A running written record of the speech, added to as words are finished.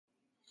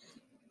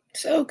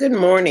So, good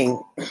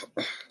morning.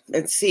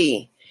 Let's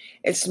see.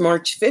 It's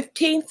March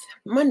 15th,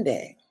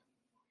 Monday.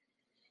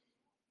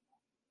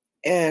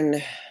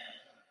 And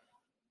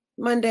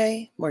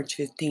Monday, March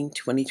 15th,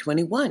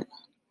 2021.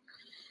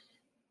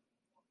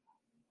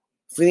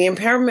 For the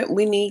empowerment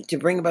we need to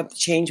bring about the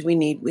change we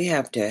need, we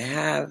have to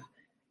have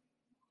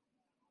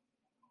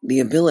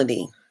the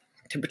ability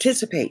to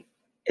participate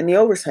in the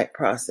oversight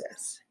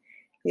process.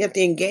 We have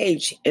to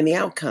engage in the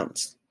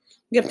outcomes.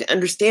 We have to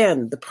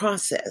understand the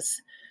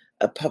process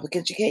of public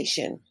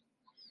education.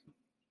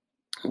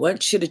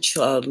 What should a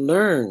child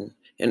learn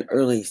in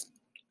early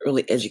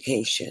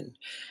education,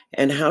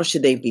 and how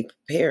should they be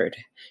prepared?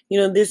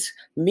 This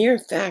mere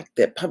fact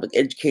that public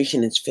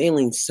education is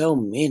failing so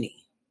many,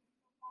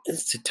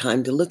 it's a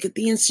time to look at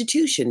the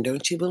institution,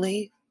 don't you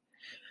believe?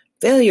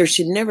 Failure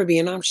should never be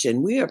an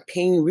option. We are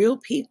paying real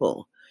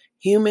people,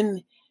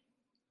 human,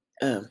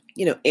 and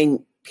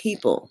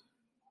people.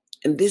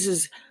 And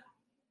it's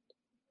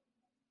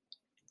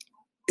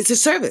a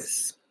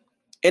service,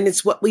 and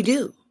it's what we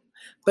do.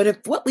 But if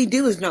what we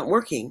do is not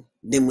working,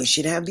 then we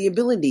should have the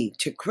ability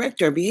to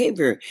correct our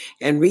behavior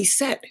and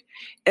reset.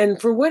 And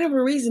for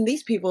whatever reason,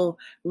 these people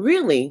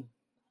really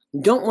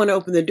don't want to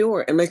open the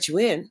door and let you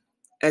in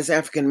as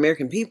African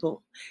American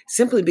people,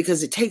 simply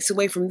because it takes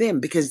away from them,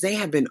 because they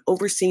have been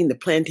overseeing the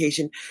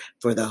plantation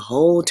for the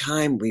whole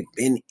time we've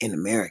been in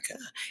America.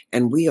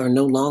 And we are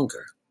no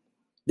longer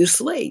the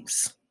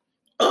slaves.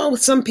 Oh,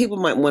 some people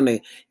might want to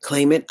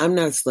claim it. I'm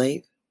not a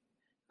slave.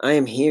 I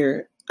am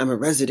here. I'm a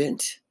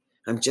resident.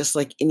 I'm just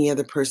like any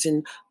other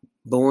person,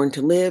 born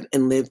to live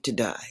and live to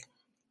die,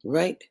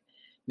 right?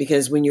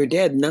 Because when you're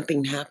dead,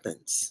 nothing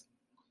happens.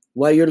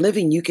 While you're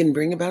living, you can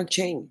bring about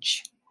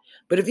change.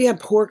 But if you have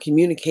poor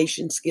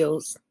communication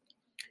skills,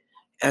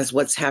 as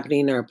what's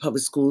happening in our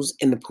public schools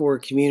in the poor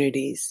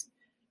communities,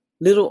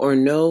 little or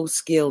no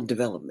skill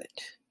development.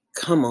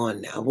 Come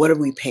on now, what are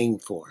we paying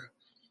for?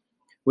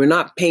 We're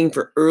not paying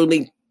for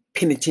early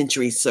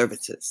penitentiary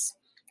services.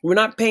 We're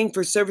not paying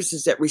for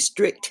services that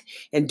restrict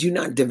and do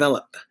not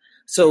develop.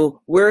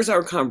 So where's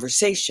our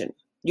conversation?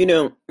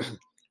 I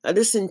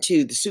listened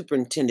to the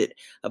superintendent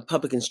of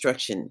public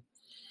instruction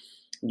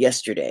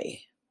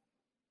yesterday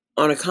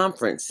on a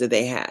conference that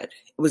they had.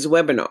 It was a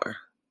webinar,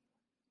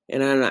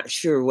 and I'm not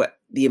sure what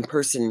the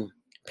in-person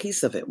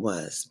piece of it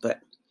was, but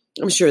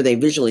I'm sure they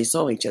visually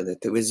saw each other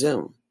through a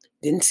Zoom.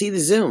 Didn't see the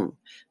Zoom,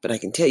 but I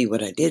can tell you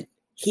what I did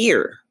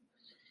hear.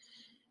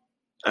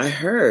 I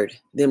heard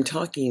them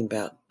talking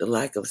about the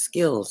lack of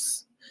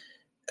skills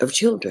of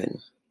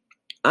children.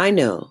 I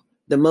know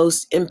the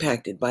most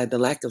impacted by the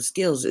lack of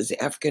skills is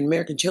the African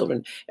American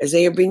children, as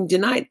they are being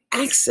denied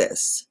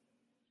access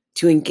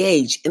to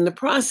engage in the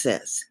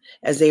process,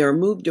 as they are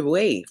moved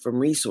away from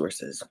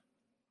resources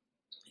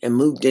and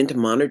moved into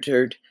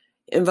monitored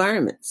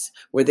environments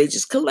where they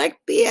just collect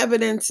the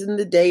evidence and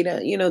the data.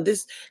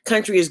 This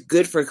country is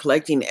good for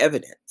collecting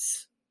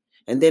evidence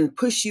and then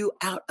push you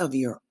out of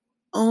your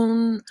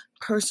own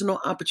personal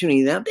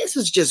opportunity. Now, this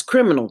is just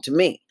criminal to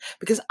me,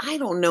 because I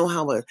don't know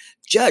how a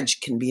judge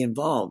can be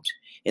involved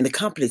in the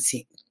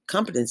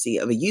competency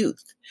of a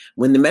youth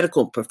when the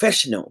medical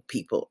professional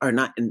people are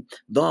not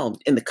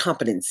involved in the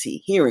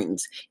competency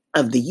hearings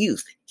of the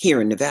youth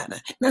here in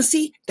Nevada. Now,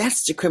 see,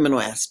 that's the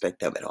criminal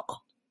aspect of it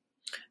all,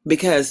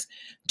 because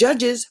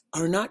judges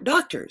are not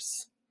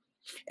doctors.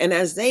 And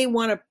as they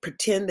want to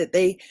pretend that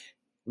they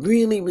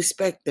really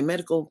respect the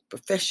medical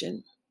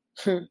profession,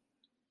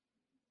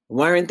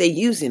 why aren't they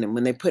using them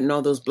when they're putting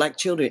all those Black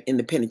children in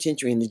the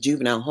penitentiary, in the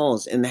juvenile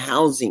halls, in the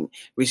housing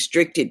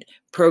restricted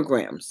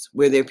programs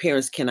where their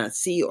parents cannot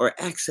see or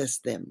access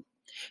them?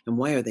 And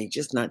why are they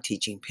just not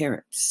teaching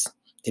parents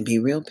to be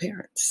real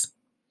parents?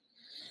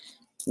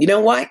 You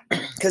know why?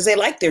 Because they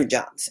like their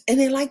jobs, and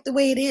they like the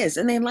way it is,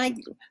 and they like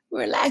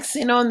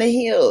relaxing on the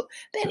hill.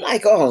 They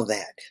like all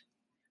that.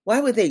 Why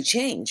would they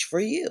change for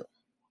you?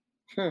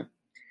 The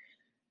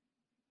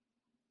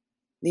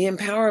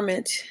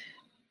empowerment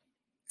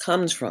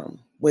comes from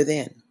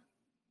within.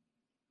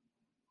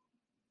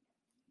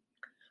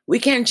 We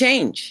can't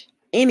change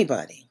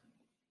anybody.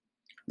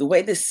 The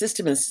way this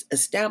system is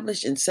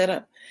established and set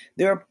up,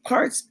 there are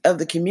parts of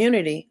the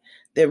community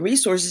that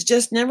resources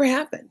just never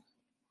happen.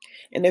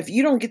 And if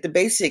you don't get the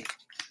basic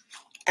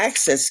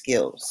access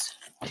skills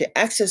to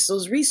access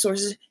those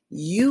resources,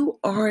 you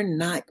are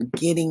not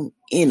getting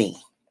any.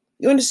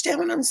 You understand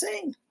what I'm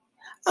saying?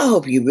 I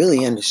hope you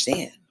really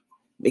understand,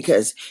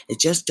 because it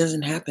just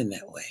doesn't happen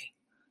that way.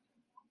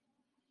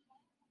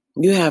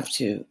 You have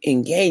to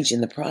engage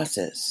in the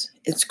process.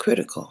 It's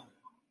critical.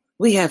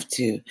 We have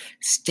to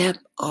step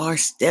our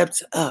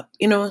steps up.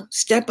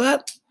 Step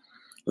up,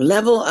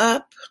 level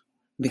up,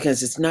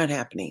 because it's not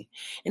happening.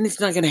 And it's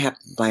not going to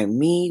happen by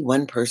me,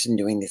 one person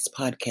doing this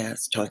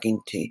podcast,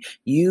 talking to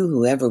you,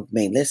 whoever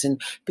may listen,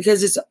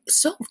 because it's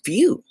so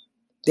few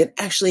that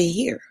actually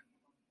hear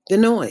the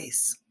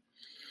noise.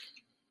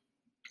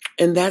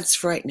 And that's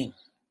frightening,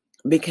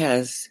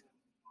 because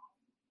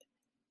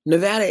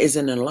Nevada is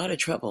in a lot of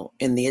trouble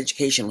in the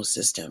educational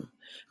system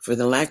for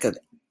the lack of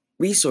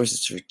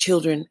resources for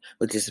children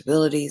with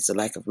disabilities, the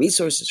lack of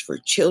resources for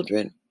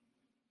children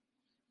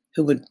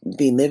who would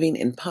be living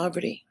in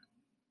poverty.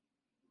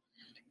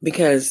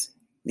 Because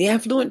the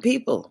affluent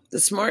people, the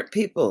smart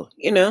people,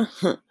 we live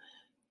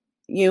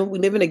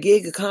in a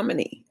gig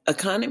economy.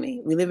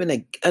 We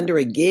live under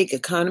a gig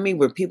economy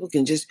where people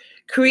can just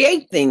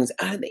create things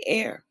out of the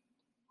air,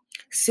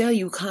 sell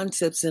you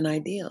concepts and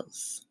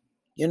ideals.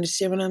 You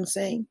understand what I'm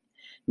saying?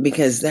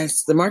 Because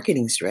that's the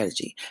marketing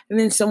strategy. And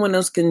then someone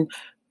else can,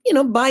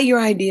 buy your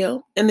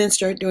ideal and then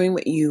start doing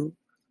what you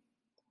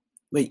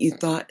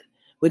thought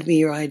would be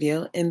your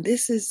ideal. And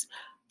this is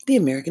the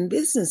American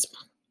business,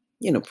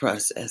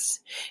 process.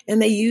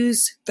 And they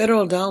use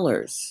federal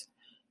dollars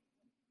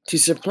to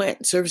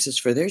supplant services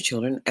for their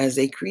children as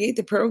they create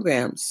the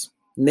programs.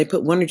 And they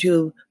put one or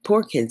two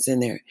poor kids in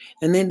there,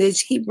 and then they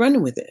just keep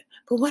running with it.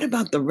 But what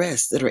about the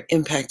rest that are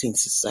impacting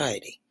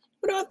society?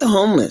 What about the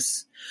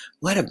homeless?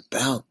 What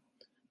about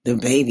the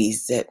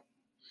babies that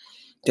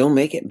don't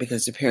make it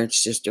because the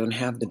parents just don't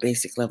have the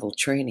basic level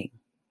training?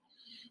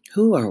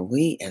 Who are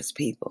we as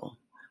people?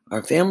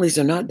 Our families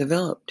are not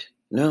developed.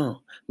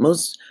 No,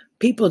 most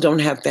people don't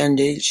have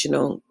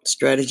foundational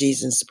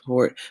strategies and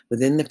support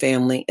within the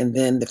family, and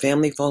then the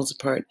family falls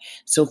apart.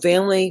 So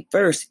family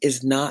first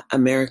is not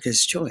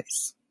America's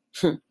choice.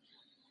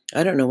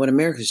 I don't know what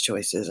America's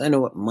choice is. I know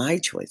what my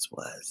choice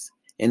was,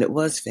 and it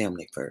was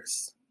family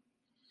first.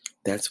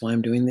 That's why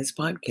I'm doing this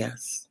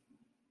podcast.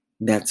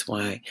 That's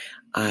why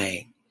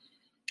I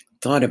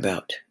thought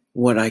about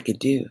what I could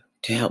do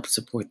to help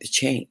support the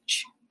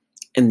change.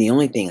 And the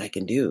only thing I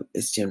can do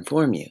is to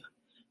inform you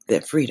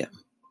that freedom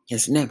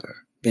has never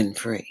been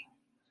free.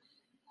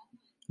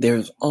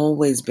 There's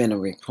always been a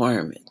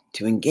requirement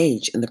to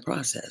engage in the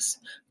process.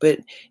 But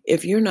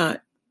if you're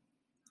not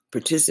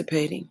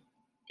participating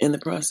in the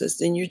process,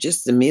 then you're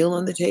just the meal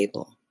on the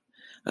table.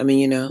 I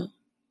mean,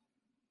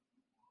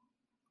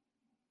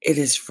 it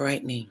is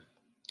frightening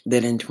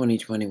that in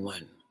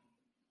 2021,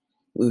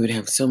 we would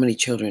have so many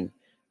children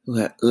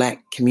who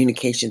lack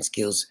communication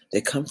skills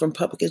that come from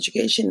public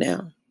education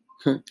now,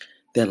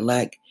 that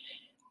lack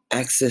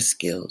access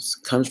skills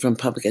comes from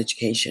public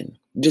education.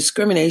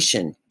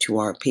 Discrimination to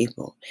our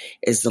people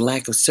is the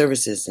lack of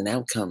services and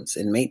outcomes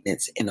and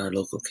maintenance in our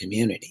local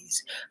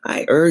communities.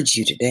 I urge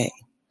you today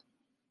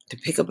to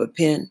pick up a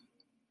pen,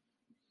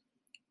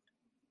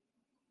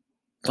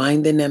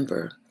 find the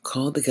number,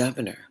 call the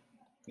governor,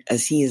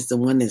 as he is the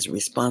one that is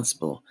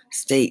responsible.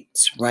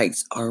 States'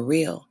 rights are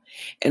real.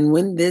 And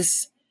when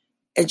this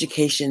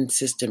education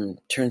system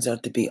turns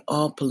out to be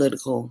all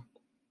politics, we're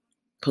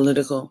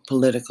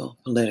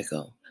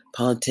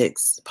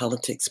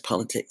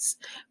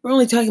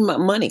only talking about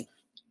money.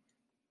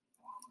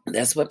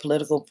 That's what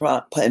political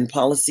and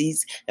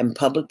policies and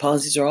public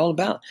policies are all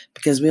about,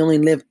 because we only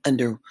live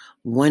under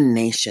one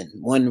nation,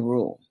 one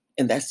rule,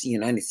 and that's the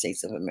United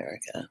States of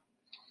America.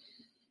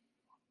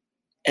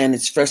 And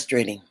it's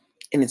frustrating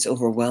and it's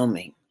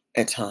overwhelming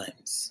at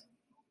times,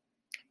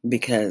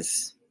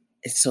 because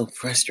it's so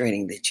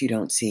frustrating that you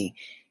don't see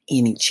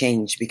any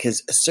change,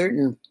 because a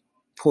certain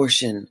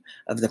portion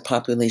of the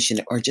population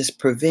are just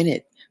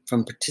prevented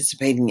from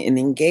participating and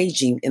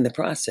engaging in the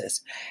process.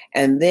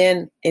 And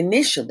then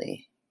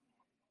initially,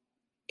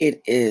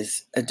 it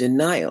is a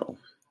denial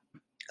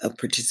of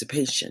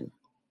participation.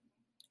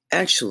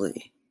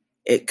 Actually,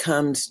 it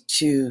comes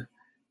to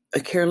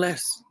a care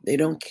less. They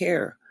don't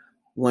care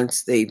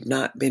once they've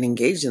not been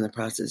engaged in the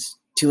process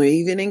to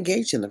even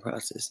engage in the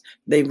process.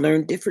 They've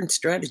learned different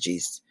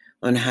strategies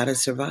on how to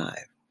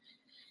survive,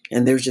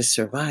 and they're just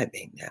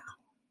surviving now.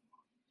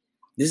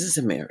 This is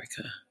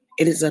America.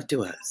 It is up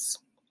to us.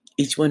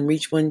 Each one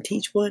reach one,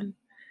 teach one.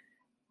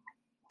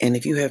 And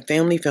if you have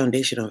family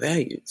foundational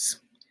values,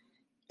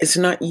 it's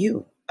not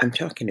you I'm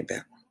talking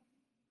about.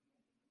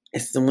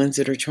 It's the ones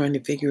that are trying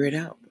to figure it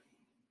out.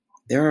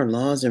 There are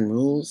laws and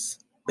rules,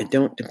 but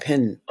don't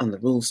depend on the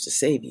rules to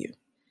save you.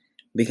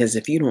 Because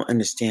if you don't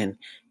understand,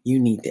 you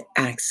need to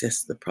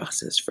access the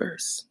process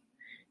first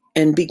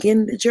and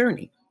begin the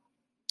journey.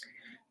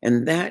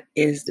 And that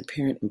is the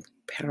parent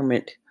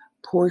empowerment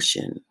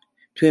portion,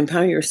 to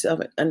empower yourself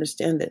and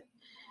understand that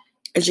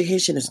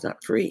education is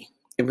not free.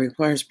 It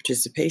requires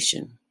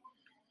participation.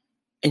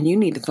 And you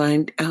need to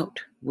find out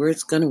where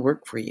it's going to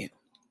work for you. A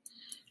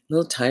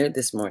little tired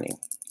this morning,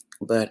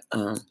 but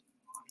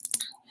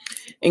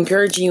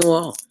encouraging you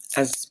all,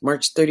 as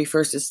March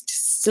 31st is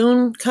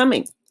soon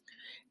coming.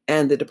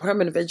 And the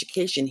Department of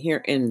Education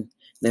here in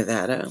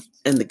Nevada,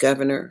 and the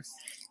governor,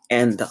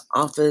 and the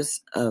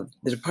Office of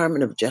the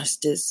Department of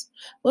Justice,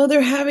 well,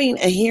 they're having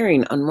a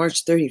hearing on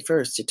March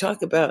 31st to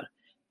talk about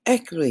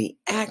equity,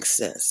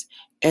 access,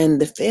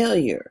 and the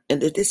failure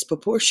and the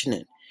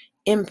disproportionate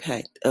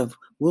impact of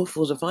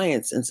willful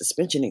defiance and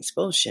suspension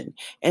expulsion,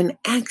 and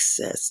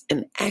access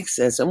and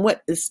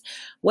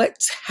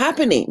what's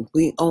happening.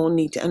 We all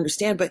need to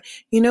understand. But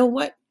you know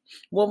what?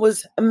 What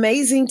was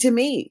amazing to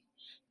me,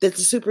 that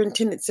the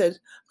superintendent said,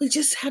 we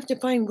just have to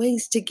find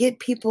ways to get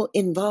people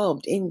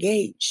involved,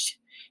 engaged.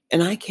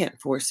 and I can't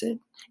force it.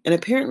 And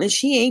apparently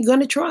she ain't going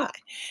to try.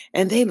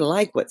 And they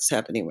like what's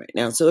happening right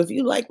now. So if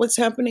you like what's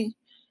happening,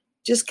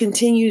 just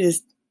continue to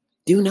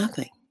do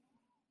nothing,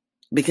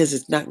 because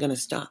it's not going to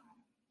stop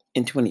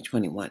in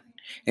 2021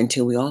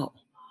 until we all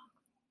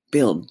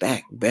build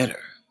back better,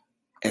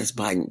 as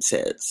Biden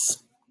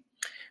says.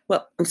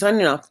 Well, I'm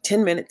signing off.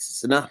 10 minutes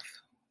is enough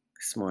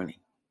this morning.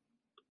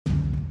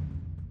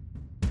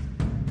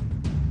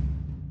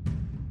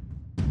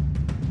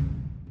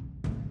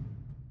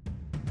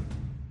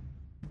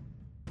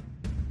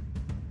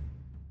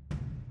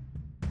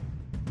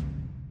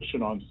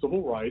 On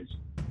civil rights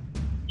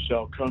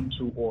shall come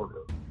to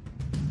order.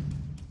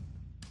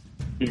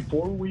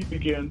 Before we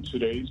begin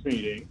today's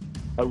meeting,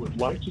 I would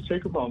like to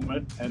take a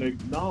moment and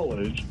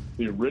acknowledge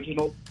the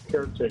original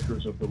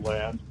caretakers of the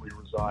land we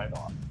reside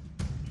on.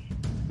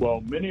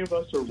 While many of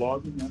us are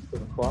logging in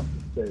from across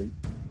the state,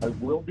 I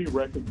will be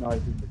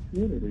recognizing the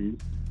communities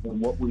in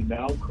what we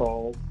now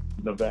call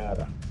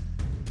Nevada.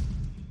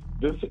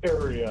 This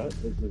area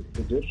is the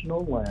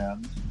traditional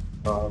land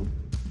of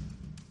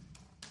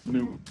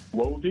New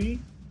Wodi,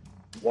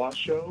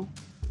 Washoe,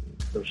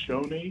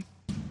 Shoshone,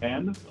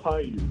 and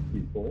Paiute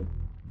people,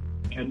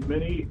 and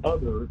many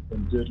other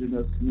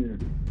indigenous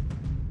communities.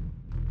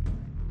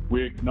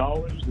 We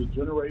acknowledge the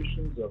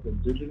generations of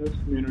indigenous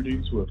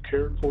communities who have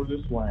cared for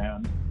this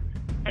land,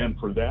 and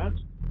for that,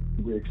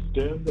 we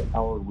extend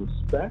our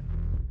respect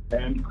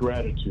and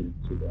gratitude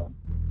to them.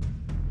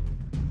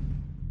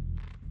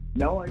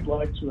 Now I'd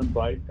like to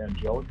invite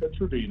Angelica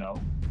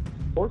Trevino,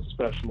 Sports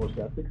Specialist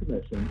at the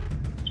Commission,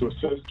 to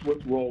assist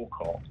with roll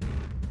call.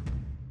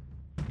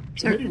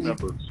 Committee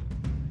members,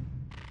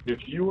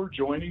 if you are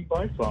joining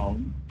by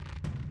phone,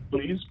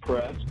 please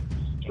press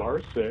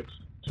 *6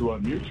 to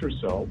unmute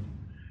yourself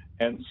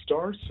and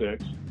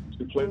 *6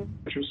 to place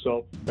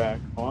yourself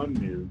back on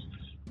mute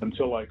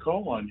until I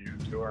call on you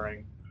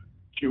during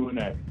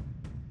Q&A.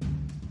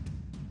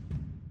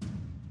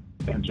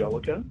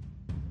 Angelica?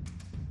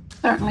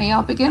 Certainly.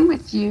 I'll begin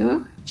with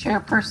you,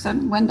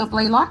 Chairperson Wendell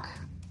Blaylock.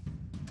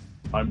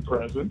 I'm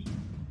present.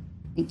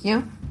 Thank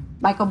you.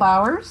 Michael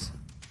Bowers.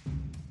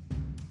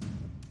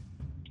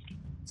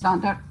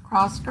 Sonda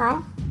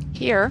Crossgrove.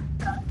 Here.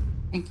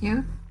 Thank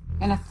you.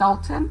 Kenneth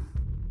Dalton.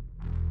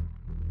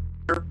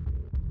 Here.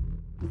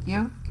 Thank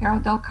you. Carol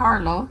Del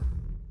Carlo.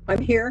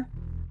 I'm here.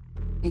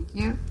 Thank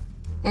you.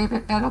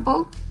 David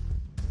Edible.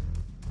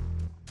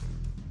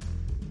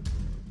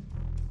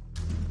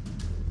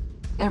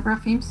 Deborah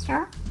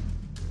Feimster.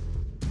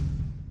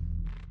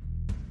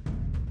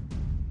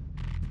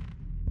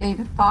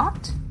 David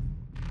Fott.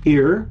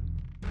 Here.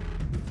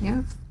 Thank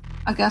you.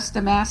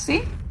 Augusta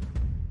Massey.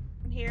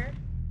 I'm here.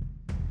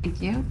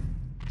 Thank you.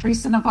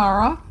 Teresa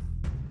Navarro.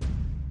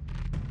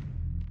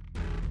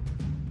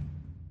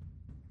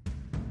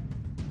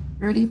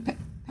 Rudy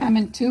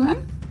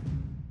Pamantuan.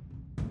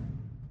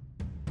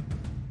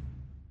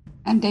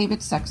 And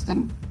David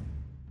Sexton.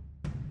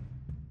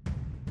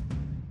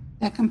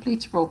 That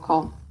completes roll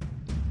call.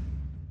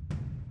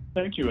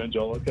 Thank you,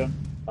 Angelica.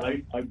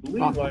 I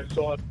believe I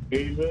saw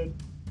David,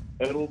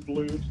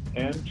 Edelblut,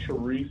 and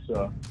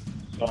Teresa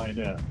sign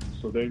in,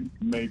 so they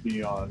may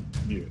be on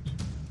mute.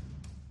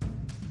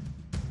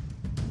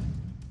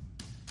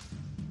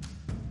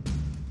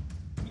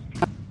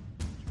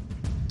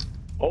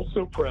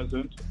 Also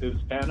present is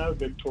Ana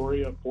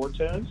Victoria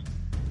Fortes,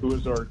 who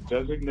is our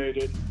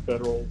designated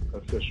federal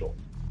official.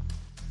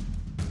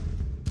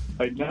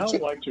 I'd now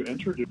like to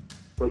introduce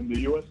from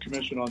the U.S.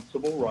 Commission on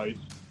Civil Rights,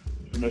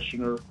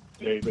 Commissioner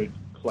David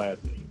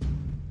Cladney.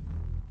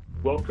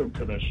 Welcome,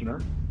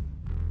 Commissioner.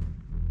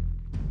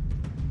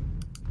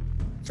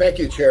 Thank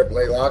you, Chair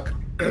Blaylock,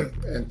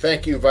 and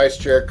thank you, Vice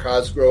Chair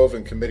Cosgrove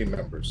and committee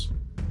members.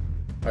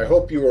 I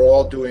hope you are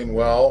all doing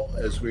well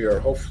as we are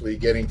hopefully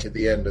getting to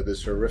the end of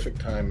this horrific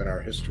time in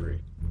our history.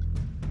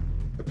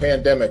 The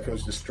pandemic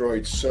has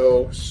destroyed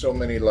so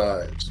many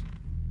lives.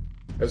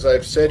 As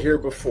I've said here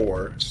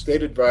before,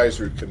 state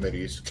advisory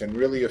committees can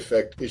really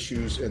affect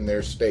issues in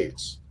their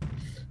states.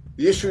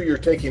 The issue you're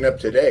taking up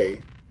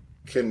today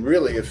can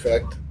really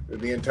affect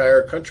the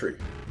entire country.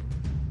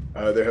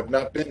 There have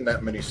not been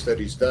that many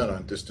studies done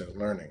on distant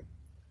learning.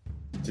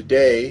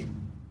 Today,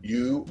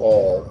 you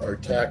all are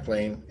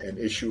tackling an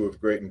issue of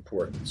great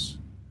importance.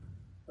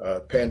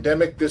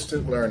 Pandemic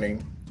distant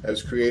learning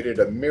has created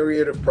a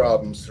myriad of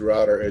problems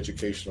throughout our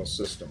educational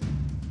system.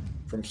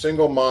 From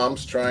single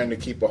moms trying to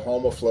keep a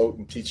home afloat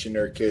and teaching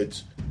their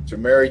kids, to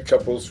married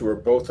couples who are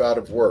both out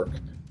of work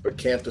but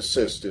can't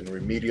assist in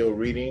remedial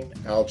reading,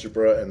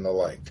 algebra, and the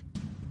like.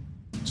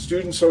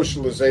 Student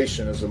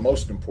socialization is the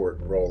most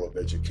important role of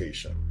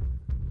education,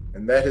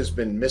 and that has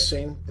been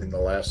missing in the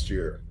last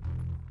year.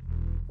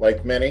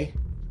 Like many,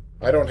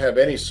 I don't have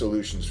any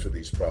solutions for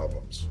these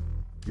problems.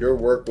 Your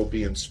work will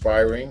be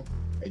inspiring,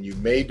 and you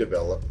may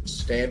develop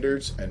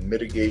standards and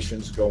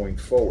mitigations going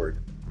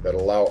forward that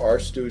allow our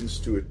students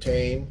to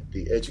attain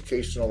the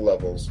educational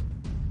levels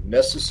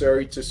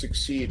necessary to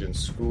succeed in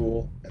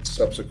school and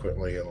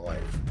subsequently in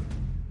life.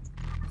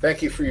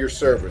 Thank you for your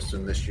service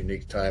in this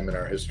unique time in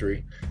our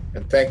history,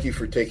 and thank you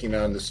for taking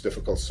on this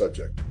difficult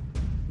subject.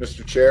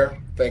 Mr. Chair,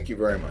 thank you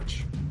very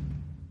much.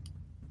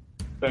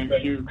 Thank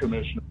you,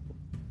 Commissioner.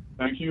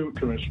 Thank you,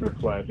 Commissioner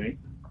Cladney.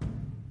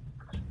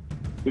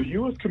 The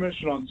U.S.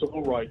 Commission on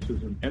Civil Rights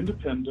is an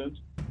independent,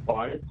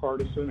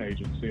 bipartisan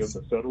agency of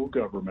the federal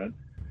government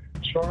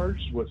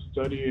charged with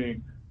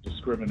studying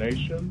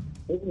discrimination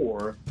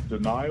or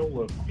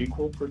denial of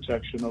equal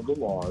protection of the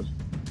laws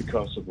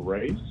because of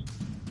race,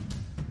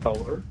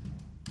 color,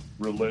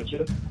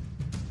 religion,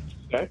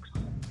 sex,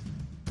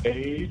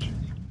 age,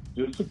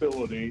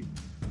 disability,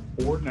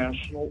 or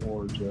national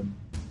origin,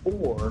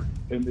 or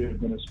in the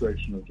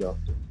administration of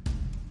justice.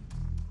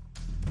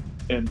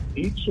 In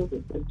each of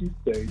the 50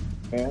 states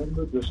and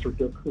the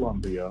District of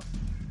Columbia,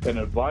 an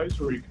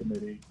advisory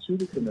committee to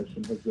the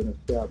Commission has been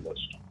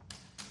established,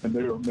 and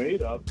they are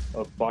made up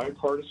of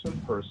bipartisan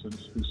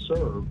persons who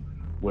serve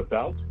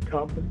without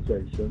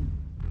compensation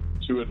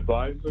to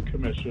advise the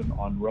Commission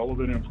on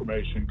relevant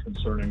information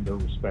concerning their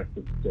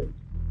respective states.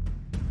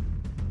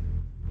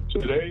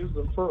 Today is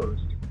the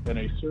first in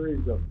a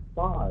series of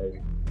 5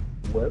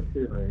 web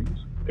hearings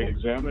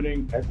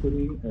examining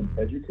equity in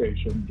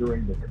education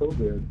during the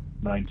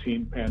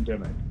COVID-19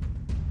 pandemic,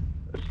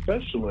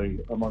 especially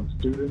among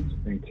students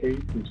in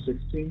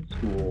K-16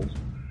 schools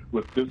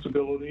with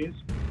disabilities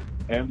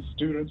and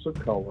students of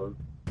color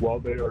while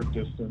they are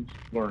distance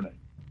learning.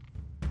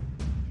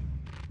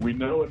 We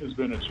know it has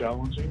been a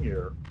challenging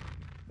year,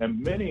 and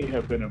many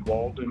have been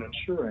involved in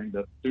ensuring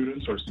that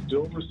students are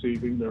still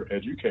receiving their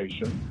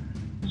education,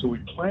 so we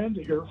plan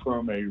to hear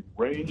from a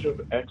range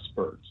of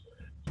experts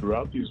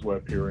throughout these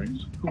web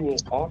hearings who will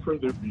offer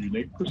their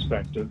unique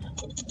perspectives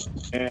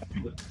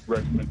and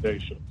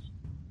recommendations.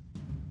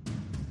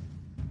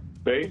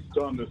 Based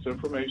on this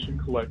information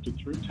collected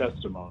through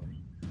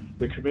testimony,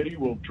 the committee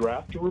will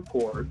draft a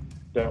report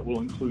that will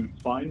include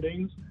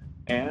findings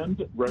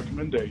and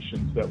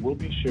recommendations that will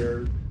be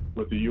shared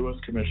with the U.S.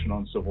 Commission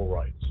on Civil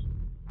Rights.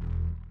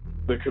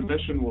 The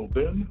Commission will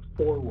then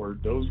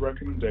forward those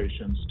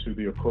recommendations to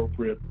the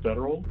appropriate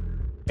federal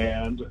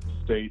and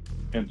state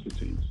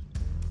entities.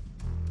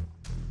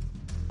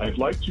 I'd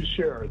like to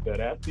share that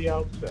at the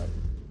outset,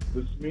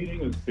 this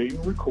meeting is being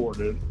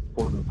recorded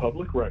for the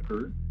public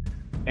record,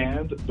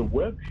 and the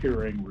web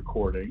hearing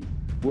recording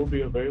will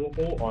be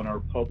available on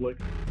our public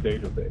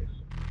database.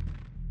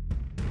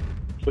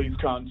 Please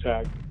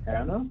contact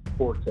Anna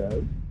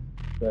Fortes,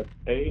 that's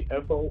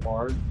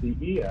AFORTES,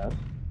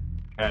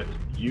 at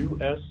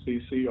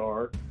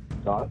usccr.gov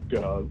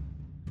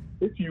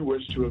if you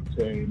wish to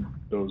obtain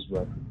those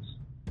records.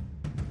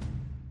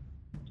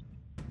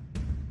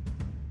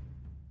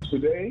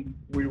 Today,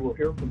 we will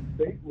hear from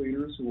state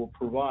leaders who will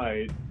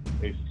provide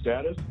a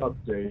status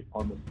update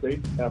on the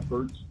state's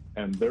efforts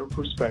and their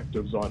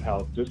perspectives on how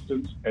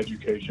distance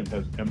education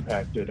has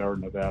impacted our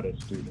Nevada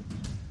students.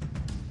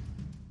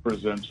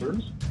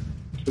 Presenters,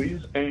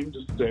 please aim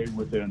to stay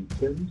within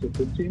 10 to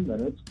 15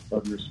 minutes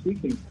of your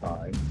speaking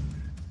time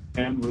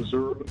and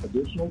reserve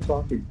additional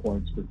talking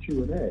points for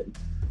Q&A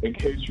in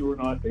case you are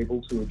not able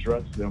to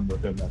address them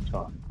within that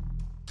time.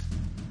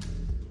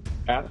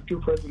 After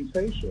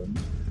presentations,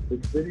 the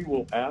committee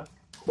will ask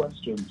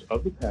questions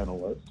of the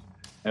panelists,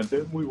 and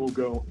then we will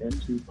go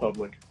into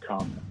public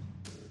comment.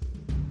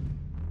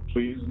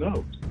 Please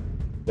note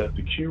that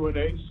the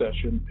Q&A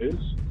session is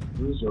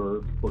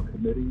reserved for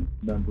committee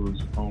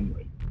members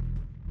only.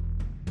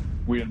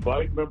 We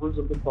invite members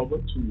of the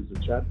public to use the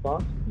chat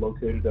box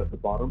located at the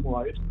bottom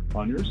right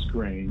on your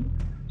screen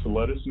to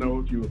let us know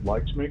if you would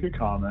like to make a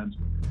comment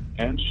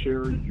and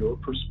share your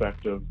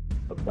perspective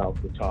about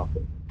the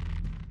topic.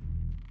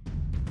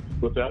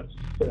 With that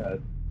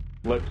said,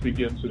 let's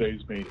begin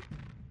today's meeting.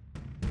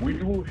 We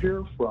will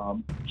hear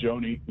from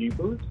Joni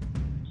Ebert,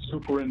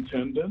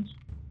 Superintendent,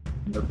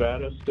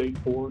 Nevada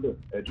State Board of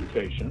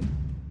Education,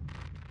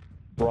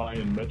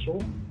 Brian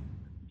Mitchell,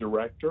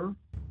 Director,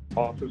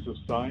 Office of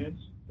Science,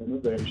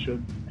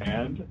 Innovation,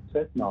 and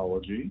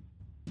Technology,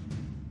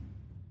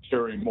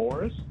 Terry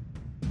Morris,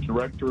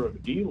 Director of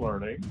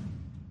E-Learning,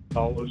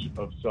 College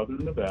of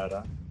Southern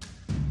Nevada,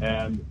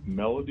 and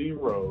Melody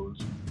Rose,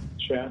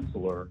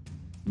 Chancellor,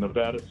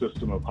 Nevada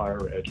System of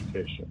Higher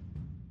Education.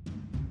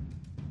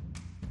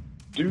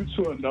 Due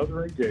to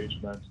another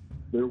engagement,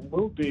 there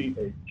will be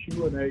a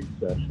Q&A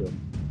session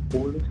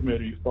for the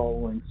committee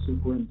following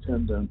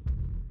Superintendent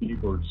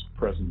Ebert's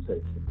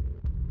presentation.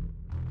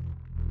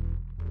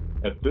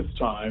 At this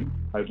time,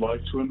 I'd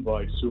like to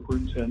invite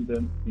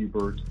Superintendent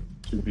Ebert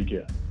to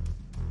begin.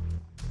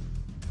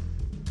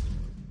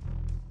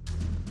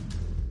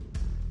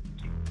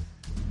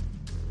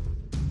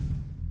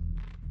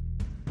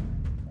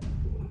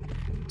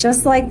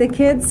 Just like the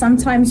kids,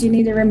 sometimes you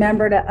need to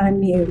remember to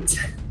unmute.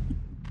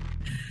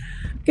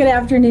 Good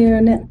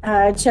afternoon,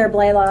 Chair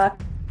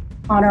Blaylock,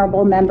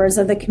 honorable members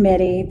of the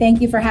committee.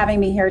 Thank you for having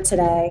me here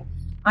today.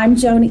 I'm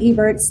Joan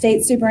Ebert,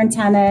 State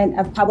Superintendent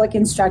of Public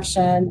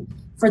Instruction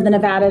for the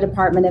Nevada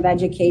Department of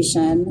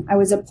Education. I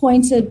was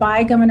appointed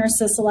by Governor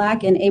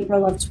Sisolak in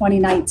April of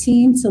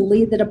 2019 to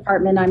lead the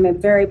department. I'm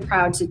very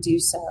proud to do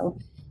so.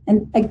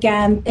 And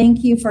again,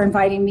 thank you for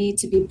inviting me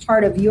to be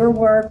part of your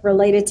work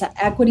related to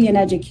equity in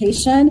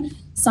education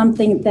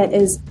something that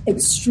is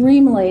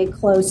extremely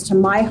close to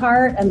my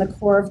heart and the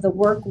core of the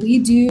work we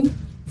do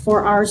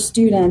for our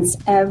students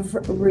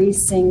every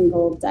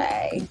single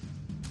day.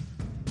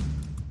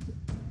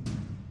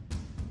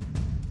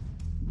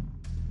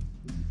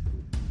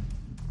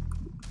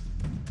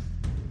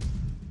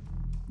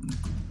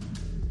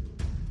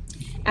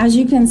 As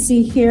you can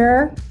see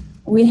here,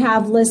 we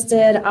have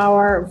listed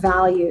our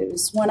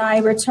values. When I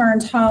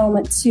returned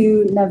home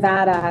to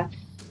Nevada,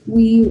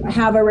 we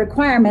have a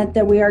requirement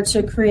that we are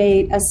to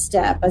create a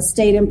STIP, a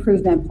state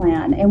improvement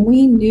plan. And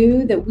we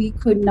knew that we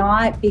could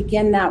not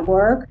begin that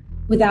work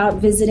without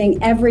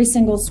visiting every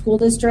single school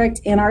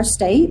district in our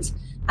state,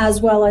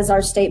 as well as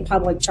our state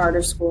public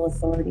charter school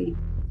authority.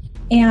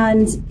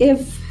 And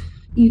if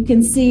you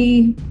can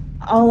see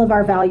all of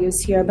our values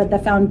here, but the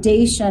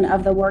foundation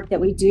of the work that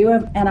we do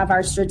and of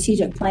our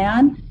strategic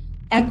plan,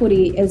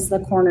 equity is the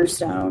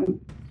cornerstone.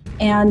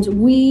 And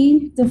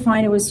we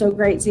define, it was so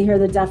great to hear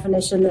the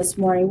definition this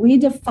morning. We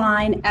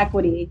define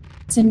equity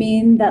to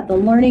mean that the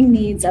learning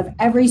needs of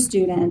every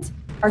student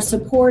are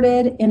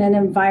supported in an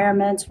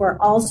environment where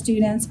all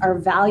students are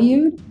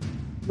valued,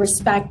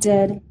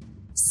 respected,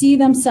 see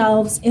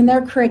themselves in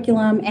their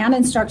curriculum and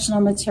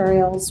instructional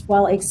materials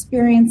while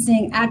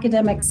experiencing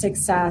academic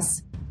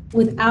success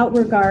without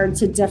regard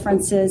to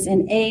differences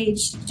in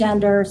age,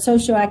 gender,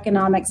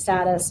 socioeconomic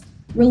status,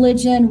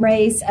 religion,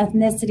 race,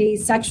 ethnicity,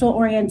 sexual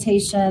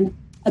orientation,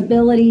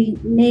 ability,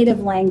 native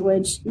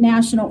language,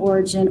 national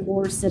origin,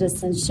 or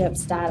citizenship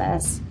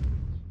status.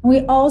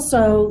 We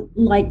also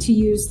like to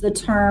use the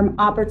term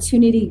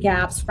opportunity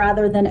gaps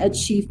rather than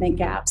achievement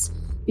gaps,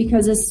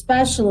 because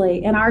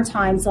especially in our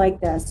times like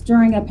this,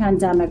 during a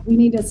pandemic, we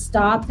need to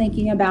stop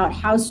thinking about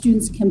how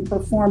students can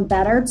perform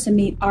better to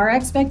meet our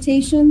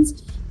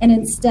expectations and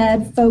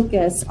instead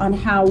focus on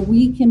how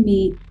we can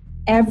meet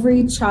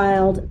every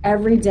child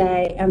every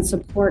day and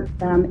support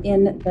them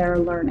in their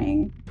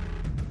learning.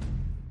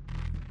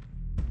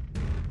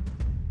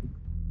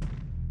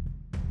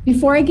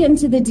 Before I get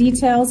into the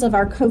details of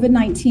our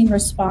COVID-19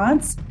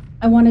 response,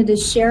 I wanted to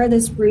share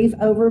this brief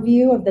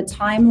overview of the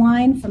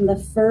timeline from the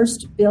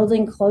first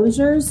building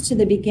closures to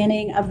the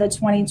beginning of the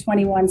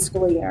 2021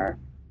 school year.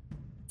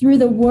 Through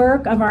the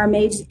work of our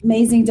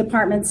amazing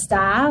department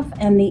staff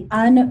and the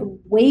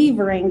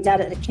unwavering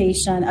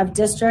dedication of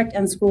district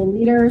and school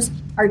leaders,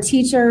 our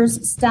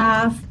teachers,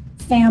 staff,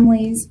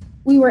 families,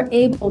 we were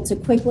able to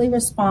quickly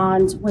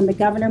respond when the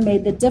governor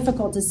made the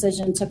difficult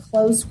decision to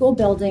close school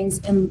buildings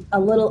in a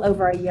little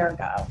over a year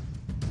ago.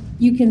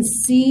 You can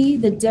see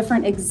the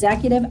different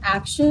executive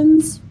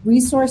actions,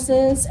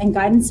 resources, and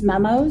guidance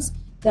memos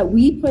that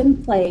we put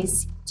in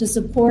place to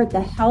support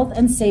the health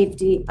and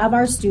safety of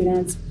our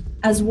students,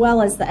 as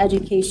well as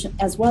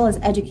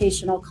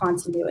educational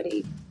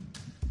continuity.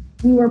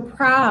 We were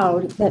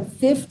proud that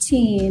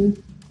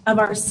 15 of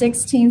our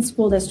 16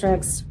 school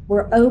districts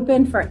were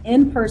open for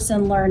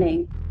in-person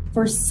learning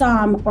for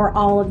some or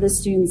all of the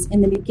students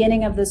in the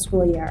beginning of the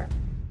school year.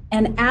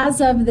 And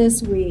as of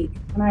this week,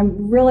 and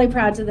I'm really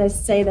proud to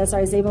say this,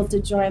 I was able to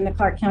join the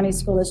Clark County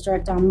School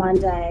District on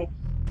Monday.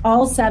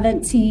 All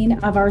 17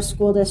 of our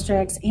school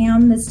districts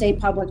and the State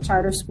Public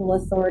Charter School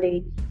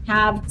Authority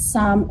have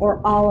some or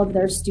all of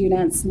their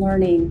students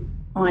learning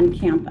on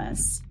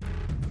campus.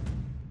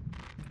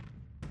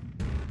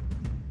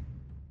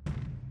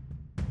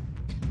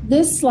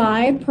 This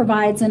slide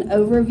provides an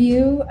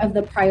overview of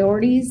the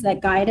priorities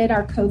that guided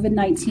our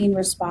COVID-19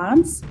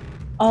 response,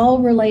 all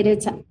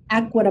related to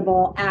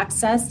equitable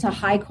access to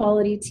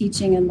high-quality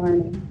teaching and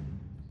learning.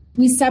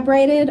 We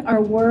separated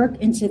our work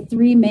into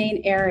three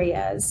main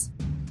areas.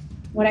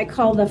 What I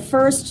call the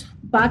first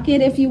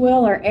bucket, if you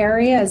will, or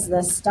area is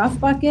the stuff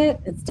bucket.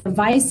 It's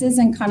devices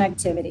and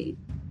connectivity.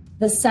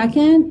 The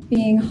second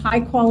being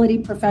high-quality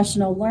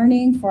professional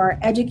learning for our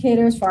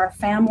educators, for our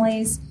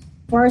families,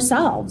 for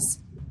ourselves,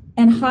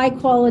 and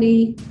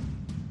high-quality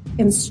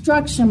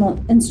instructional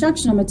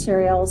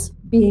materials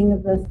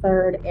being the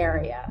third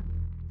area.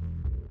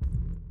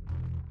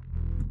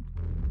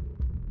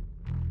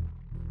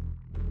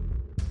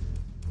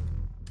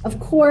 Of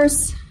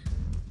course,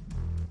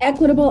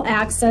 equitable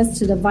access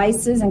to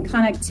devices and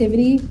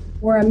connectivity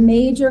were a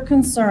major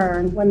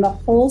concern when the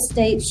whole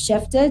state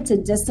shifted to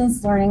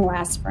distance learning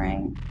last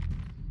spring.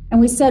 And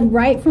we said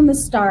right from the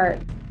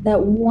start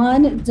that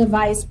one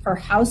device per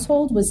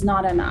household was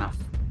not enough.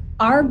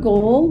 Our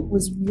goal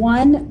was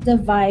one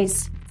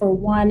device for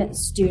one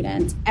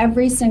student,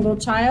 every single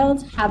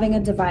child having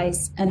a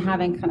device and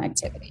having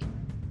connectivity.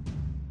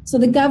 So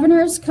the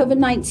governor's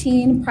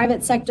COVID-19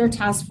 private sector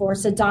task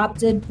force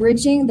adopted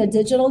bridging the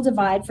digital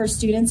divide for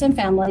students and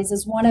families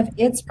as one of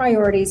its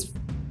priorities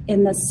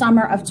in the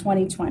summer of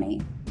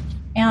 2020.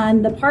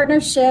 And the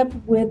partnership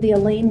with the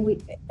Elaine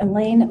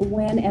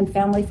Wynn and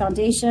Family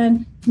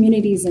Foundation,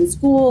 Communities in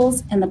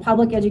Schools, and the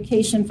Public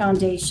Education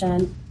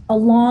Foundation,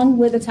 along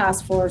with the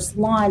task force,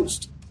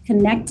 launched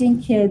Connecting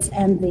Kids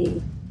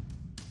NV.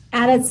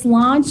 At its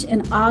launch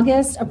in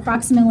August,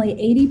 approximately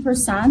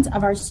 80%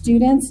 of our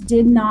students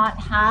did not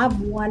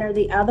have one or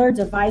the other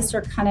device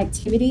or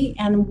connectivity,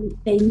 and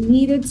they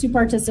needed to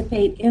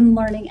participate in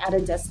learning at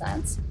a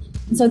distance.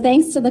 And so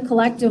thanks to the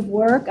collective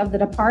work of the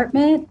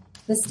department,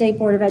 the State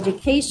Board of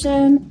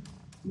Education,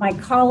 my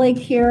colleague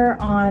here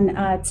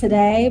on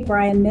today,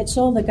 Brian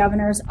Mitchell, the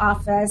Governor's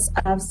Office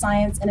of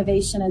Science,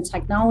 Innovation, and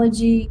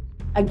Technology,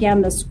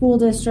 again, the school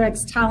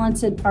districts,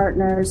 talented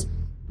partners,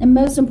 and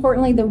most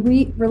importantly, the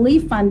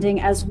relief funding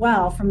as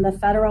well from the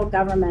federal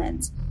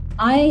government.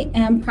 I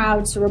am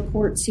proud to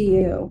report to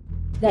you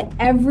that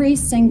every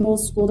single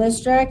school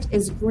district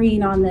is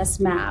green on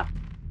this map.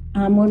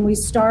 When we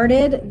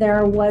started,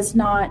 there was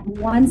not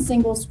one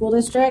single school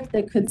district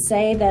that could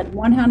say that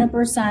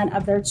 100%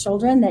 of their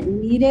children that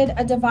needed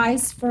a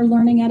device for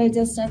learning at a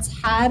distance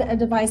had a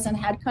device and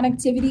had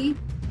connectivity.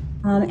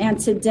 And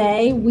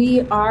today,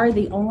 we are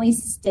the only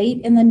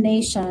state in the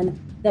nation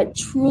that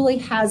truly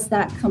has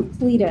that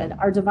completed.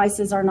 Our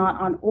devices are not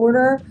on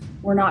order.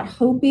 We're not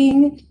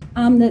hoping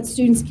that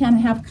students can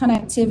have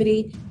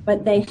connectivity,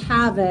 but they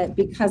have it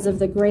because of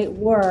the great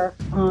work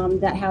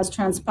that has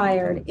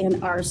transpired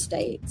in our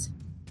state.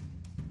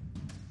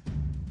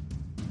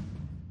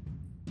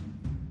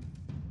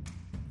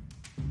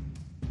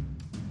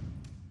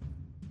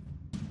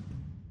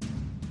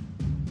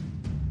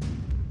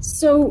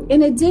 So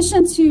in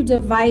addition to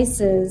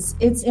devices,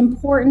 it's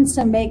important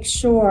to make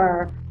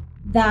sure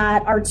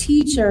that our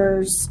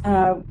teachers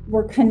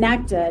were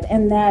connected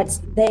and that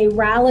they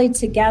rallied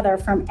together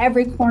from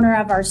every corner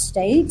of our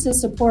state to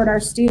support our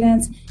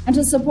students and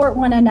to support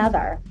one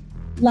another.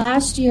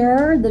 Last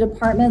year, the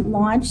department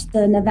launched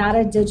the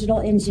Nevada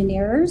Digital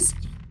Engineers,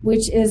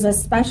 which is a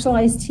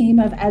specialized team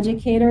of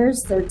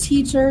educators, their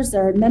teachers,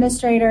 their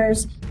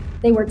administrators.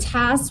 They were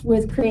tasked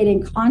with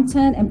creating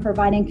content and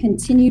providing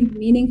continued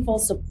meaningful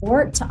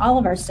support to all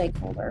of our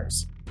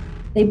stakeholders.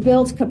 They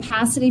built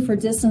capacity for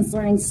distance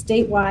learning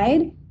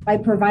statewide by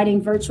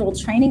providing virtual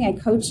training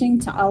and coaching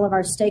to all of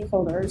our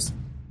stakeholders.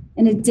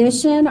 In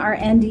addition, our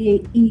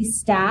NDE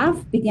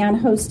staff began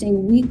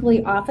hosting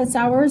weekly office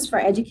hours for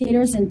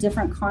educators in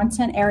different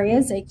content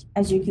areas,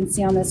 as you can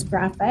see on this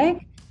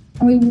graphic.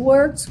 And we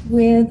worked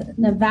with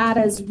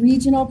Nevada's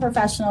regional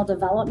professional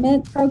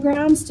development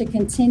programs to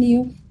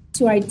continue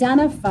to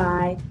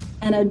identify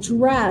and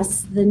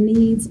address the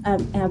needs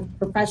of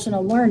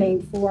professional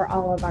learning for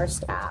all of our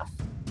staff.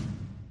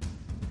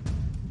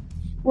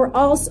 We're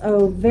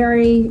also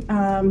very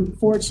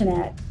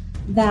fortunate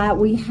that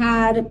we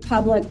had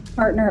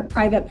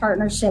private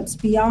partnerships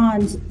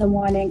beyond the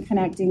one in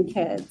Connecting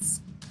Kids.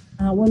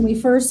 When we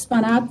first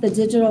spun up the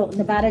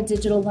Nevada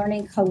Digital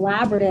Learning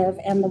Collaborative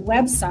and the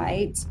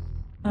website,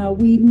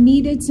 we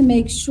needed to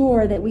make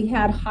sure that we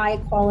had high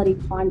quality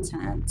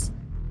content.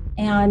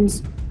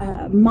 And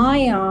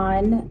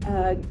Mayan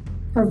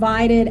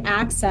provided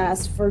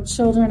access for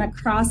children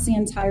across the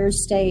entire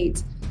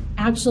state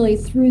actually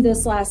through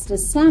this last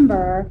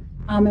December,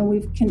 and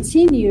we've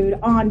continued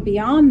on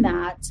beyond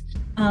that,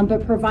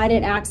 but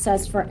provided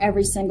access for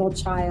every single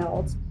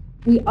child.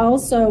 We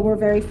also were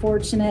very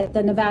fortunate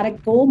that Nevada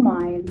Gold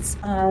Mines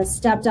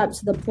stepped up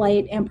to the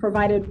plate and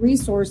provided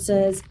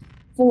resources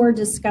for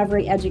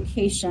discovery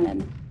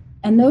education.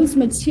 And those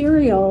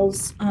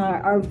materials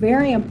are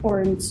very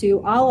important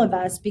to all of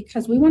us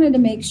because we wanted to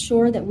make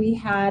sure that we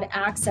had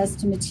access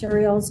to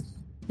materials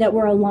that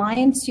were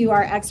aligned to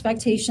our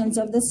expectations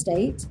of the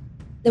state,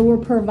 that were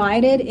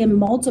provided in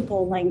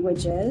multiple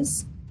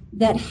languages,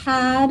 that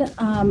had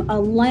a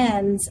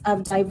lens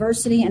of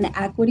diversity and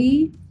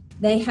equity.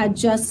 They had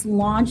just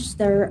launched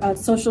their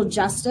social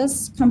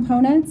justice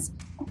components,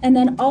 and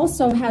then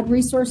also had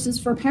resources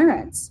for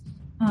parents.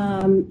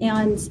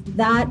 And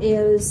that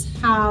is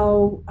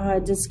how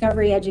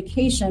Discovery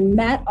Education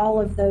met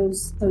all of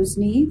those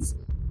needs.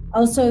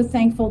 Also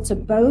thankful to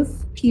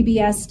both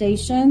PBS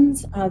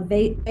stations,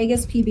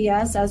 Vegas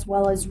PBS as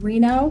well as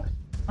Reno,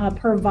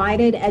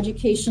 provided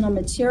educational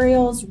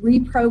materials,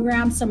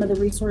 reprogrammed some of the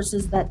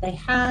resources that they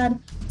had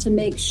to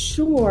make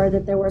sure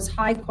that there was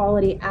high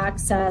quality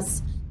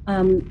access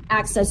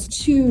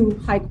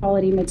to high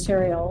quality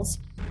materials.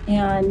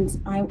 And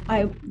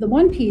the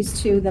one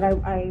piece too that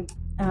I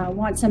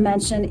want to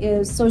mention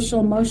is social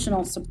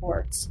emotional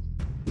supports.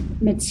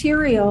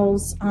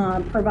 Materials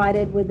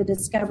provided with the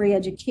Discovery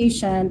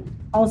Education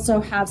also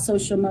have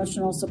social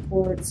emotional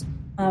supports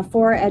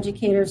for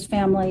educators,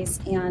 families,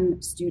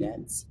 and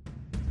students.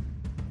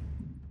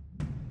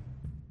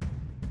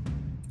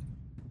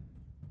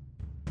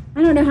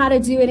 I don't know how to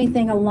do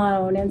anything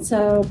alone, and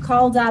so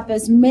called up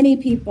as many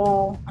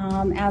people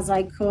as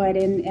I could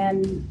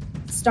and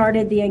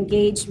started the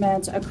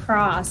engagement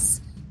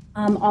across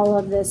all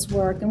of this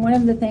work. And one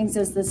of the things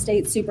is the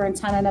State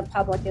Superintendent of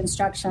Public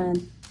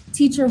Instruction,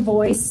 teacher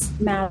voice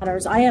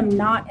matters. I am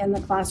not in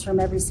the classroom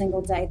every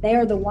single day. They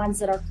are the ones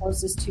that are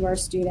closest to our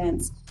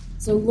students.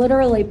 So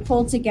literally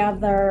pulled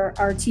together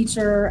our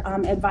teacher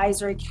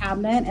advisory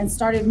cabinet and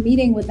started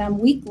meeting with them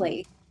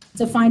weekly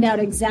to find out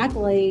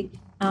exactly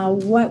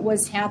what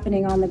was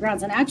happening on the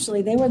grounds. And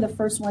actually, they were the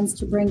first ones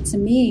to bring to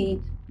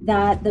me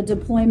that the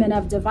deployment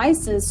of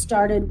devices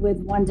started with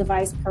one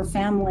device per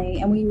family,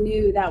 and we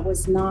knew that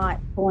was not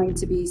going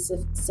to be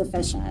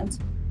sufficient.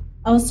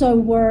 Also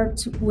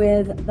worked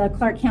with the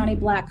Clark County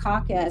Black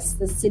Caucus,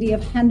 the City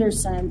of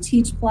Henderson,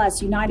 Teach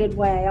Plus, United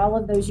Way, all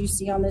of those you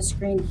see on the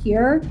screen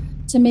here,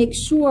 to make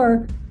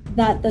sure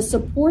that the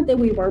support that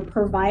we were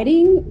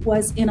providing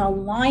was in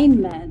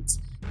alignment,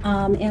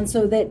 and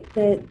so that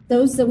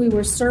those that we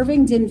were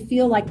serving didn't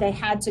feel like they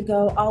had to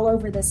go all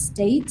over the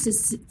state to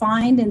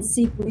find and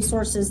seek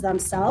resources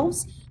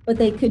themselves, but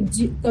they could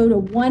go to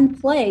one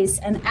place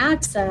and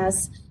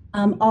access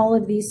all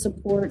of these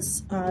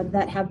supports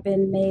that have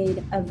been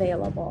made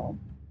available.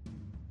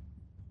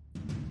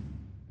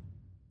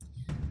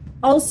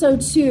 Also,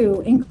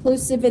 too,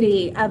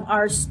 inclusivity of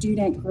our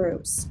student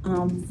groups,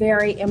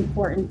 very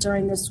important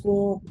during the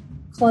school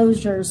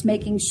closures,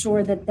 making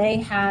sure that they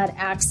had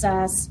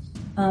access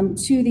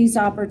to these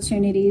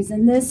opportunities.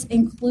 And this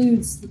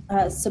includes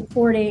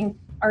supporting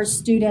our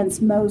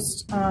students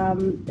most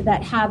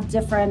that have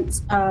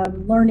different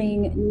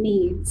learning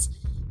needs.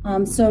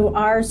 So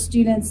our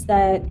students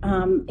that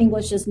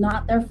English is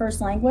not their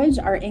first language,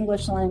 our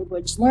English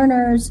language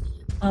learners,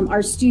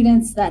 our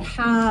students that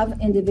have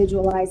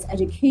individualized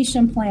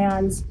education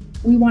plans,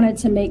 we wanted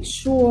to make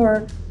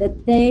sure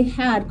that they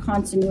had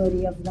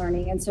continuity of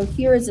learning. And so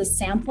here is a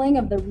sampling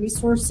of the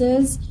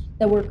resources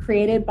that were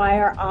created by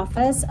our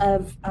Office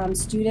of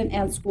Student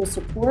and School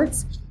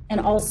Supports, and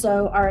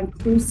also our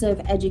inclusive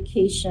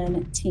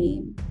education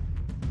team.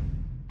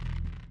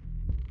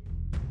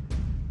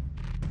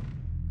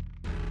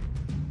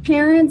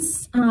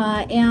 Parents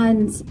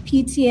and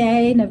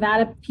PTA,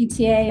 Nevada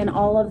PTA, and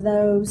all of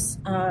those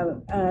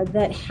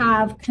that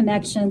have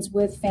connections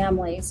with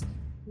families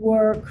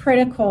were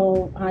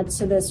critical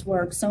to this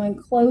work. So in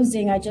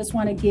closing, I just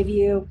want to give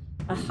you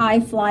a high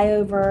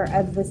flyover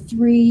of the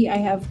three. I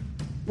have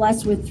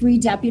blessed with 3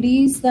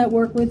 deputies that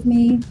work with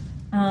me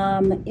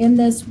in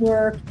this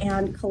work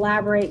and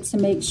collaborate to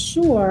make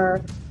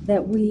sure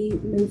that we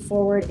move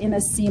forward in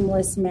a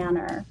seamless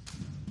manner.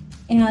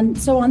 And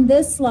so on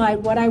this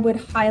slide, what I would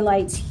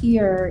highlight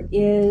here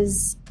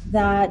is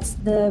that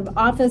the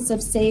Office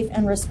of Safe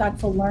and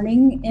Respectful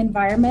Learning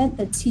Environment,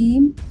 the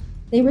team,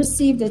 they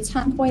received a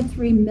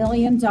 $10.3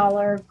 million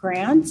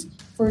grant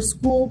for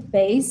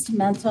school-based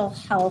mental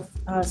health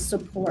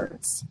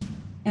supports.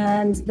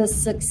 And the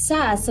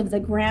success of the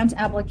grant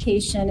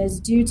application is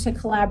due to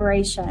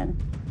collaboration.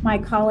 My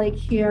colleague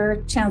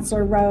here,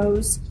 Chancellor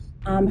Rose,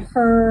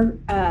 her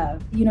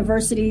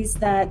universities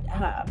that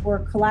were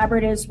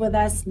collaboratives with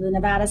us, the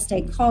Nevada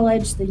State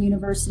College, the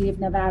University of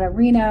Nevada,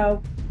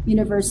 Reno,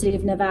 University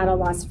of Nevada,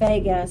 Las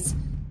Vegas.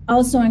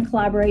 Also in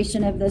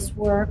collaboration of this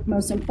work,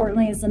 most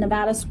importantly, is the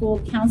Nevada School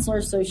Counselor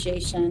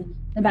Association,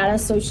 Nevada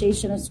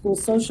Association of School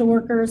Social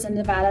Workers, and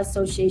Nevada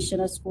Association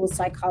of School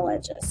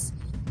Psychologists.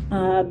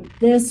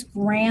 This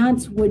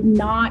grant would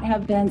not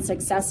have been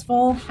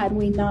successful had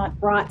we not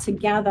brought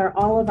together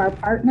all of our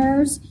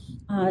partners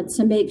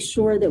to make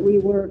sure that we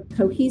were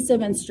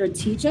cohesive and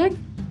strategic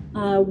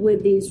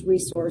with these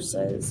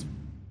resources.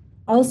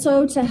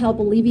 Also, to help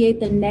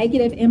alleviate the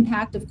negative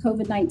impact of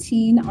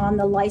COVID-19 on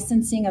the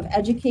licensing of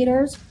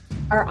educators,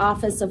 our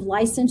Office of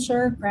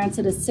Licensure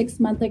granted a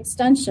 6-month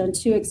extension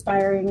to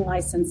expiring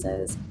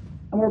licenses.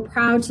 And we're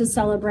proud to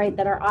celebrate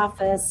that our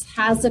office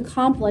has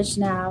accomplished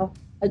now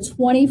a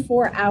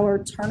 24-hour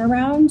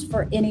turnaround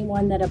for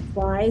anyone that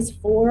applies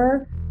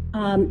for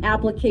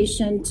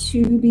application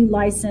to be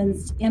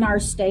licensed in our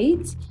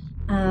state.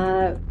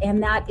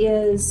 And that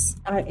is,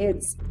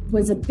 it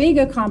was a big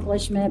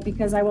accomplishment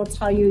because I will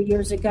tell you,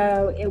 years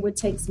ago, it would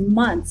take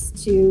months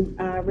to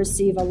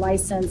receive a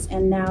license.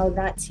 And now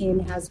that team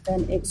has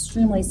been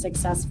extremely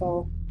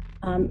successful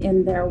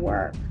in their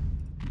work.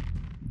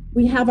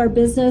 We have our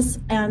Business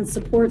and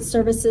Support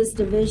Services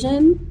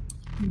Division.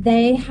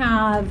 They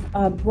have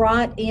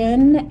brought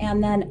in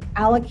and then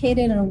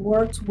allocated and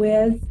worked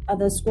with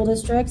the school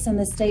districts and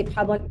the state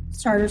public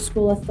charter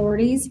school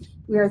authorities.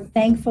 We are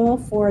thankful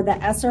for the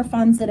ESSER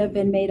funds that have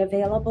been made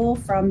available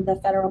from the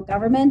federal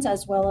government,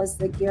 as well as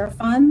the GEAR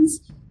funds.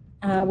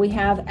 We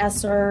have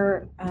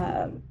ESSER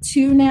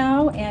 2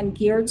 now and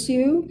GEAR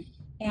 2,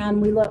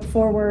 and we look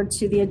forward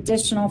to the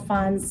additional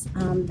funds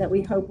that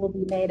we hope will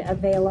be made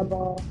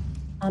available,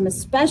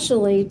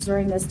 especially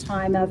during this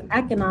time of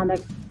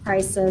economic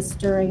crisis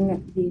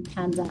during the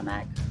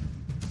pandemic.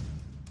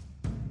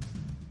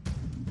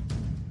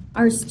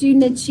 Our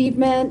Student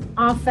Achievement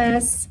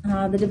Office,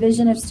 the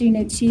Division of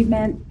Student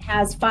Achievement,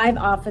 has 5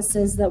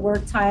 offices that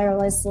work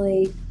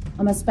tirelessly,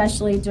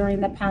 especially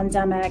during the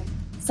pandemic.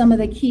 Some of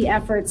the key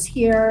efforts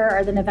here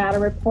are the Nevada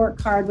Report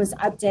Card was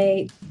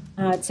update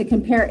to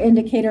compare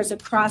indicators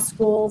across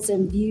schools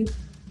and view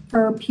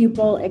per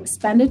pupil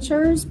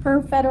expenditures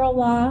per federal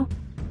law.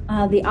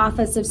 The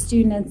Office of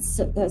Student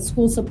and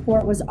School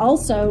Support was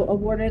also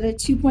awarded a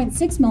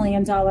 $2.6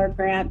 million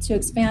grant to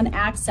expand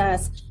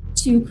access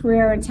to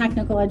career and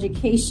technical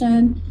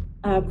education,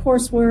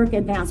 coursework,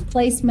 advanced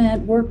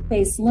placement,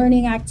 work-based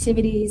learning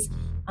activities,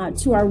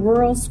 to our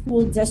rural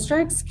school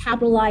districts,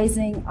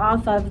 capitalizing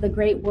off of the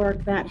great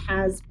work that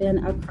has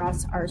been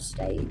across our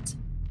state.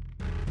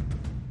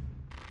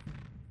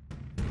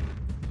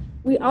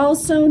 We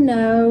also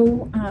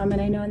know,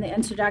 and I know in the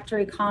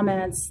introductory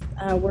comments,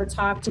 we're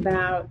talked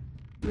about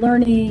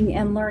learning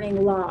and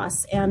learning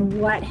loss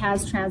and what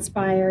has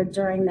transpired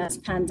during this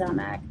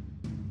pandemic.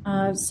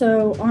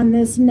 So on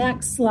this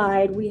next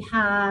slide, we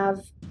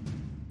have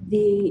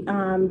the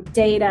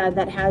data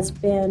that has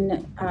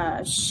been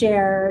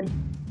shared.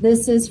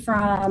 This is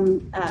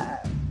from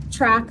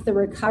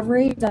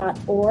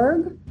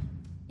tracktherecovery.org,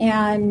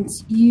 and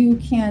you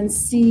can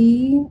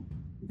see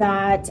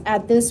that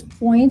at this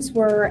point,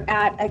 we're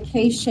at a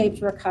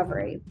K-shaped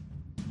recovery.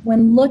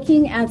 When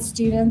looking at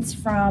students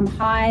from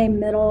high,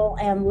 middle,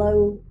 and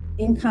low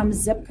income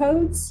zip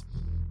codes,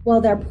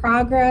 while their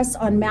progress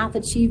on math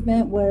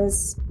achievement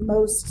was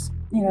most,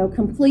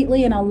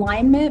 completely in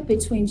alignment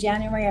between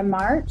January and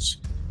March,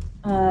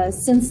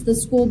 since the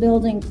school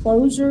building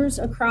closures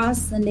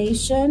across the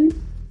nation,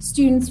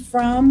 students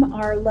from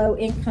our low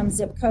income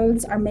zip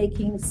codes are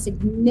making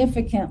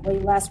significantly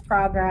less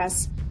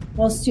progress,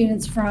 while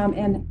students from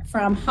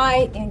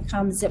high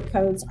income zip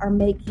codes are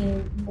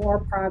making more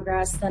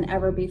progress than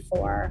ever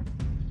before.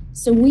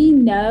 So we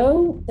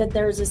know that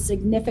there's a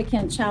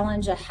significant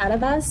challenge ahead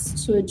of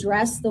us to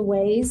address the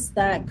ways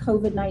that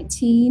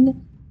COVID-19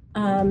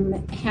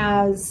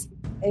 has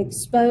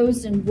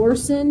exposed and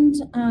worsened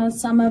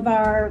some of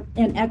our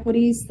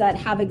inequities that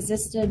have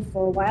existed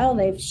for a while.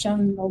 They've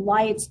shown the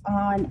light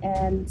on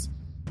and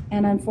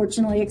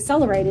unfortunately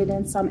accelerated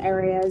in some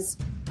areas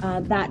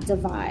that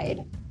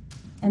divide.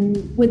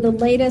 And with the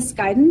latest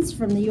guidance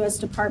from the U.S.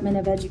 Department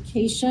of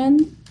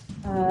Education,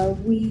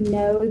 we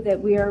know that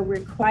we are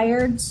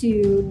required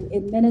to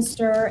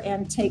administer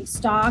and take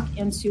stock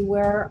into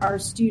where our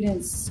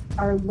students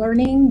are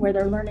learning, where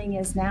their learning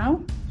is now.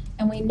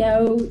 And we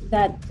know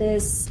that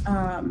this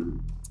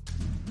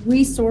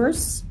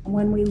resource,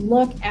 when we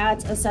look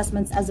at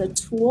assessments as a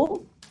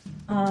tool,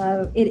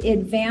 it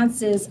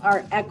advances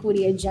our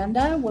equity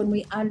agenda when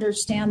we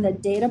understand the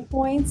data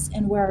points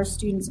and where our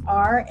students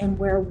are and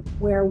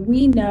where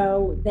we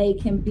know they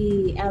can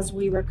be as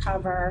we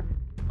recover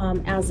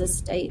as a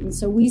state. And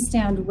so we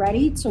stand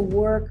ready to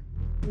work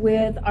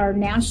with our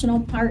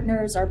national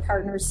partners, our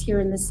partners here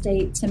in the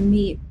state, to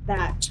meet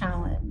that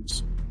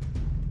challenge.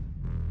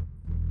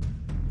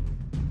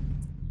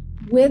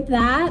 With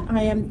that,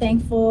 I am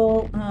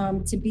thankful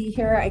to be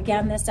here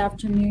again this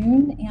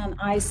afternoon, and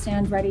I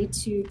stand ready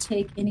to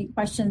take any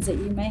questions that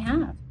you may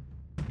have.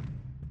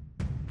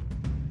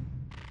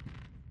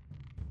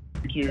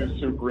 Thank you,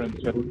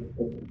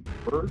 Superintendent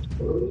Bird.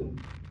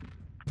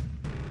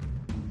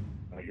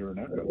 I hear an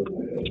echo.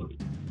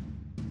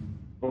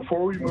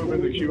 Before we move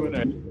into Q&A,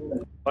 I'd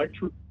like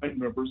to remind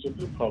members of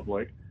the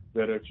public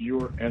that if you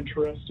are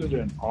interested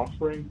in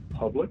offering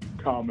public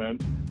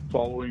comment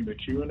following the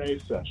Q&A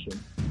session,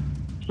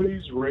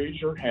 please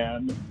raise your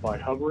hand by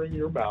hovering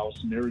your mouse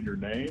near your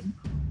name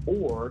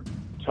or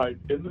type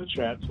in the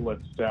chat to let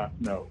staff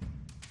know.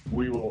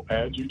 We will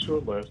add you to a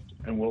list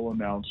and we'll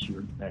announce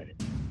your name.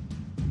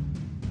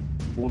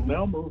 We'll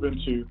now move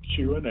into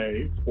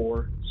Q&A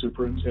for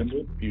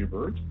Superintendent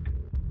Ebert.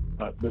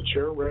 The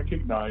chair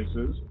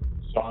recognizes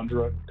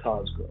Sandra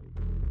Cosgrove.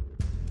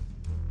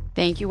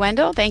 Thank you,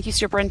 Wendell. Thank you,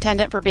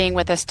 Superintendent, for being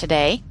with us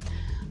today.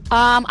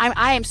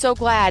 I am so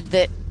glad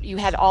that you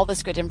had all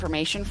this good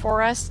information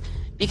for us,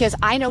 because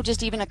I know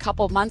just even a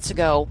couple of months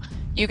ago,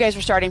 you guys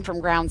were starting from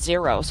ground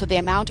zero. So the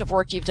amount of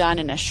work you've done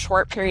in a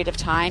short period of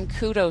time,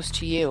 kudos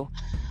to you.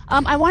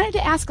 I wanted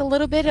to ask a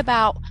little bit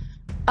about,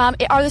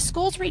 are the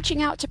schools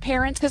reaching out to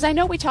parents? Because I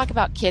know we talk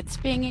about kids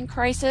being in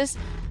crisis,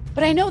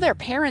 but I know their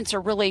parents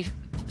are really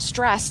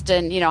stressed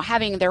and,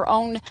 having their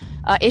own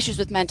issues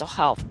with mental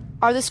health.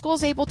 Are the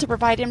schools able to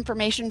provide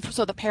information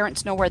so the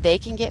parents know where they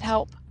can get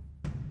help?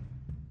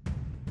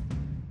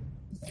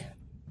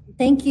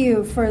 Thank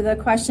you for the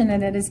question,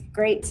 and it is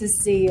great to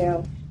see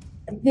you.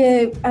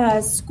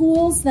 The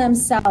schools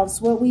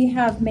themselves, what we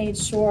have made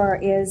sure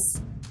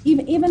is,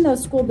 even though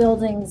school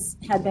buildings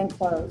had been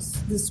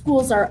closed, the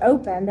schools are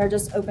open, they're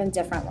just open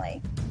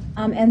differently.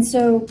 And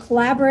so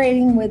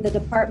collaborating with the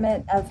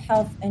Department of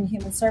Health and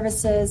Human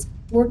Services,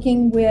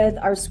 working with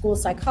our school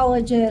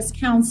psychologists,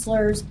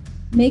 counselors,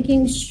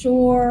 making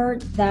sure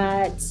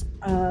that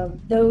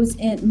those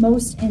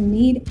most in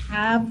need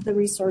have the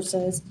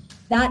resources,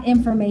 that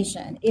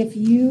information. If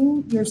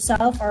you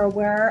yourself are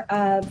aware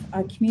of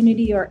a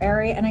community or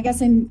area, and I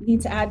guess I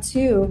need to add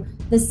too,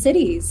 the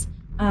cities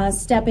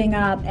stepping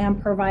up and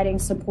providing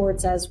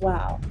supports as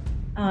well.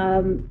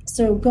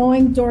 So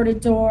going door to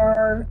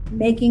door,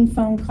 making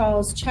phone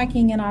calls,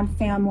 checking in on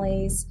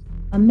families.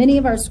 Many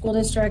of our school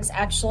districts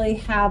actually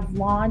have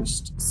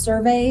launched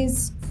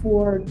surveys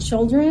for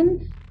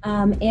children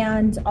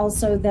and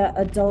also the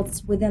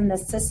adults within the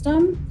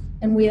system.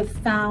 And we have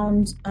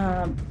found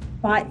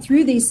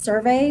through these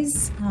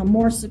surveys,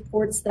 more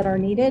supports that are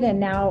needed, and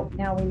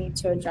now we need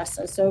to address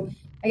those. So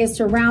I guess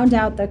to round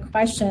out the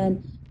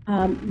question,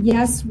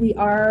 Yes, we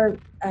are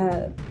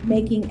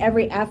making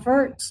every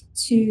effort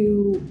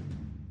to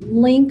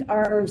link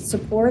our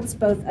supports,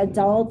 both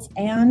adults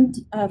and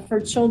for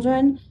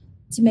children,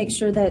 to make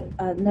sure that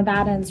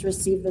Nevadans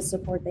receive the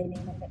support they need.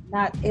 And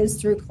that is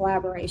through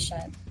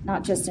collaboration,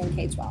 not just in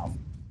K-12.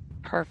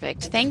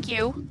 Perfect. Thank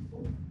you.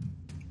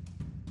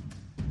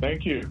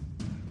 Thank you.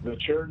 The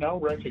chair now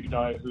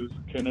recognizes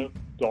Kenneth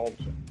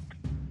Dalton.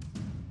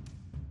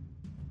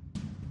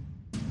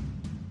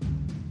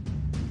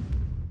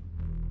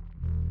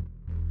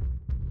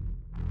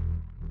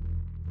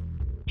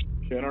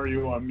 Ken, are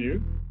you on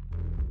mute?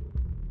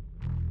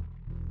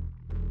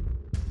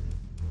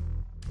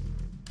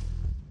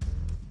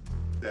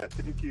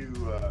 Thank you,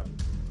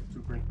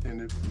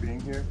 Superintendent, for being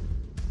here.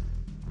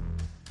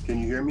 Can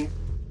you hear me?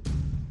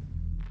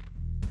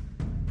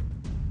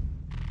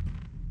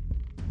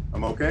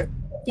 I'm okay?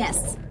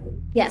 Yes.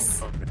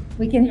 Yes. Okay.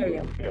 We can hear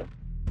you. Yeah.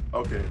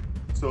 Okay.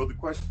 So the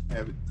question I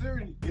have, is there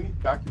any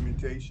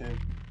documentation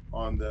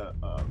on the,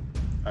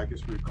 I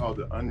guess we call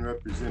the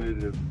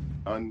unrepresented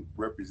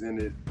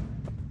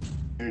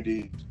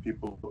communities,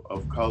 people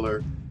of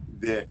color,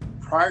 that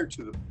prior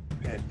to the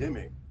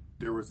pandemic,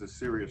 there was a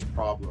serious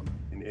problem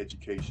in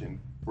education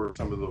for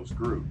some of those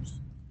groups.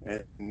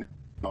 And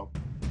now,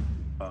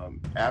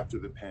 after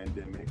the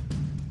pandemic,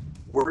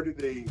 where did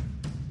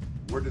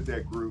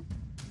that group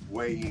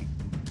weigh in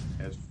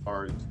as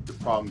far as the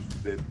problems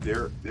that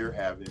they're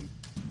having,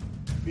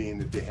 being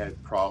that they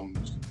had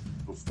problems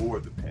before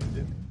the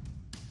pandemic?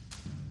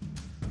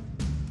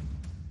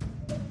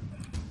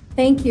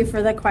 Thank you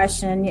for the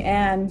question,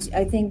 and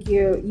I think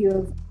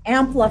you've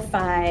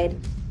amplified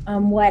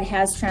what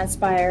has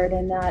transpired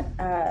in that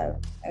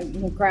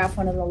graph,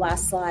 one of the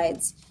last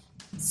slides.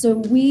 So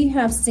we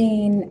have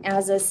seen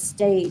as a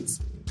state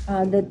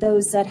that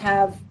those that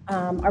have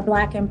our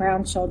Black and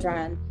brown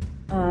children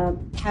are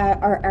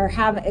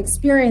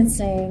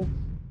experiencing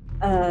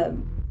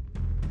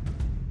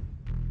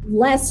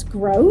less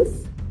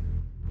growth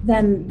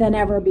than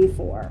ever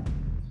before.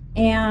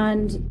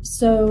 And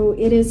so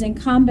it is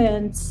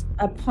incumbent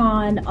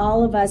upon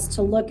all of us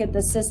to look at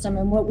the system.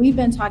 And what we've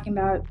been talking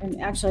about,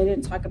 and actually I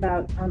didn't talk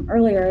about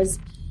earlier, is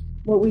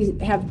what we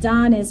have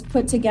done is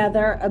put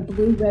together a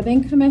Blue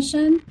Ribbon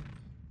Commission,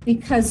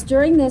 because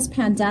during this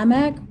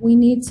pandemic, we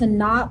need to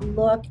not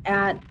look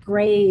at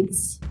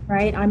grades,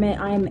 right? I'm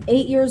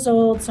 8 years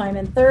old, so I'm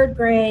in 3rd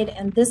grade,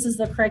 and this is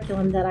the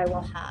curriculum that I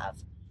will have.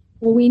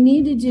 What we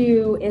need to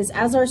do is,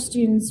 as our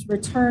students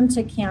return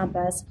to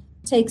campus,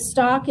 take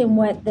stock in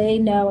what they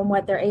know and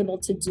what they're able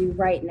to do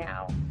right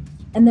now.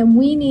 And then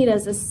we need,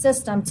 as a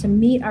system, to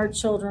meet our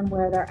children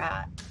where they're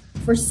at.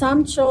 For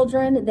some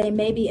children, they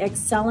may be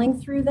excelling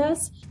through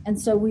this, and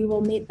so we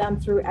will meet them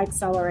through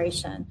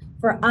acceleration.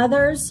 For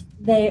others,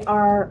 they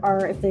are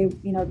if they,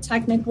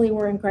 technically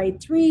were in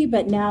grade 3,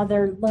 but now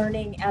they're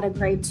learning at a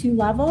grade 2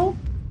 level,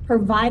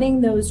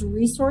 providing those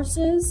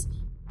resources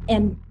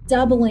and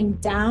doubling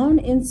down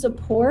in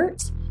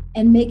support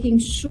and making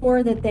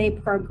sure that they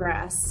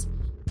progress.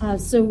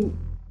 So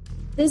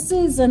this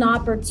is an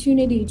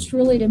opportunity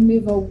truly to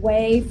move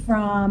away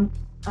from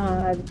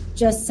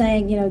just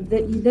saying,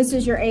 this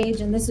is your age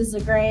and this is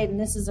a grade and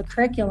this is a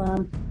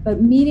curriculum,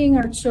 but meeting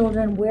our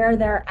children where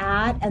they're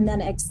at and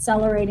then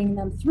accelerating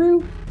them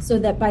through so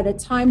that by the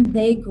time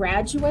they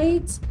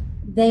graduate,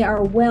 they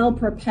are well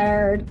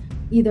prepared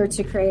either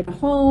to create a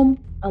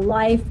home, a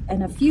life,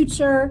 and a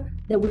future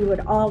that we would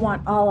all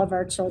want all of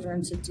our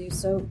children to do.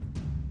 So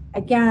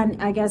again,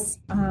 I guess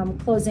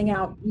closing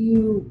out,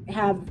 you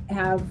have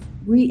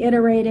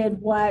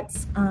reiterated what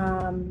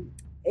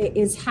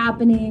is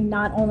happening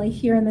not only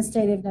here in the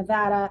state of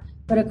Nevada,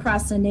 but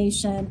across the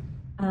nation.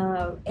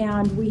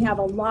 And we have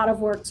a lot of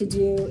work to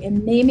do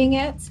in naming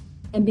it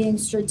and being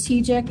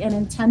strategic and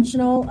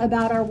intentional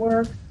about our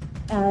work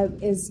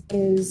is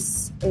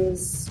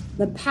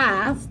the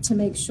path to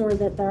make sure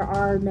that there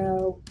are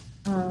no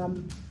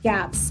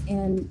gaps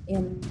in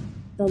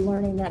the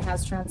learning that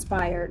has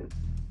transpired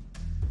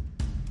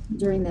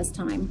during this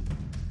time.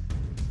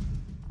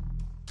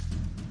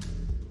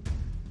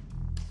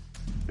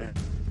 Thank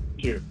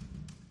you.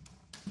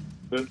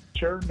 The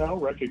chair now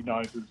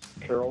recognizes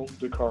Carol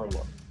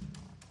DiCarlo.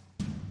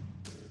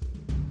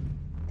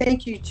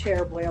 Thank you,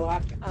 Chair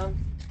Blaylock.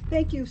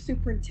 Thank you,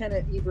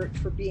 Superintendent Ebert,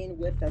 for being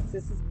with us.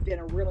 This has been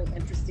a really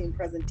interesting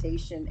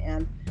presentation,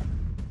 and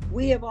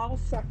we have all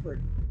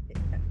suffered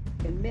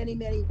in many,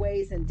 many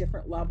ways and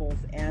different levels.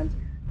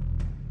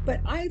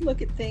 But I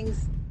look at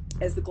things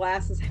as the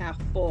glass is half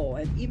full.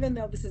 And even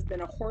though this has been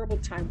a horrible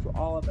time for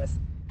all of us,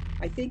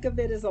 I think of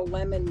it as a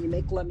lemon, you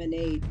make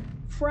lemonade.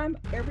 From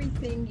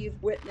everything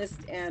you've witnessed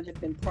and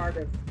have been part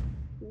of,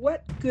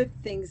 what good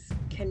things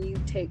can you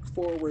take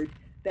forward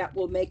that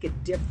will make a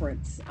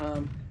difference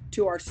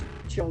to our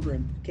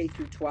children, K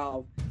through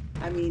 12?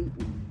 I mean,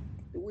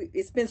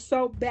 it's been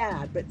so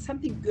bad, but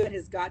something good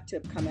has got to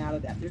come out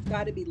of that. There's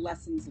got to be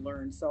lessons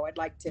learned. So I'd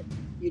like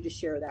you to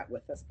share that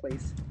with us,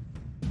 please.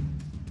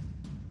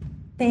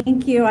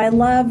 Thank you. I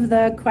love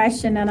the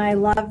question, and I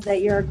love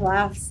that you're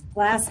glass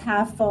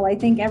half full. I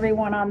think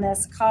everyone on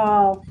this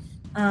call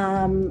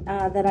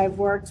that I've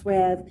worked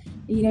with,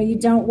 you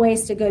don't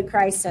waste a good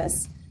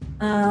crisis.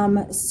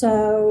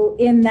 So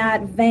in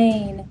that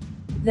vein,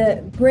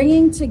 the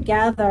bringing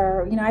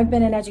together, I've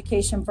been in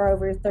education for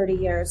over 30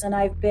 years and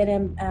I've been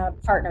in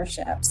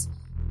partnerships.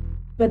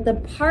 But the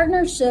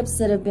partnerships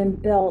that have been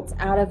built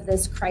out of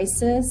this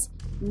crisis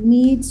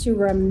need to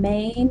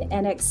remain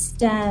and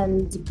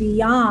extend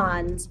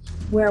beyond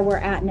where we're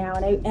at now.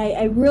 And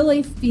I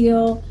really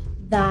feel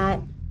that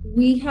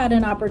we had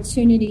an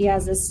opportunity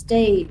as a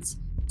state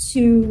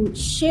to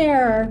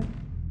share,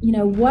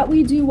 what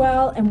we do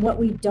well and what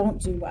we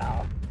don't do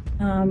well.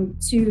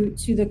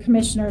 To the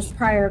commissioner's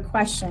prior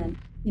question,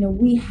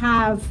 we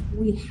have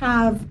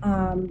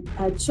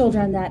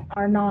children that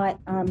are not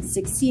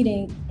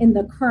succeeding in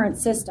the current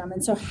system,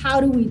 and so how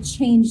do we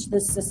change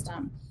the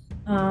system?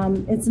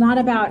 It's not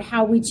about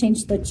how we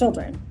change the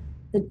children.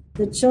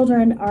 The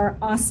children are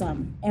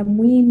awesome, and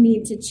we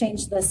need to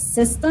change the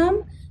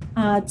system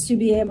to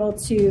be able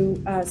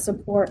to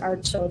support our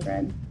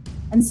children.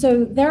 And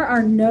so there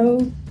are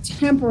no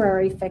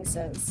temporary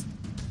fixes,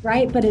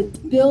 right? But it's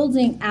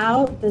building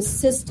out the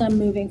system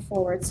moving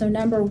forward. So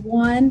number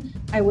one,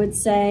 I would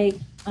say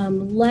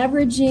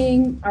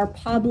leveraging our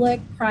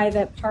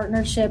public-private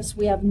partnerships.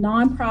 We have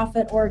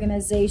nonprofit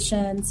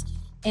organizations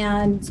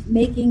and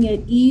making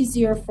it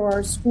easier for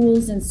our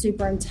schools and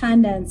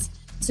superintendents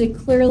to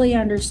clearly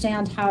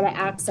understand how to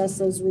access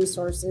those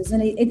resources.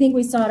 And I think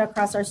we saw it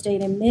across our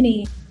state in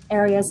many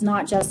areas,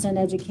 not just in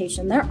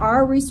education. There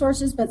are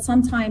resources, but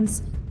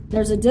sometimes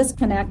there's a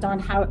disconnect on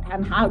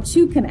how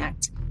to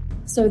connect.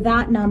 So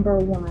that number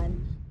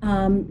one.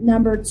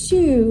 Number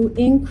two,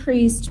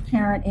 increased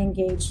parent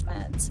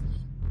engagement.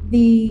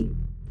 The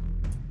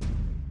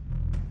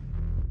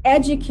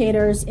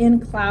educators in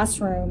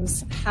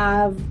classrooms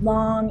have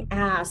long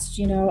asked,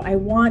 I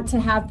want to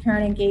have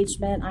parent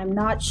engagement. I'm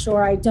not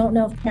sure. I don't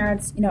know if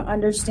parents,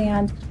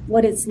 understand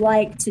what it's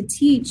like to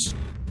teach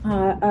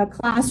a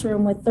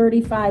classroom with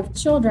 35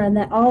 children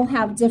that all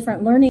have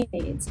different learning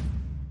needs.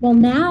 Well,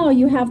 now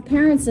you have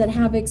parents that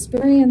have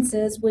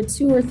experiences with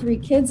 2 or 3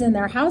 kids in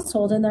their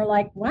household, and they're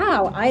like,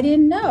 wow, I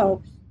didn't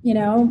know.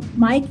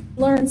 Mike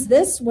learns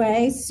this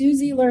way,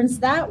 Susie learns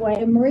that way,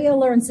 and Maria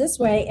learns this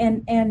way.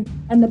 And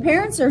the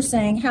parents are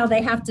saying how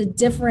they have to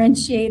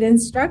differentiate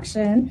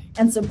instruction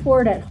and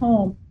support at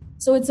home.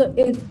 So it's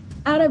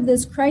out of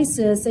this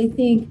crisis, I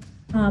think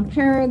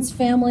parents,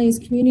 families,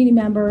 community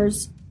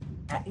members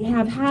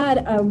have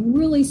had a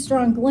really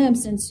strong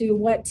glimpse into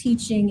what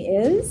teaching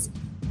is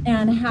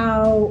and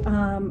how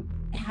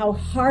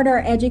hard our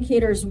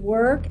educators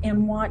work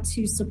and want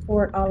to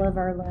support all of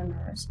our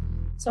learners.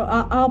 So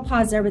I'll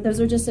pause there, but those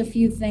are just a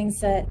few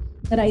things that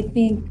I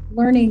think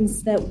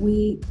learnings that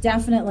we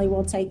definitely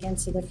will take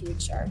into the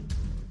future.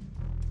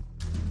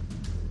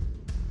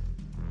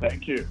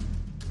 Thank you.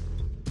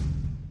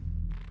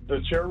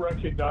 The chair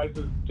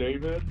recognizes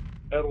David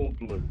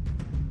Edelblut.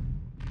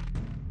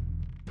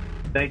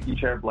 Thank you,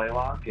 Chair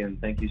Blaylock, and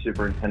thank you,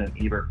 Superintendent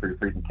Ebert, for your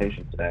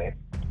presentation today.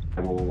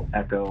 I will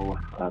echo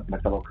my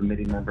fellow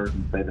committee members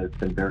and say that it's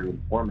been very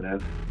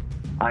informative.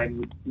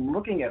 I'm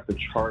looking at the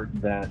chart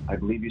that I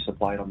believe you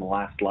supplied on the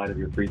last slide of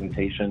your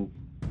presentation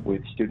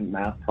with student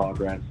math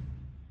progress,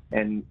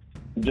 and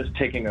just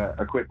taking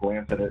a quick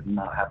glance at it and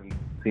not having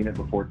seen it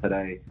before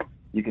today,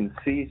 you can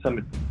see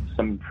some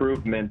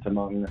improvement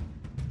among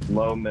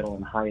low, middle,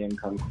 and high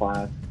income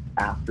class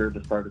after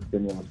the start of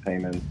stimulus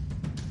payments.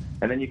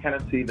 And then you kind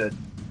of see that,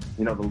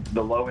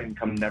 the low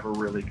income never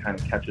really kind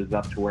of catches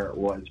up to where it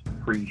was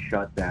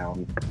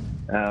pre-shutdown.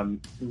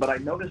 But I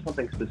noticed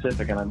something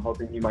specific, and I'm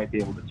hoping you might be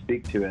able to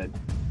speak to it.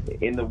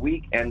 In the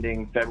week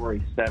ending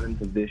February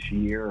 7th of this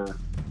year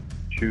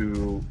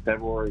to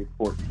February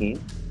 14th,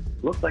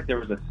 looks like there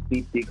was a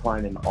steep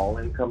decline in all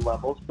income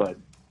levels, but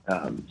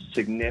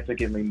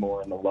significantly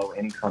more in the low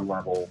income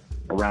level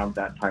around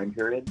that time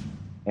period.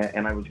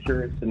 And I was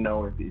curious to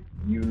know if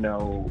you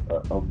know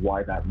of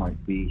why that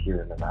might be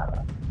here in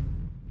Nevada.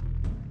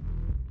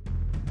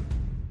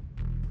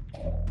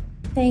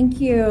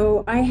 Thank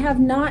you. I have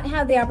not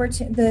had the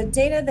opportunity. The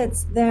data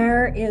that's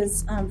there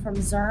is from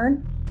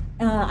Zurn.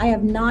 I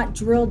have not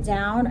drilled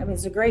down. I mean,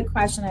 it's a great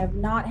question. I have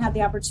not had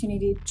the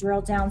opportunity to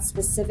drill down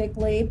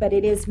specifically, but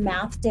it is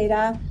math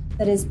data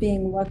that is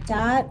being looked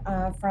at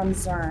from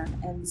Zurn.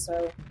 And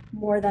so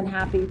more than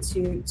happy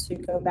to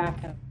go back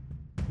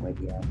with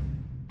you.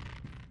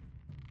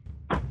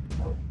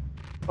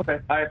 Okay,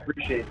 I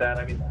appreciate that.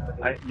 I mean,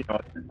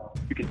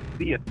 you can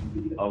see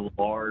a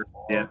large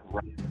dip,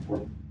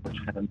 which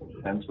kind of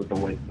makes sense with the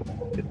way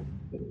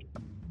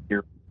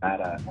here at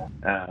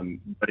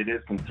but it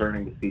is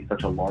concerning to see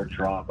such a large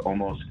drop,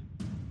 almost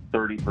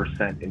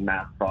 30% in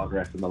math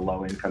progress in the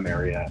low income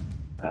area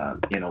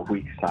in a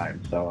week's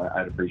time. So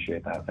I'd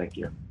appreciate that. Thank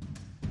you.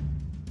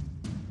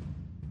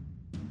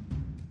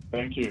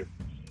 Thank you.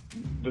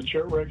 The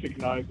chair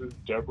recognizes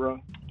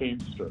Deborah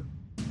Feimster.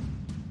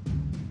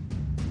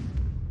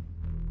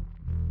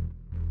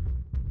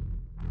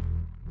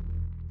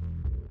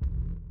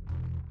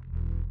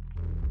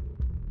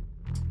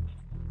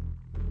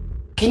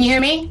 Can you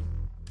hear me?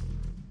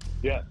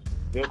 Yes.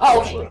 Yes,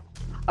 Oh,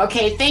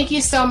 okay. Thank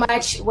you so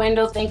much,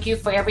 Wendell. Thank you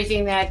for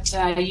everything that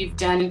you've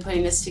done in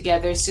putting this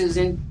together.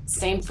 Susan,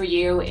 same for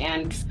you.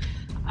 And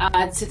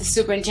to the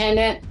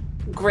superintendent,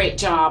 great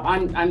job.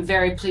 I'm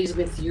very pleased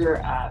with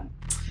your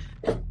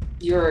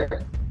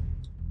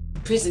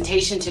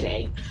presentation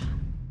today.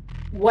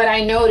 What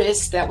I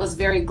noticed that was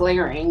very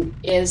glaring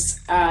is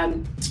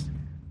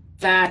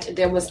that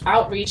there was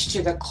outreach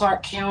to the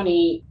Clark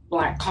County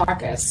Black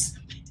Caucus,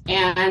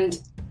 and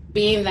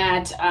being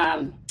that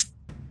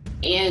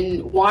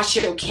in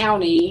Washoe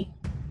County,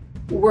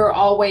 we're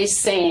always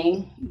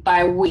saying,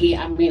 by we,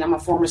 I mean, I'm a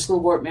former school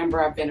board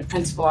member, I've been a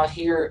principal out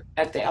here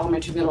at the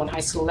elementary, middle, and high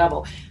school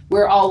level.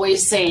 We're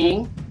always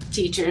saying,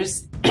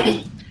 teachers,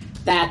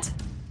 that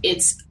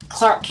it's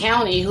Clark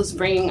County who's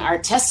bringing our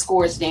test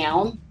scores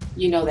down.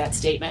 You know that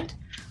statement.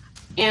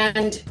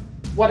 And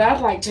what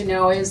I'd like to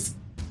know is,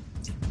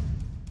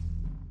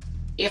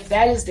 if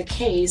that is the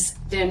case,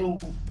 then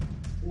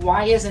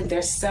why isn't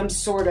there some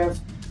sort of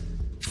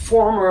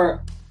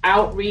former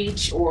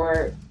outreach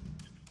or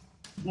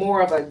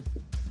more of a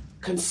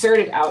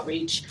concerted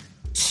outreach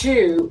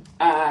to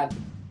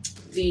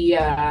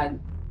the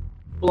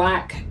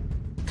Black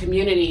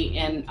community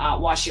in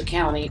Washoe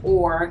County,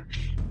 or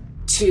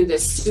to the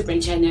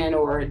superintendent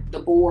or the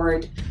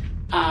board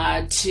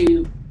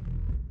to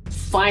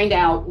find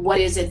out what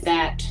is it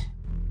that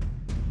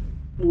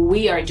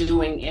we are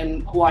doing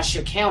in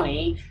Washoe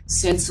County,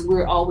 since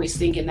we're always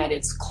thinking that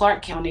it's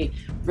Clark County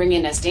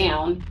bringing us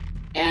down.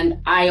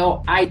 And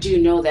I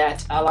do know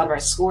that a lot of our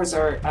scores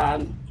are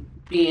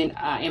being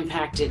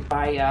impacted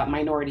by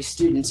minority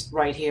students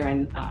right here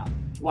in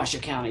Washoe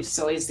County.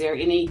 So is there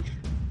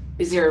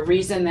a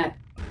reason that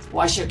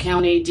Washoe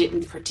County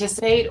didn't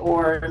participate,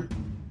 or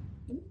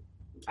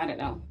I don't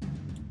know?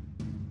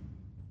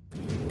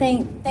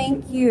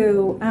 Thank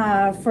you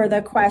for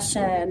the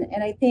question.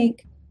 And I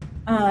think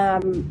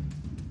the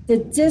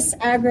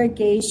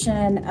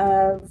disaggregation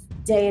of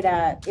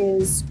data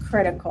is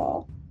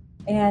critical.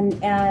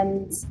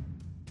 And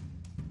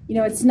you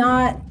know, it's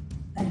not,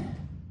 I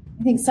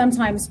think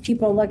sometimes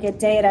people look at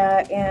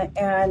data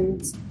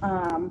and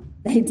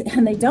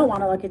they don't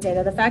want to look at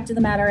data. The fact of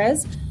the matter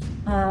is,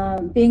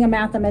 being a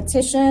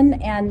mathematician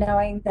and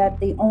knowing that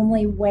the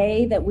only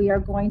way that we are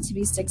going to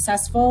be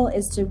successful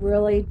is to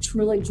really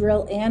truly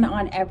drill in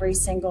on every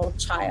single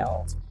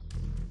child.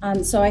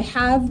 So I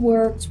have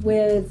worked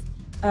with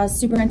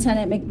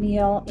Superintendent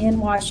McNeil in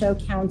Washoe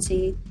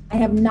County. I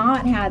have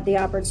not had the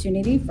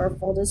opportunity, for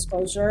full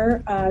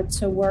disclosure,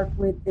 to work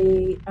with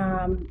the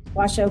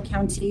Washoe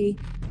County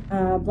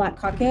Black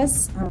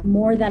Caucus. I'm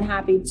more than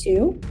happy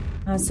to.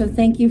 So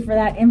thank you for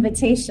that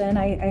invitation.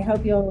 I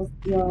hope you'll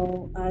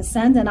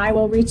send, and I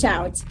will reach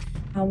out.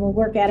 We'll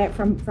work at it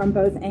from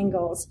both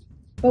angles.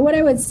 But what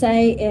I would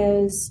say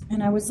is,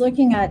 and I was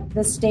looking at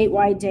the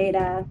statewide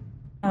data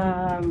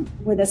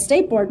with a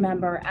state board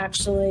member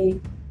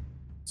actually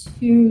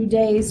 2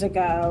 days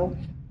ago,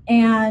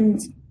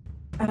 and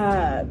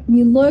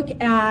you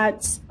look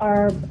at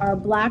our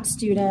Black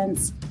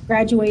students'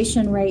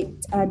 graduation rate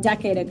a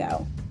decade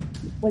ago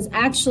was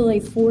actually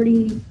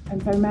 40,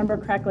 if I remember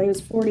correctly, it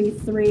was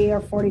 43 or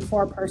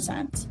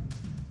 44%.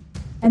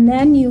 And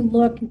then you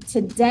look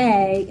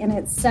today and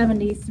it's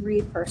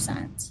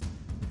 73%.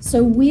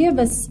 So we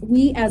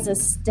as a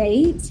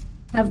state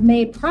have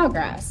made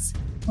progress.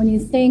 When you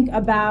think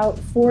about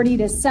 40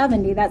 to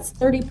 70, that's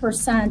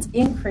 30%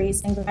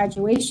 increase in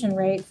graduation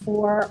rate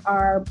for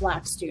our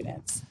Black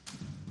students.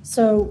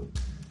 So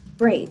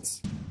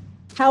great.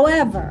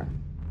 However,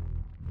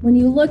 when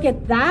you look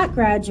at that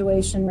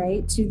graduation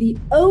rate to the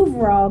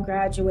overall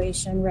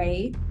graduation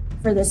rate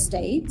for the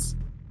state,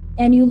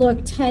 and you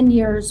look 10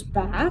 years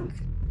back,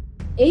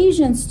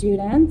 Asian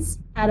students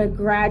had a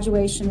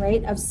graduation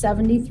rate of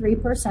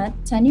 73%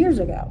 10 years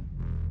ago.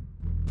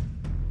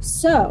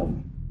 So,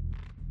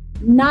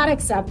 not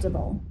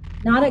acceptable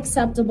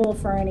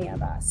for any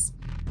of us.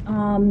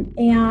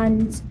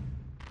 And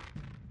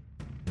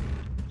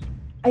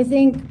I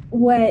think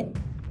what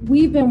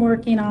we've been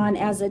working on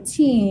as a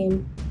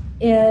team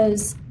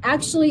is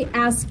actually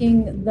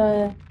asking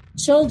the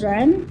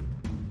children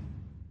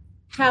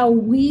how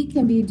we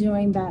can be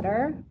doing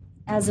better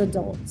as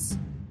adults.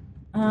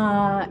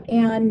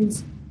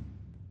 And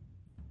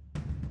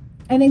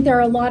I think there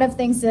are a lot of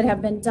things that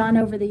have been done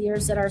over the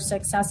years that are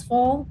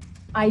successful.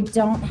 I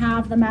don't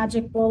have the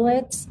magic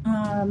bullet,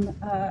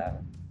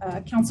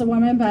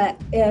 Councilwoman, but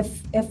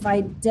if I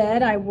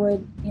did, I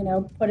would,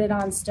 put it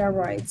on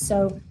steroids.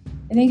 So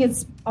I think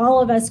it's all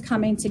of us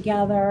coming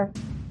together,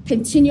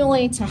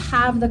 continually to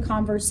have the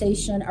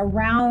conversation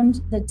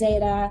around the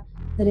data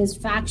that is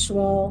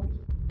factual,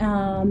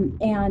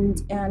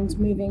 and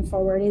moving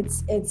forward.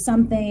 It's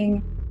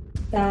something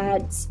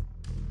that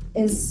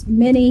is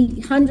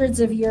many hundreds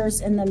of years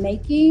in the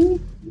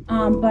making,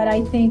 but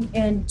I think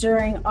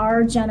during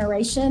our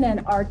generation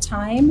and our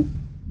time,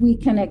 we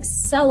can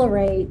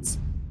accelerate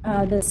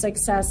the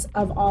success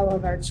of all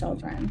of our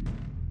children.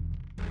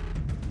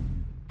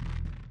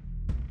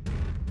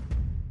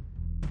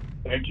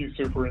 Thank you,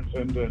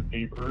 Superintendent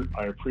Ebert.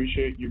 I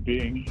appreciate you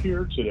being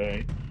here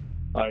today.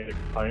 I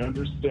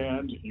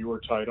understand you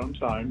are tight on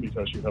time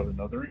because you have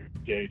another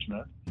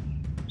engagement.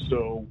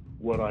 So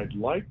what I'd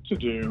like to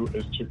do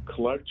is to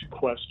collect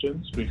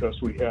questions, because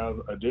we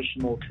have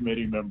additional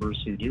committee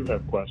members who do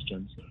have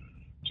questions,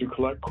 to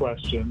collect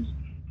questions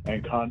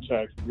and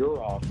contact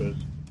your office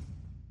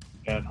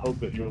and hope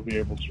that you'll be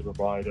able to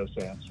provide us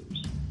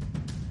answers.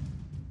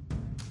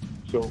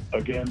 So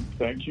again,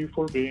 thank you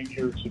for being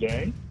here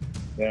today,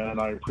 and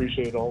I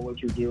appreciate all that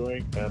you're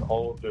doing and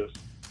all of this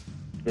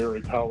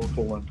very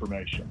powerful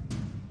information.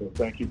 So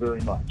thank you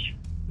very much.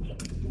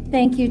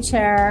 Thank you,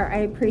 Chair. I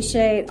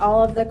appreciate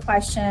all of the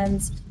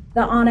questions,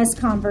 the honest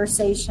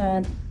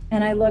conversation,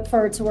 and I look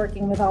forward to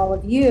working with all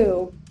of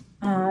you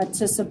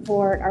to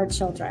support our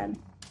children.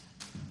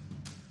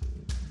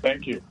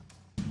 Thank you.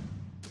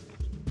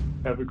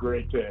 Have a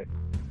great day.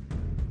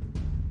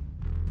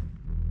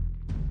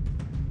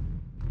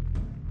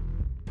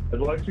 I'd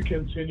like to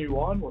continue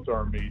on with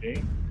our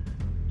meeting.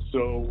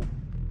 So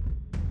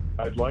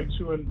I'd like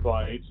to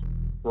invite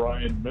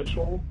Brian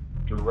Mitchell,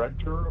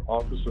 Director,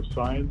 Office of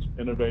Science,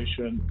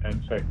 Innovation,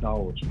 and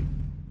Technology.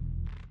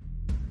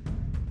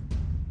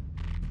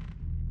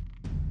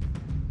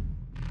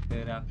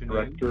 Good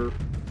afternoon. Director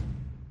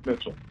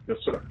Mitchell. Yes,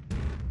 sir.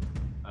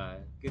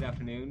 Good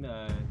afternoon,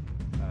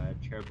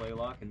 Chair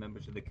Blaylock and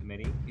members of the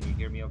committee. Can you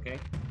hear me okay?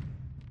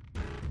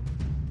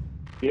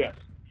 Yes.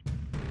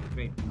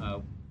 Great.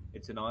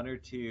 It's an honor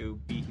to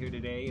be here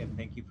today, and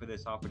thank you for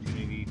this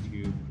opportunity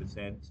to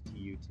present to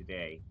you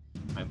today.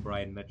 I'm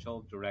Brian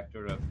Mitchell,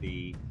 Director of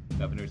the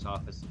Governor's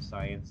Office of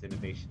Science,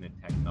 Innovation, and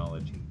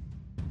Technology.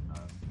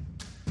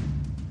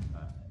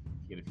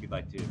 If you'd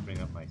like to bring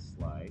up my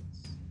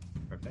slides.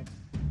 Perfect.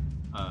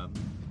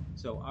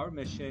 So our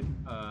mission,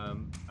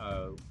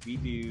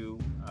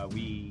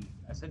 we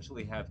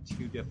essentially have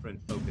two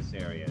different focus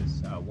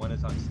areas. One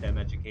is on STEM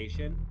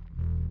education,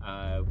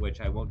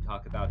 which I won't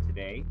talk about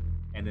today.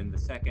 And then the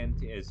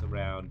second is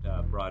around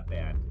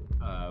broadband,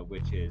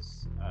 which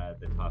is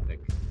the topic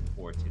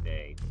for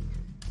today.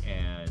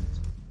 And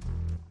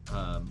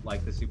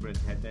like the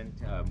superintendent,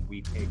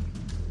 we take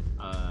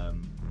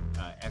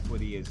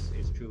equity is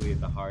truly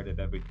at the heart of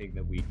everything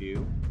that we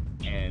do.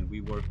 And we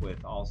work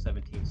with all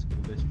 17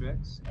 school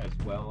districts as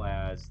well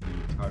as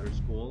the charter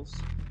schools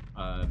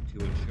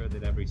to ensure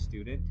that every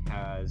student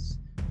has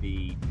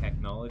the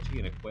technology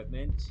and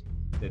equipment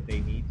that they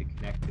need to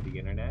connect to the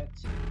internet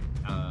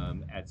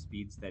at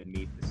speeds that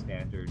meet the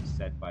standards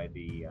set by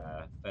the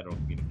Federal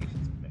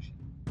Communications Commission.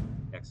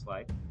 Next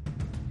slide.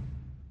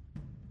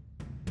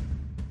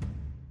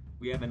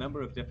 We have a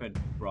number of different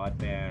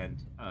broadband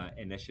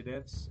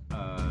initiatives.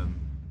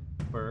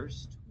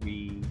 First,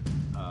 we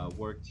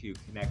work to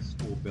connect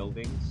school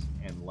buildings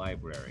and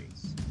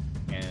libraries.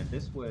 And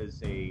this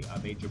was a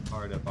major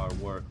part of our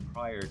work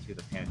prior to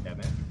the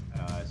pandemic.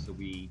 So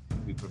we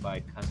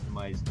provide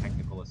customized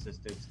technical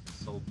assistance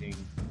consulting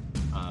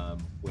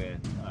with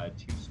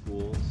 2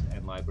 schools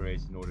and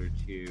libraries in order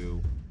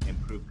to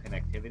improve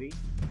connectivity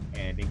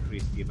and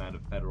increase the amount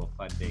of federal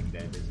funding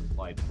that is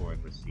applied for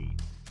and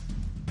received.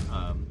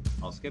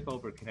 I'll skip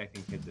over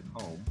connecting kids at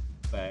home,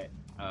 but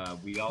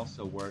we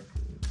also work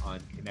on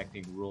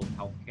connecting rural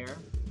healthcare.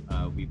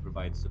 We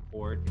provide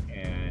support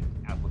and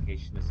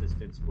application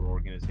assistance for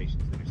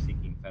organizations that are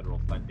seeking federal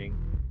funding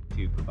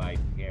to provide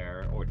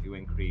care or to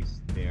increase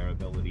their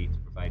ability to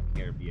provide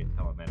care via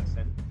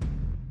telemedicine.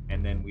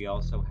 And then we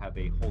also have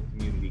a whole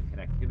community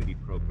connectivity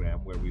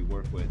program where we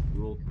work with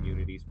rural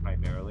communities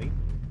primarily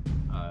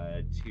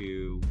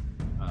to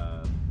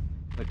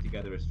put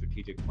together a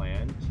strategic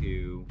plan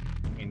to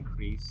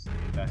increase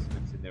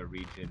investments in their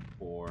region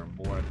for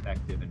more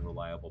effective and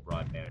reliable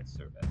broadband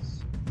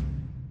service.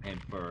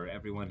 And for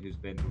everyone who's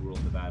been to rural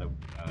Nevada,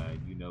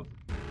 you know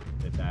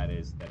that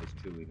is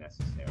truly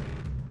necessary.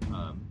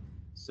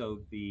 So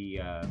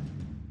the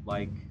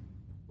like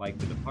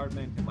the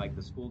department and like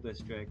the school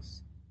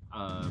districts,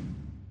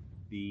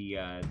 the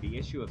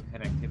issue of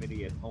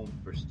connectivity at home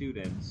for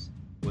students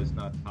was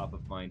not top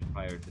of mind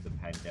prior to the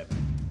pandemic.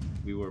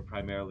 We were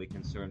primarily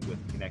concerned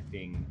with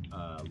connecting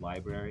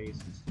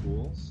libraries and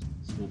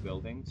school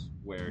buildings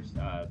where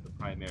the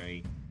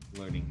primary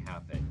learning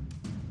happened.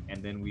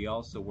 And then we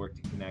also work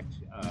to connect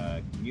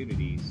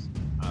communities,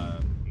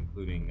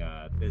 including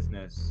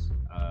business,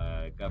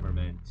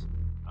 government,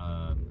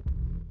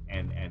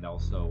 and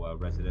also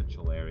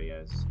residential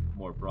areas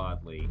more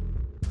broadly.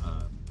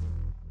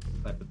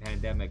 But the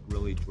pandemic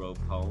really drove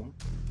home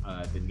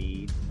the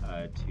need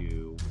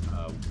to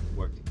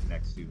work to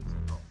connect students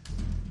at home.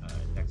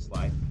 Next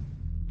slide.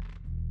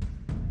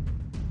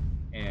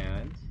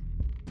 And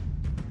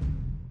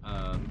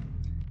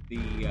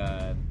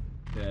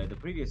the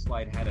previous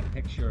slide had a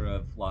picture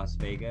of Las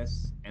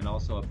Vegas and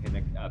also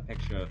a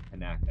picture of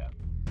Panaca.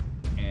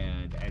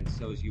 And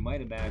so as you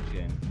might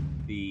imagine,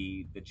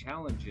 the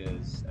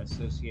challenges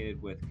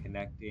associated with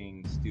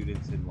connecting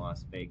students in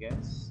Las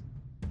Vegas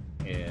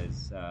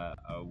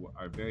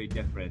are very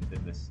different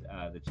than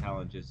the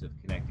challenges of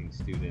connecting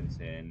students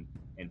in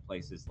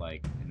places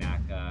like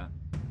Panaca,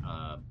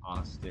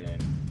 Austin,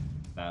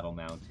 Battle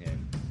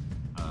Mountain,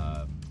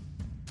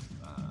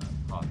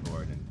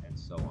 Hawthorne and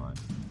so on.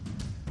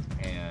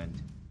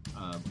 And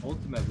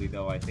ultimately,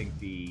 though, I think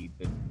the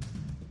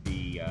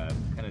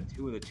kind of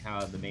two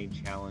of the main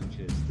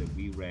challenges that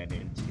we ran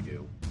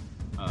into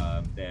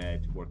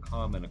that were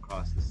common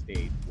across the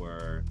state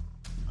were,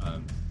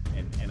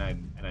 and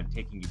I'm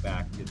taking you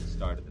back to the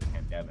start of the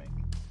pandemic,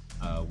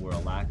 were a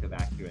lack of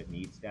accurate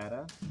needs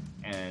data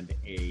and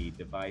a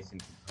device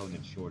and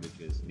component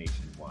shortages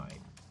nationwide.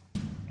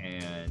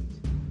 And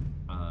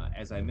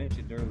as I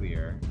mentioned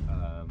earlier,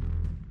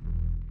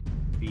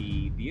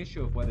 the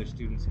issue of whether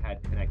students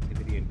had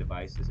connectivity and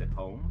devices at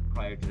home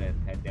prior to the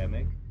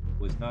pandemic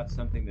was not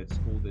something that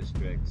school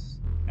districts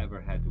ever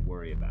had to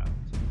worry about.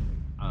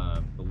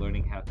 The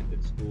learning happened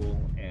at school,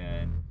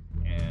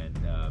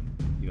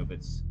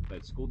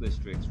 but school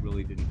districts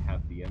really didn't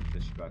have the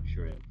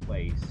infrastructure in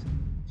place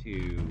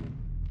to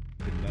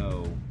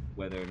know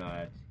whether or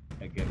not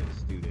a given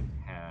student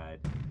had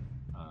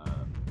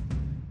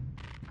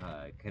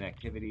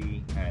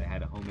connectivity,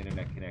 had a home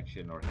internet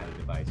connection, or had a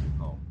device at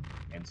home.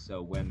 And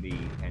so when the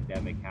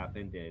pandemic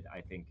happened,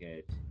 I think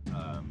it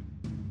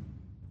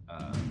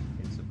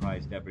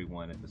surprised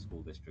everyone at the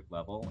school district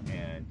level,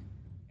 and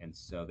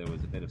so there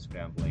was a bit of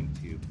scrambling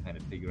to kind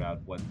of figure out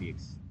what the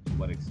extent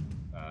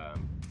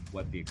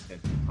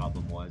of the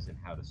problem was and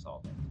how to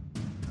solve it.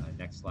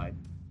 Next slide.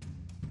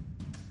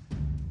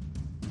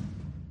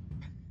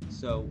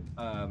 So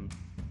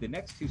the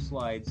next two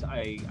slides,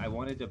 I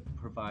wanted to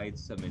provide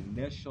some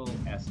initial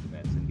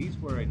estimates, and these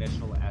were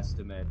initial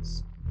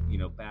estimates,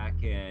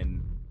 back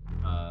in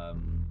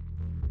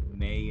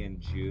May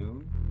and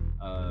June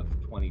of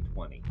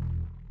 2020.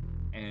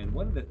 And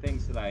one of the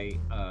things that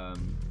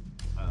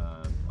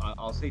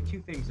I'll say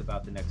two things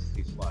about the next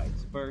two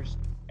slides. First,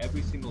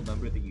 every single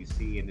number that you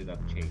see ended up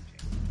changing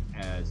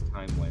as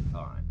time went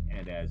on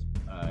and as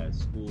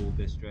school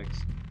districts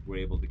were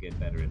able to get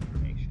better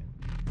information.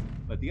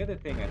 But the other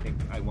thing I think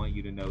I want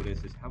you to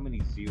notice is how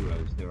many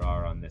zeros there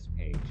are on this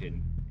page.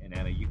 And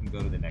Anna, you can go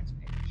to the next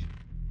page.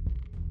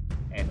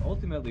 And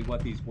ultimately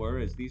what these were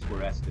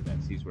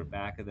estimates. These were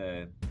back of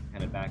the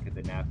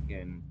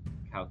napkin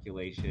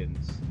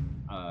calculations,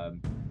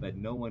 but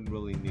no one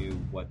really knew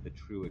what the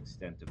true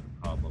extent of the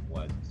problem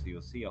was. So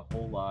you'll see a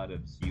whole lot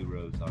of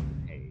zeros on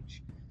the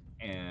page.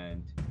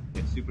 And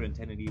if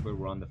Superintendent Ebert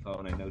were on the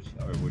phone, I know,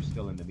 or we're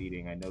still in the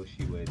meeting, I know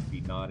she would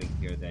be nodding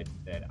here that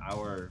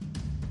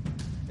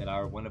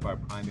one of our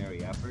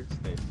primary efforts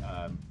that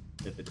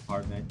the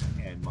department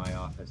and my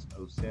office,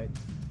 OSIT,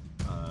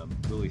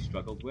 really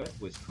struggled with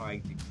was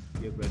trying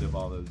to get rid of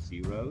all those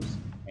zeros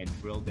and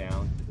drill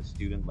down to the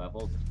student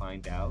level to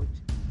find out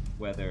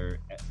whether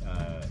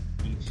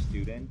each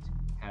student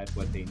had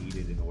what they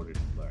needed in order to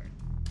learn,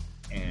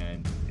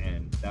 and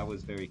that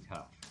was very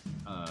tough.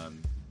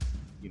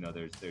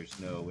 There's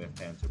no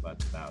ifs, ands, or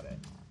buts about it,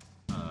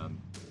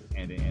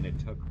 and it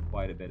took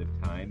quite a bit of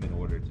time in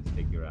order to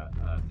figure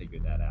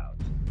that out.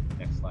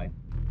 Next slide.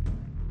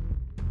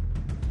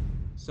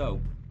 So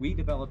we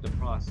developed a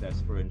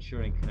process for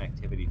ensuring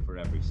connectivity for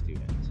every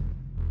student.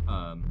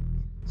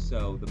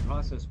 So the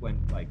process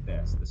went like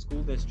this. The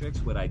school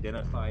districts would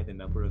identify the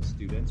number of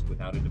students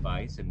without a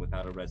device and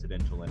without a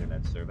residential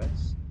internet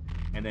service.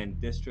 And then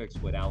districts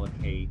would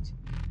allocate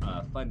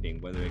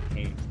funding, whether it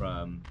came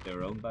from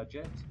their own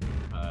budget,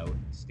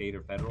 state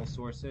or federal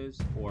sources,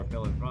 or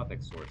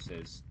philanthropic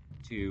sources,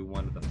 to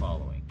one of the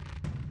following.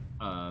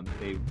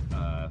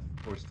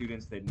 For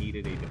students that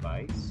needed a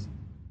device,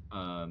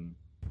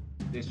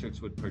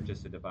 districts would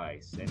purchase a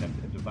device, and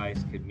a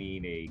device could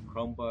mean a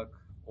Chromebook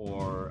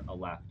or a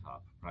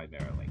laptop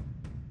primarily.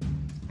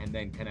 And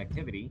then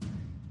connectivity,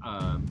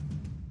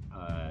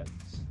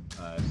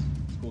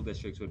 school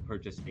districts would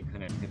purchase a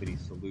connectivity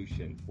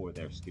solution for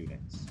their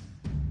students.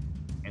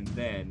 And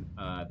then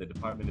the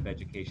Department of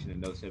Education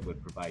and NOSED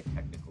would provide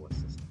technical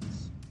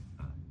assistance.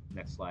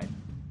 Next slide.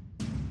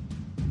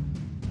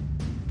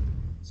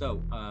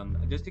 So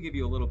just to give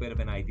you a little bit of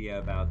an idea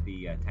about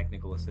the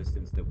technical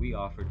assistance that we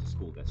offered to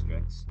school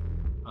districts,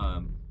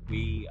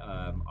 we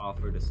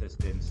offered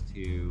assistance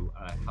to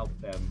help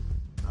them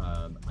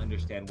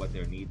understand what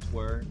their needs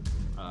were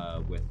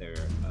with their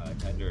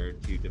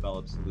to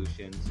develop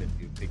solutions and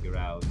to figure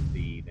out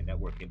the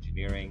network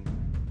engineering,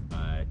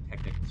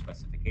 technical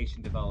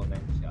specification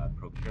development,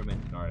 procurement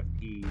and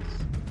RFPs,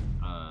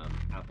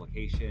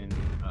 application,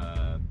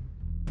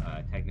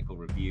 technical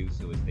review,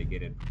 so as they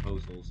get in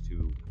proposals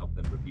to help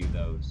them review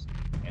those,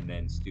 and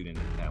then student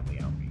and family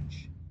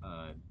outreach.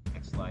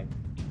 Next slide.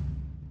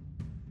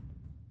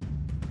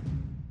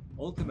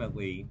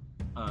 Ultimately,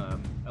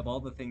 of all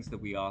the things that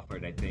we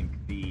offered, I think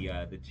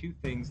the two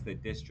things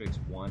that districts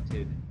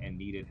wanted and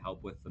needed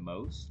help with the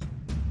most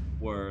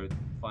were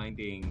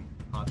finding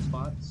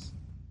hotspots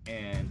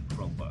and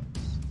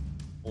Chromebooks,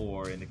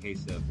 or in the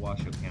case of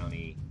Washoe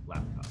County,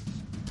 laptops.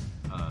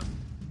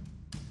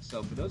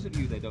 So for those of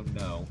you that don't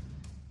know,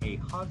 a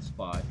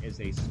hotspot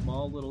is a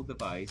small little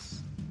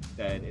device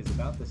that is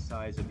about the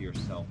size of your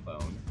cell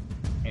phone,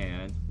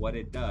 and what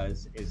it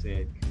does is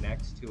it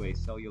connects to a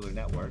cellular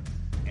network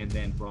and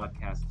then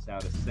broadcasts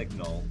out a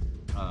signal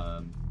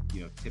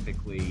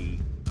typically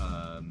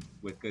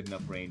with good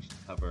enough range to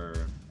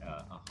cover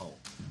a home.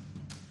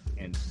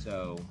 And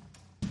so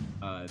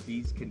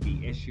these can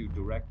be issued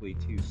directly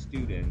to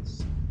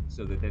students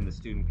so that then the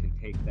student can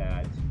take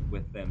that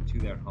with them to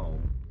their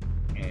home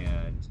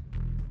and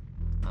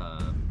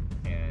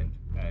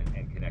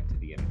connect to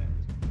the internet.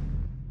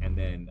 And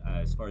then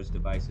as far as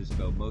devices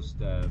go, most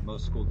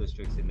school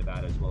districts in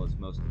Nevada, as well as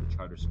most of the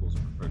charter schools,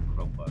 preferred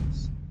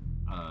Chromebooks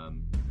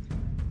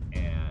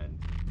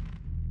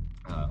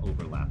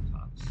over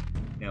laptops.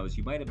 Now, as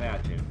you might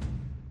imagine,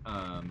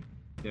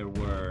 there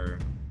were,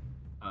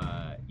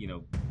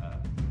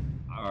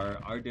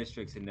 our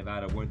districts in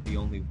Nevada weren't the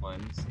only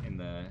ones in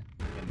the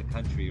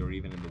country or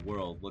even in the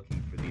world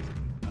looking for these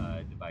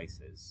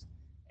devices.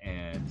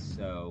 And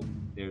so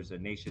there's a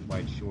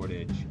nationwide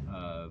shortage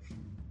of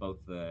both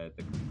the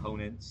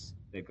components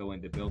that go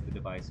in to build the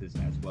devices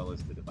as well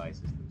as the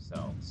devices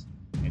themselves.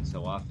 And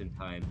so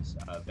oftentimes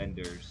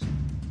vendors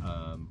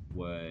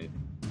would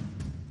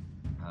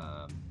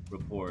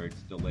report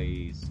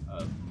delays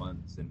of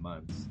months and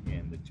months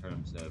in the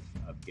terms of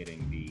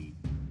getting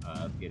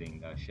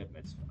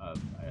shipments of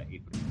a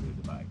particular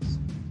device.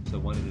 So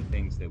one of the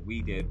things that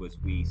we did was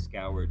we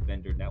scoured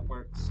vendor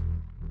networks,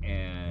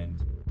 and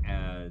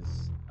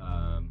as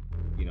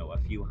a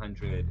few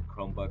hundred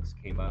Chromebooks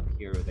came up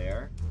here or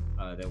there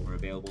that were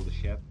available to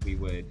ship, we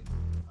would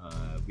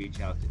reach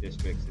out to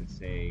districts and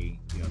say,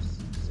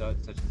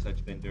 such and such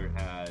vendor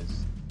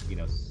has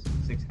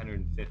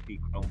 650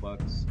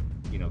 Chromebooks.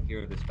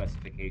 Here are the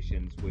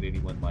specifications. Would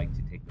anyone like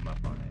to take them up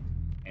on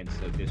it? And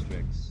so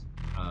districts,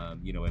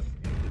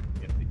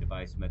 if the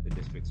device met the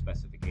district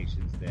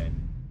specifications,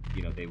 then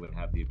they would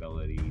have the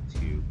ability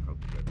to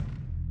procure them.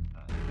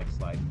 Next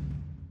slide.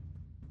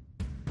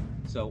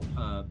 So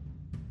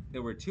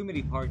there were too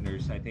many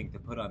partners, I think, to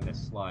put on this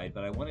slide,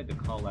 but I wanted to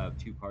call out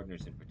two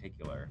partners in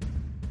particular,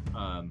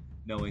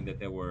 knowing that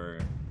there were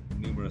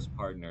numerous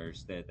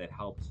partners that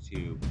helped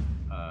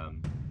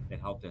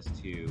us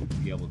to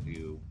be able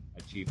to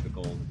achieve the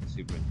goal that the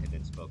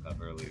superintendent spoke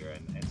of earlier.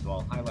 And so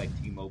I'll highlight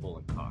T-Mobile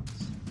and Cox.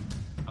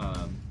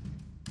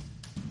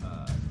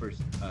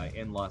 First,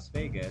 in Las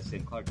Vegas,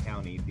 in Clark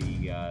County,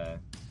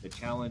 the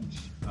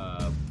challenge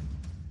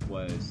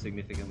was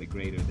significantly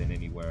greater than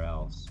anywhere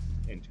else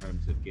in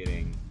terms of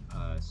getting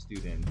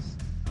students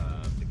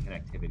the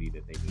connectivity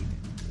that they needed.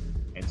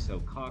 And so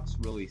Cox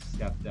really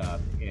stepped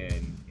up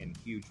in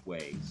huge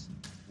ways,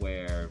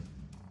 where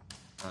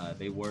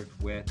they worked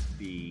with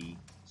the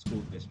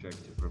school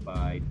district to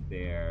provide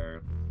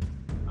their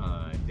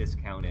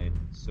discounted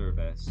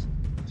service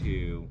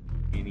to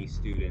any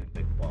student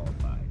that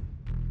qualified.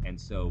 And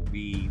so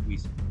we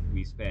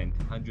spent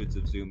hundreds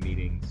of Zoom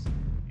meetings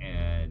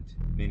and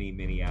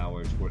many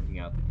hours working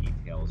out the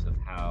details of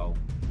how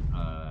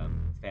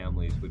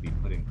families would be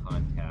put in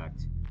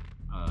contact,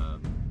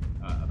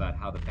 about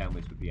how the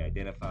families would be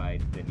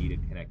identified that needed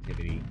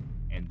connectivity,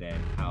 and then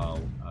how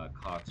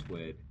Cox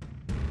would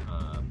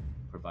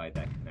provide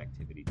that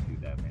connectivity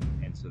to them.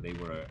 And so they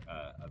were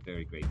a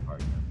very great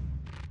partner.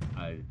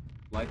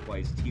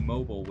 Likewise,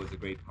 T-Mobile was a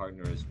great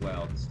partner as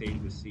well. The state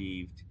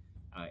received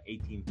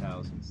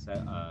 18,000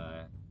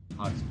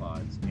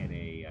 hotspots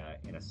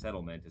in a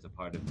settlement as a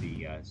part of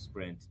the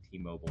Sprint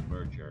T-Mobile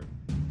merger.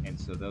 And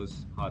so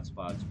those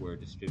hotspots were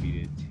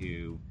distributed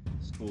to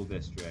school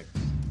districts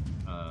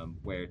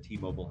where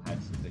T-Mobile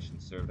had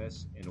sufficient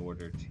service in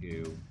order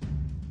to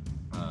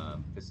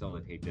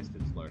facilitate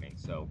distance learning.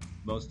 So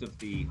most of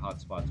the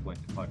hotspots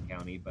went to Clark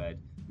County, but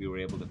we were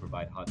able to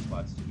provide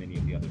hotspots to many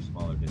of the other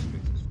smaller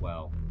districts as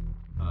well.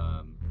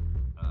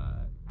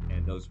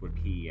 And those were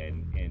key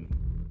and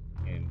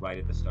right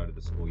at the start of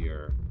the school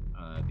year,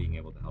 being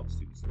able to help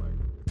students learn.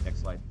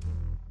 Next slide.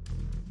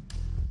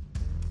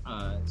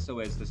 So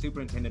as the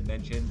superintendent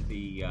mentioned,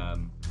 the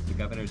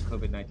governor's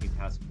COVID-19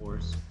 task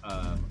force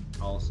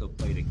also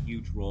played a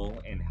huge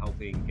role in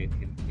helping get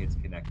kids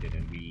connected,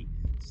 and we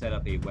set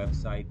up a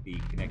website, the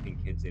Connecting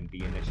Kids in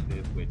B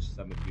initiative, which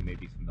some of you may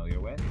be familiar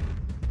with,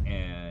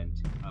 and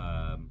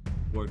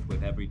worked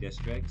with every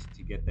district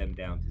to get them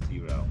down to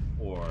zero,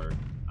 or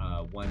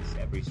once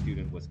every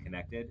student was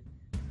connected,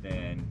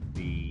 then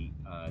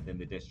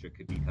the district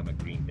could become a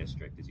green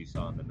district, as you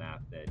saw on the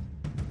map that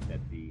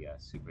the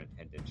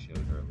superintendent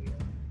showed earlier.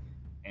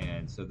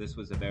 And so this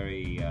was a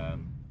very,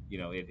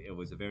 it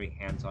was a very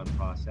hands-on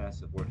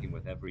process of working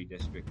with every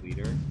district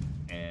leader,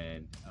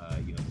 and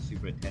the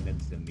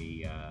superintendents and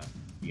the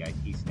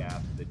IT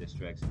staff of the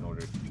districts in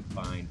order to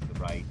find the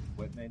right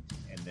equipment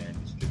and then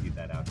distribute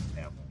that out to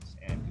families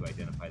and to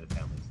identify the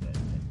families that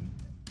need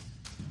them.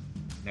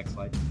 Next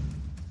slide.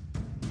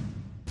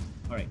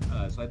 All right,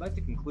 so I'd like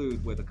to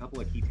conclude with a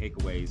couple of key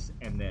takeaways,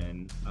 and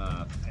then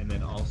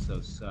also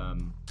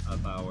some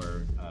of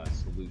our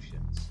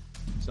solutions.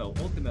 So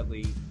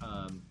ultimately,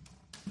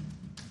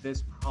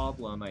 this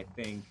problem, I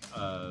think,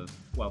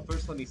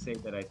 first let me say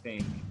that I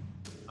think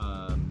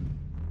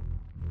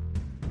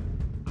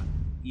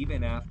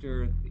even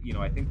after,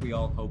 I think we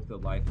all hope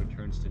that life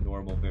returns to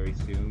normal very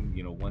soon.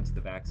 Once the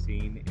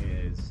vaccine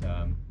is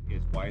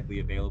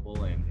widely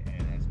available and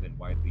has been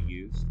widely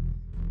used.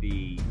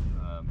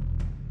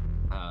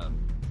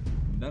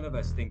 none of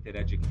us think that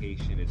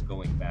education is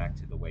going back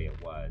to the way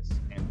it was,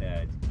 and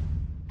that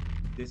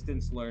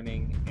distance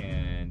learning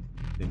and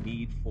the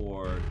need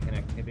for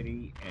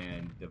connectivity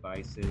and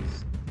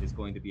devices is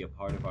going to be a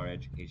part of our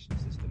education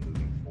system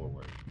moving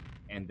forward,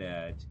 and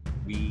that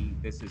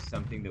this is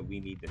something that we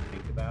need to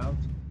think about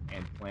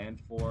and plan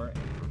for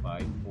and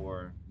provide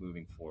for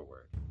moving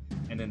forward.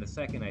 And then the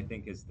second, I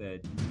think, is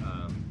that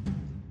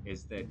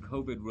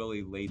COVID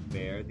really laid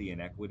bare the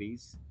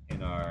inequities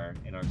in our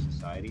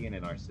society and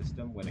in our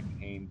system when it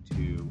came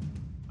to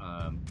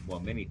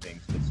many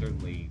things, but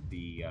certainly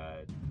the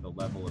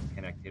level of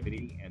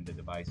connectivity and the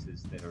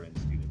devices that are in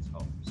students'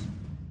 homes.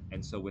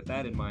 And so with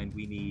that in mind,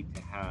 we need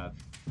to have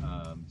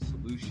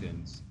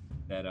solutions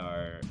that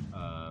are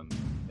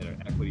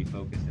equity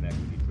focused and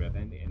equity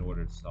driven in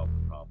order to solve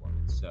the problem.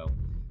 And so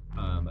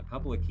a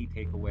couple of key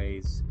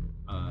takeaways.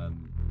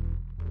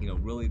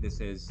 Really this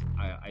is,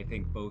 I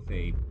think, both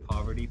a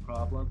poverty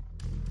problem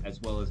as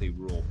well as a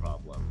rural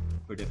problem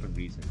for different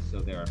reasons. So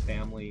there are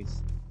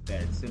families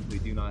that simply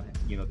do not,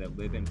 that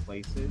live in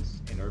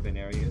places, in urban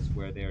areas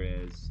where there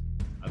is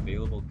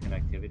available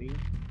connectivity,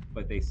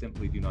 but they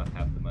simply do not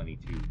have the money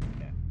to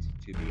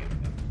connect to the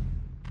internet.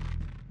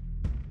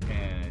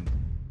 And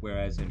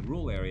whereas in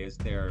rural areas,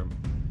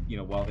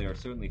 while there are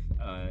certainly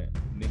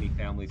many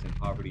families in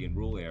poverty in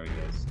rural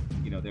areas,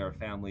 there are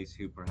families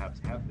who perhaps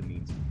have the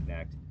means to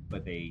connect,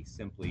 but they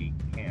simply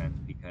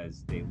can't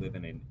because they live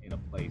in a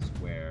place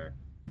where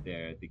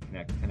the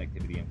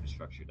connectivity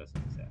infrastructure doesn't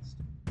exist.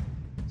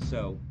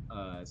 So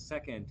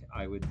second,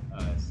 I would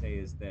say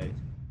is that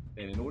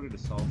in order to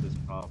solve this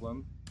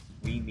problem,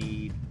 we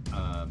need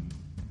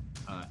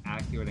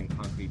accurate and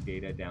concrete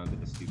data down to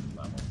the student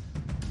level.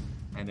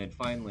 And then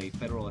finally,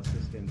 federal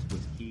assistance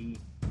was key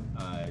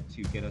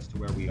to get us to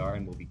where we are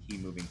and will be key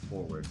moving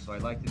forward. So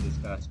I'd like to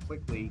discuss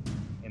quickly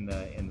in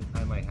the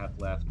time I have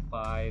left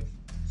 5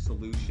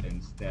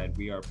 solutions that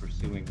we are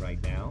pursuing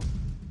right now,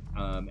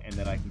 and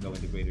that I can go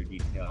into greater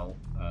detail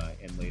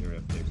in later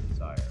if there's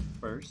desire.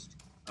 First,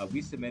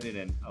 we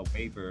submitted a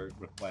waiver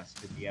request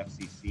to the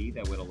FCC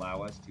that would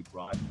allow us to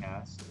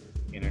broadcast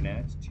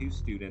internet to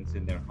students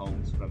in their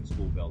homes from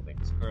school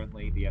buildings.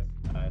 Currently, the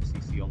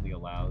FCC only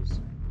allows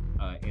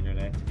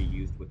internet to be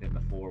used within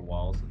the 4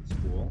 walls of the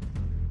school,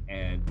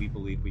 and we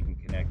believe we can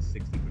connect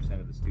 60%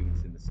 of the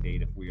students in the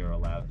state if we are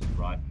allowed to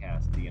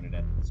broadcast the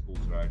internet that the schools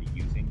are already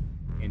using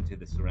into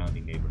the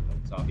surrounding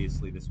neighborhoods.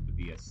 Obviously, this would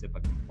be a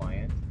SIPA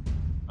compliant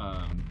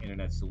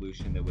internet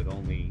solution that would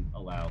only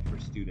allow for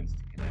students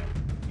to connect,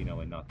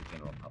 and not the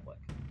general public.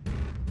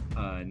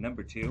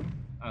 Number 2,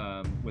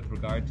 with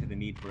regard to the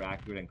need for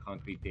accurate and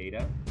concrete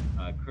data,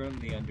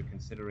 currently under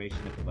consideration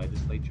at the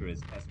legislature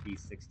is SB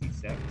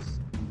 66,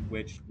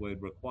 which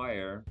would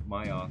require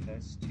my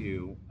office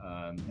to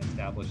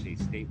establish a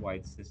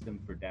statewide system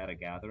for data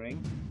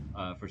gathering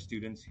for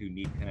students who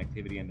need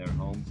connectivity in their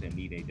homes and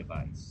need a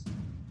device.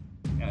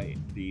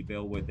 The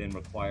bill would then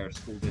require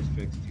school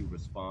districts to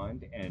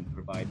respond and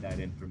provide that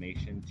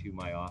information to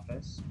my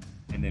office,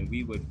 and then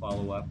we would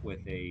follow up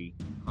with a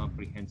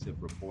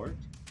comprehensive report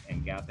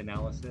and gap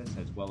analysis,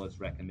 as well as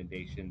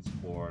recommendations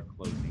for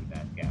closing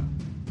that gap.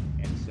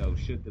 And so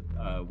should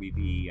we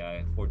be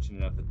fortunate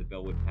enough that the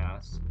bill would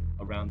pass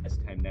around this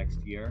time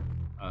next year,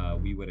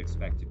 we would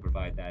expect to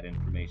provide that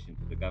information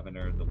to the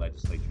governor, the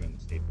legislature, and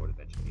the State Board of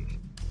Education.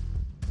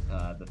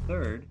 The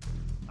third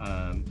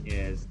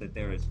is that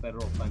there is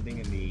federal funding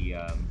in the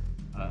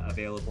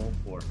available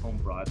for home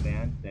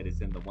broadband that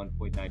is in the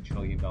 $1.9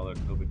 trillion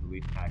COVID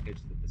relief package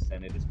that the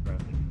Senate is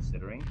currently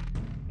considering,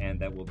 and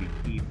that will be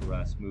key for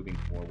us moving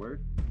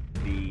forward.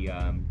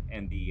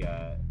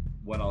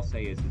 What I'll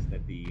say is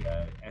that the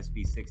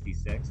SB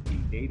 66, the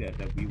data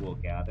that we will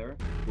gather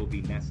will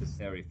be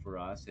necessary for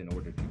us in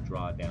order to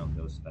draw down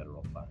those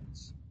federal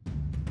funds.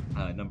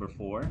 Number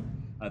 4,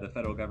 the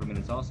federal government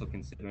is also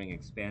considering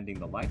expanding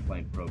the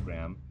Lifeline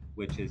program,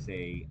 which is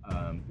a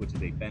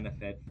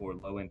benefit for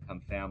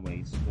low-income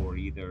families for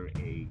either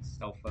a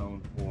cell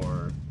phone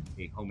or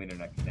a home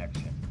internet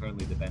connection.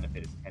 Currently, the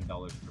benefit is $10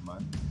 per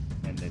month,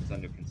 and it's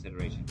under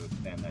consideration to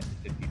expand that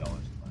to $50 a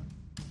month.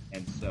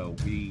 And so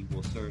we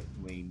will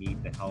certainly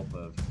need the help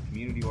of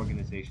community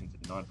organizations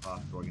and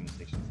nonprofit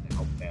organizations to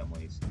help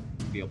families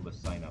to be able to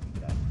sign up for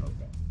that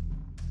program.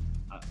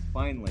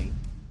 Finally,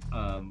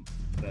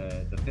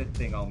 the fifth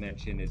thing I'll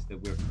mention is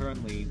that we're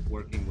currently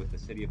working with the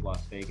City of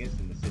Las Vegas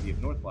and the City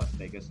of North Las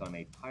Vegas on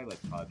a pilot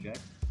project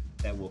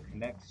that will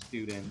connect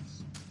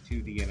students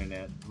to the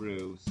internet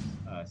through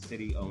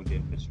city-owned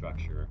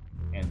infrastructure,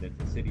 and that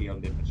the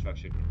city-owned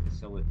infrastructure can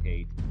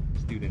facilitate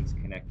students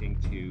connecting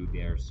to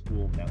their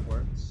school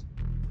networks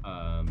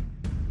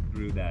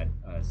through that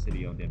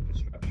city-owned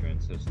infrastructure.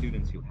 And so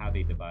students who have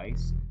a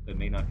device but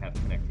may not have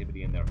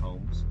connectivity in their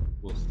homes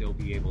will still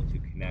be able to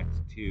connect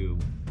to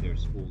their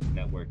school's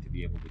network to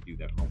be able to do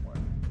their homework.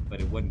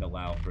 But it wouldn't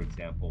allow, for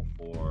example,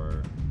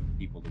 for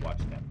people to watch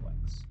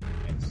Netflix.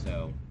 And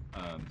so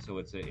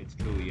it's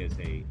truly is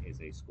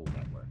a school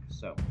network.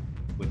 So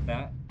with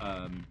that,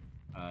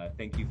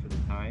 thank you for the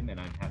time, and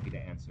I'm happy to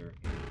answer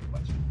any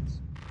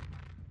questions.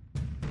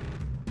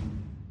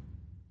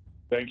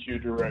 Thank you,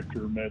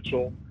 Director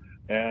Mitchell.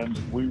 And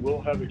we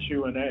will have a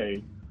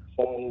Q&A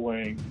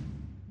following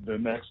the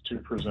next two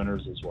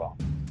presenters as well.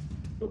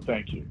 So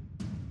thank you.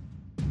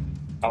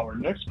 Our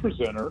next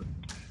presenter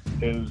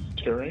is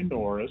Terry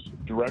Norris,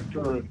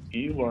 Director of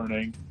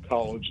E-Learning,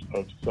 College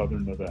of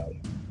Southern Nevada.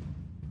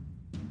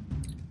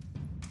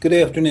 Good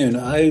afternoon.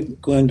 I'm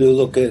going to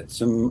look at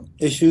some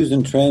issues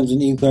and trends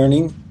in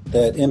e-learning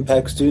that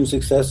impact student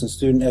success and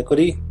student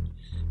equity.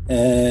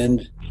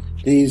 And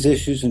these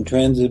issues and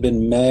trends have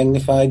been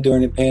magnified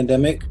during the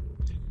pandemic.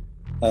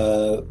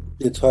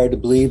 It's hard to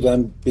believe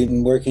I've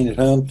been working at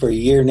home for a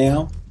year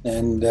now,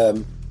 and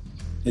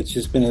it's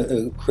just been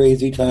a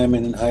crazy time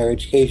in higher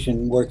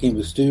education, working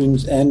with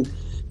students and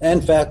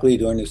faculty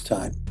during this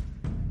time.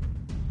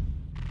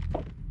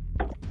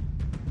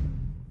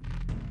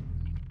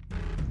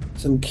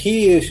 Some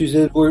key issues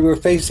is we're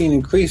facing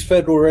increased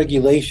federal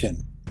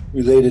regulation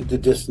related to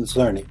distance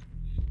learning.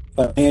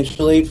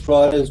 Financial aid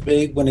fraud is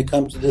big when it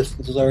comes to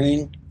distance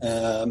learning.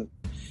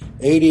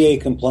 ADA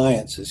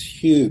compliance is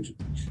huge.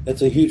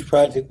 That's a huge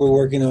project we're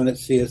working on at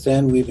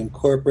CSN. We've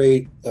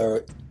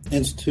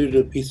instituted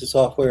a piece of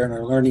software in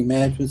our learning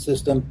management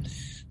system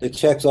that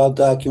checks all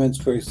documents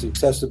for its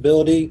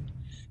accessibility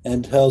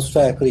and tells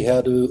faculty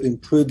how to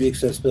improve the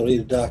accessibility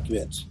of the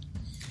documents.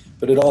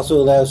 But it also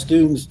allows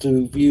students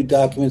to view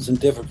documents in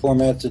different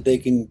formats so they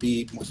can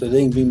be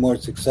more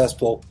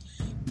successful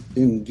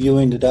in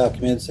viewing the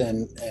documents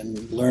and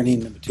learning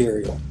the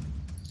material.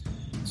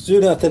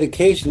 Student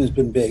authentication has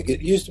been big.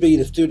 It used to be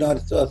the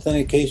student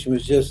authentication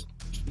was just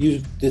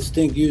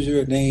distinct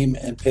username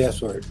and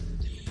password.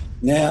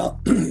 Now,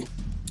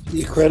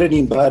 the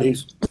accrediting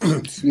bodies,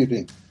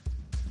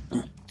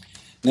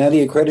 Now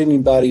the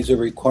accrediting bodies are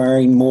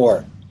requiring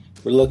more.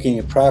 We're looking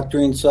at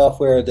proctoring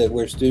software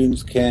where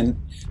students can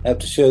have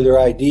to show their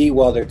ID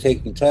while they're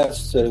taking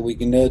tests so that we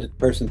can know that the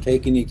person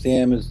taking the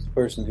exam is the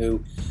person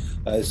who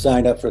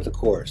signed up for the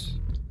course.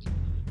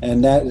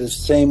 And that is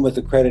the same with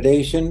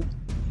accreditation.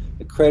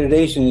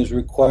 Accreditation is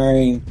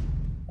requiring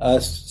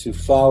us to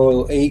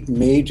follow 8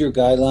 major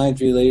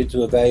guidelines related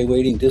to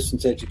evaluating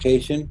distance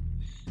education.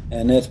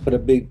 And that's put a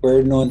big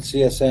burden on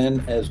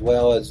CSN, as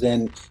well as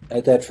then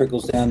that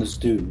trickles down to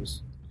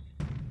students.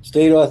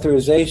 State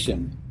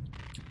authorization.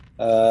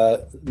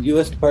 The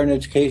U.S. Department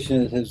of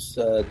Education has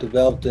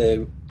developed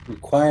a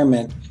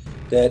requirement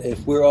that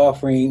if we're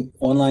offering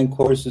online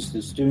courses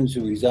to students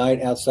who reside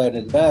outside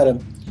of Nevada,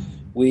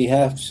 we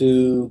have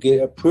to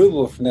get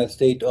approval from that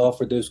state to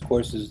offer those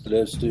courses to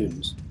those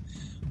students.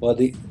 Well,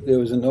 there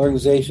was an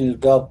organization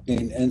developed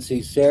named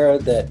NC Sarah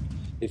that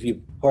if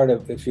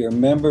you're a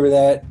member of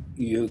that,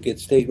 you get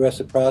state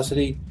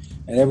reciprocity,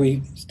 and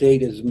every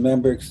state is a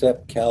member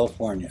except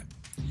California.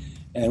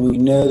 And we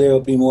know there will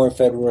be more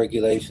federal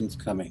regulations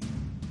coming.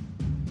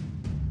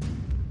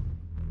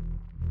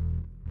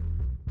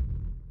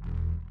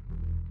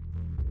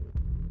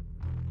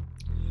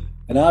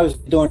 And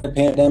obviously during the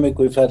pandemic,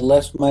 we've had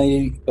less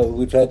money, but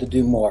we've had to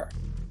do more.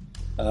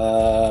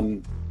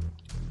 Like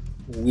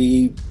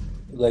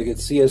at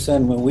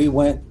CSN, when we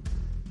went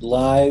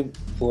live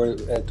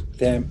at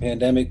the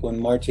pandemic on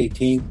March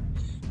 18th,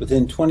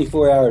 within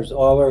 24 hours,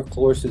 all our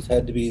courses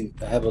had to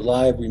have a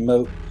live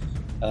remote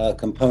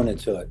component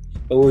to it.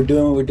 But we're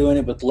doing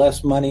it with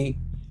less money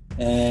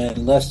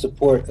and less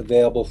support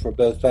available for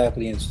both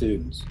faculty and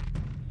students.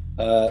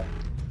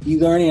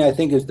 E-learning, I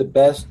think, is the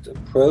best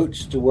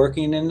approach to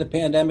working in the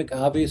pandemic,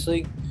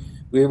 obviously.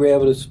 We were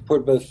able to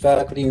support both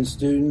faculty and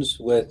students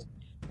with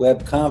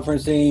web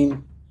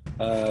conferencing,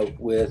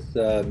 with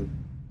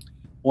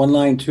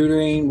online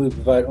tutoring. We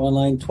provide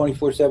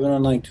 24/7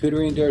 online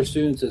tutoring to our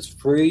students. It's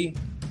free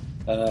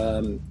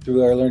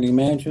through our learning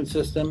management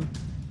system.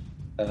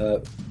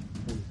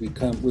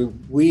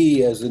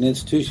 We as an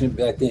institution,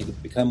 I think,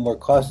 have become more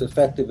cost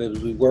effective as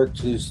we work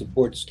to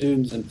support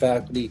students and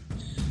faculty.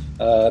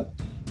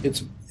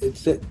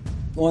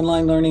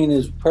 Online learning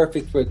is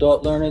perfect for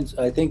adult learners.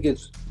 I think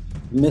it's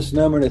a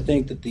misnomer to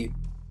think that the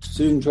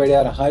students right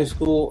out of high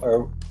school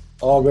are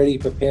already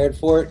prepared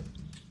for it.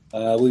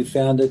 We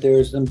found that there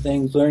are some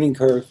learning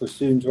curves for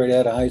students right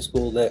out of high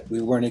school that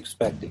we weren't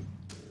expecting.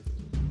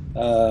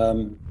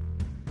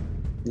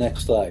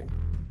 Next slide.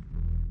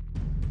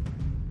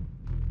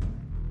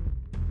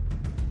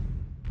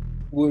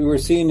 We're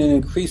seeing an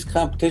increased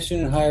competition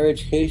in higher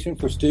education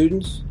for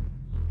students.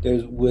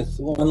 With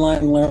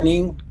online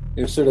learning,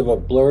 there's sort of a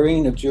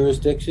blurring of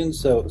jurisdictions,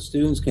 so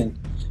students can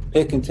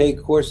pick and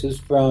take courses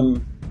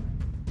from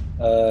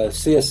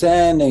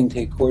CSN, they can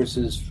take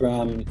courses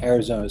from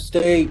Arizona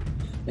State,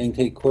 they can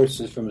take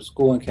courses from a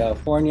school in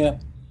California.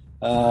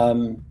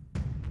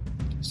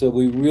 So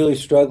we're really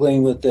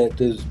struggling with that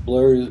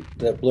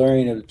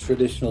blurring of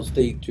traditional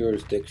state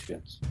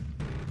jurisdictions.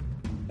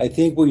 I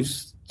think we've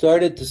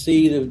started to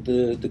see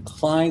the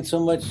decline so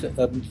much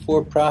of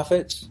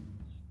for-profits,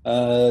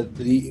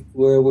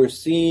 where we're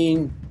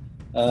seeing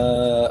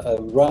a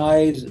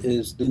rise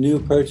is the new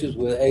approaches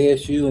with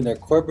ASU and their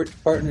corporate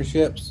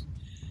partnerships,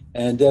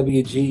 and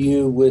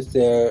WGU with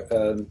their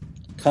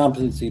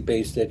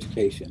competency-based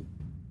education.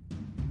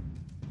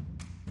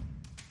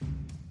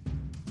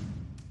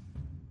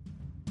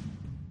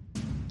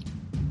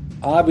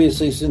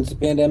 Obviously, since the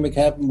pandemic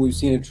happened, we've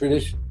seen a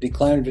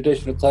decline in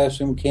traditional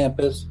classroom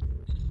campus.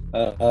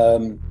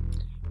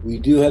 We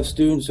do have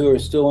students who are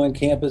still on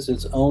campus.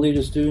 It's only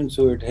the students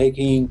who are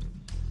taking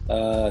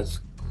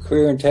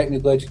career and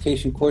technical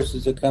education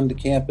courses that come to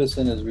campus,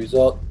 and as a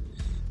result,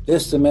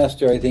 this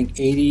semester, I think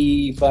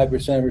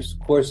 85% of our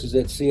courses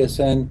at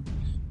CSN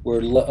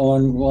were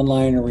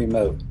online or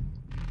remote.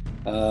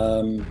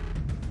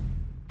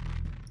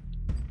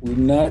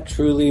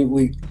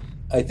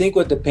 I think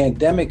what the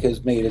pandemic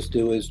has made us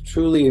do is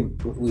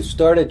we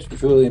started to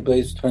truly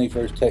embrace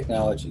 21st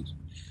technologies.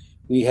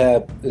 We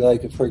have,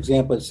 like, for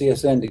example, at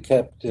CSN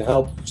to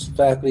help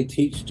faculty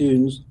teach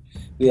students,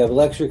 we have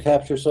lecture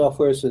capture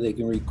software so they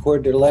can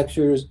record their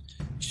lectures,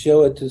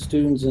 show it to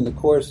students in the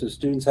course. The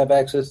students have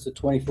access to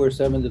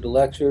 24/7 to the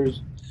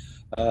lectures.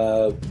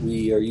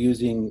 We are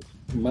using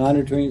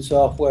monitoring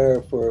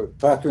software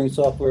proctoring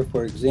software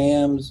for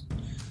exams.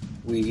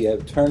 We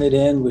have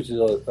Turnitin, which is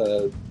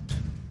a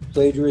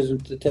plagiarism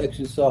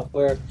detection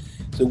software.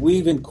 So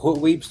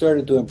we've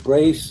started to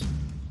embrace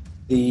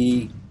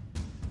the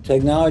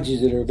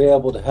technologies that are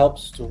available to help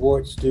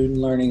support student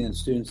learning and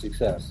student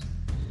success.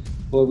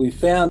 What we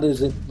found is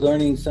that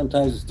learning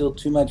sometimes is still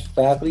too much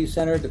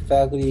faculty-centered. The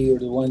faculty are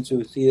the ones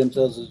who see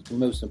themselves as the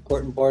most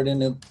important part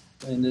in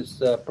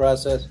this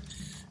process.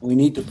 We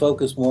need to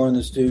focus more on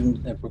the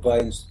student and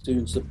providing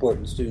student support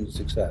and student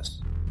success.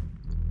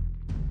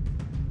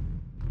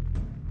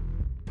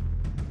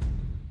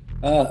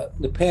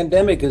 The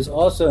pandemic has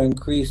also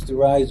increased the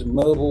rise of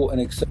mobile and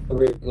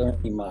accelerated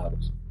learning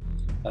models.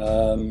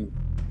 Let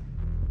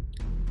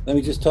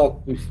me just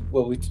talk,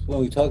 when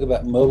we talk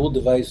about mobile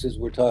devices,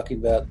 we're talking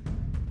about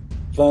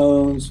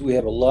phones. We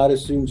have a lot of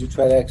students who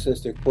try to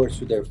access their course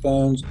with their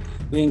phones.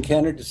 We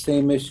encountered the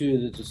same issue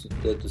that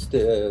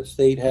the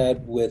state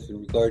had with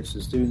regards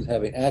to students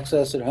having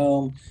access at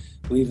home.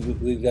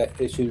 We've got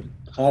issued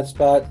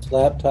hotspots,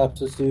 laptops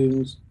to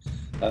students.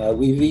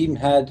 We've even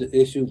had to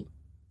issue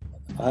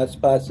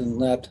hotspots and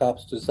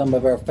laptops to some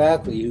of our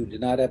faculty who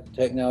did not have the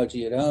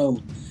technology at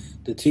home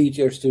to teach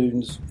our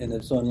students in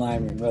this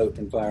online remote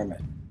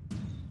environment.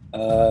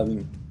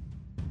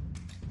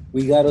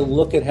 We got to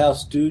look at how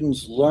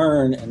students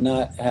learn and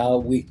not how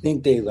we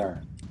think they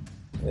learn.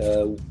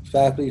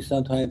 Faculty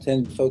sometimes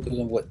tend to focus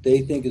on what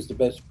they think is the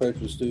best approach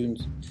for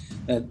students,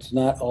 and it's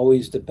not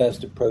always the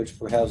best approach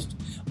for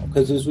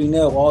because as we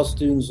know, all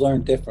students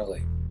learn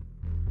differently.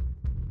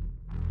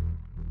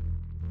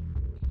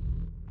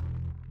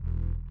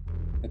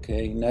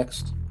 Okay,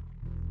 next.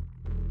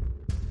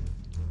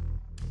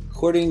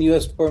 According to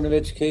U.S. Department of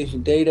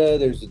Education data,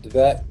 there's a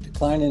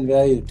decline in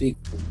value of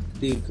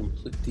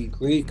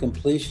degree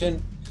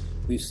completion.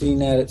 We've seen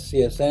that at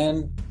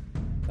CSN.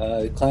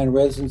 Decline in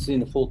residency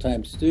in a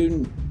full-time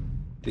student.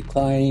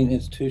 Declining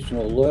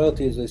institutional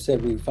loyalty. As I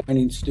said, we're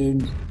finding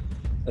students,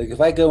 like if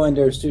I go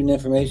into our student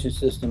information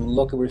system and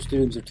look at where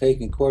students are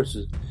taking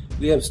courses,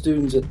 we have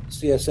students at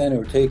CSN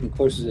who are taking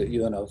courses at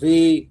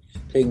UNLV,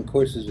 taking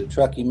courses at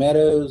Truckee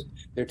Meadows.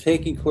 They're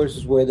taking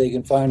courses where they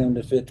can find them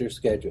to fit their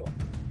schedule.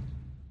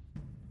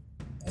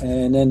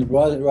 And then the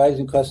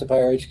rising cost of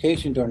higher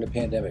education during the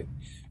pandemic.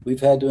 We've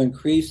had to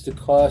increase the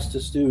cost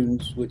to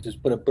students, which has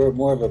put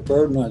more of a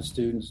burden on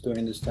students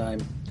during this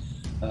time,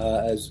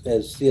 as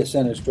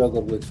CSN has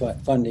struggled with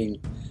funding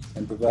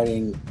and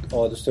providing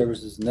all the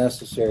services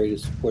necessary to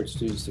support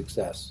student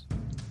success.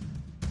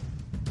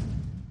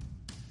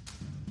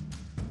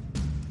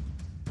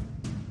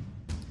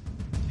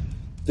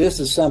 This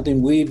is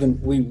something we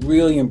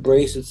really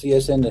embrace at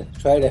CSN to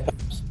try to help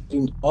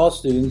all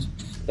students.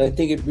 But I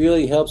think it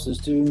really helps the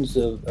students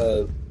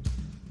of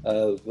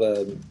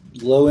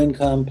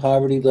low-income,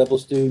 poverty-level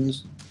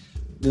students.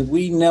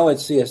 We know at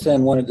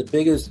CSN one of the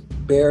biggest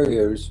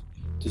barriers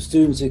to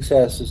student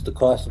success is the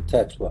cost of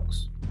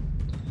textbooks.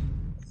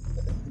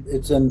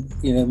 It's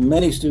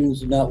many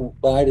students do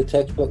not buy the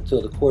textbook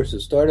till the course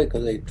is started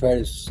because they try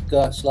to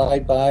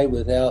slide by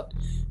without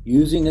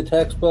using the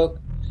textbook.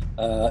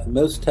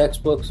 Most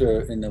textbooks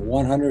are in the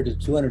 $100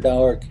 to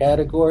 $200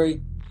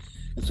 category.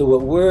 And so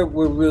what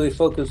we're really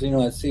focusing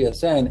on at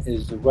CSN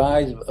is the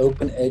rise of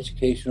open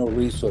educational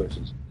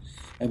resources.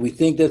 And we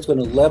think that's going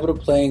to level the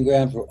playing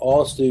ground for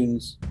all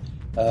students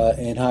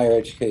in higher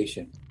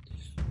education.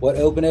 What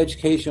open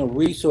educational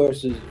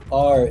resources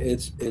are,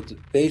 it's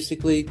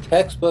basically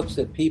textbooks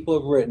that people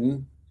have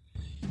written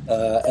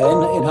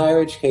in higher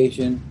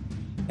education,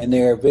 and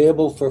they're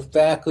available for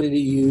faculty to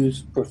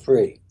use for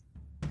free.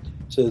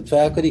 So the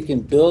faculty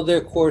can build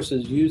their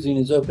courses using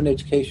these open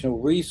educational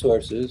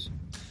resources,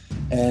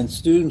 and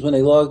students, when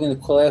they log into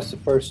class the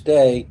first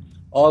day,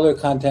 all their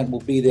content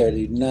will be there.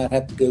 They do not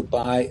have to go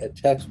buy a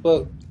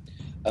textbook.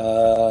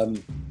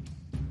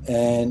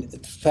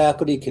 And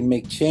faculty can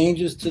make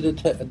changes to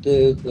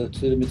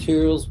the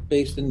materials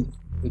based on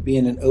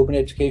being an open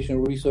educational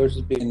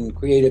resources, being in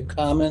Creative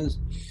Commons.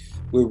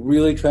 We're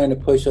really trying to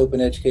push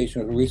open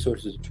educational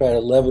resources to try to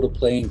level the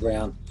playing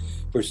ground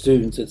for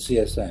students at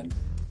CSN.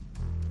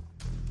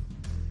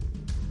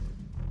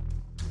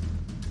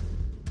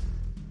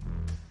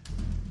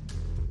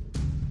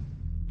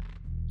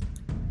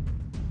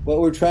 What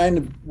we're trying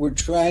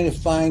to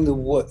find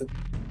the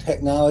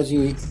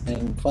technology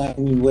and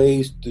finding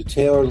ways to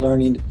tailor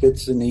learning that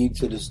fits the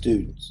needs of the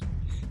students.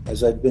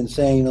 As I've been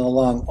saying all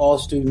along, all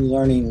student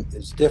learning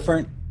is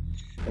different,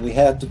 and we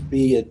have to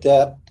be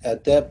adept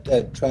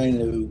at trying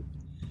to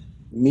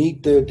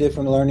meet their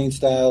different learning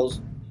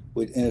styles.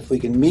 And if we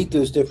can meet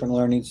those different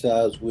learning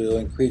styles, we'll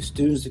increase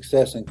student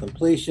success and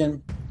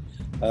completion.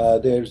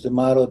 There's the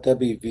model at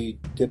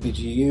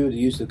WGU, the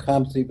use of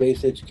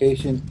competency-based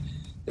education,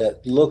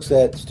 that looks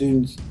at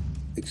students'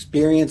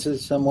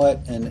 experiences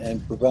somewhat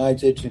and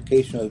provides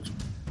educational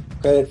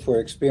credit for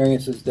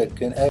experiences that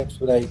can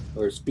expedite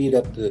or speed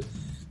up the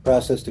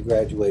process to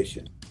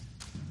graduation.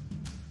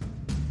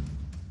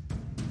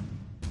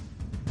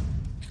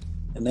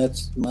 And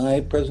that's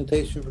my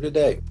presentation for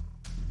today.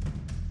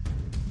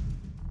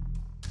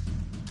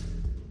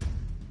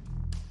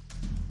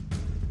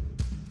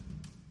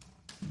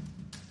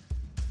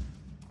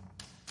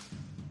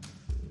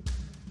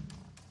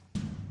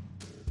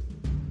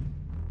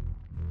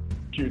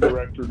 Thank you,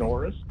 Director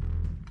Norris,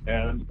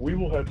 and we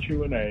will have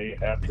Q&A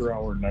after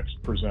our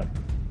next presenter.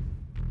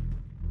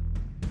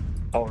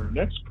 Our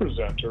next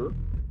presenter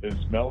is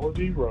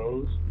Melody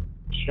Rose,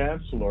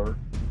 Chancellor,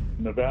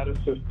 Nevada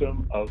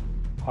System of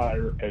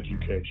Higher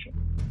Education.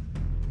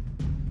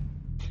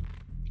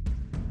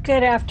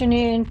 Good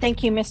afternoon.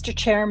 Thank you, Mr.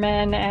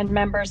 Chairman and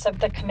members of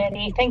the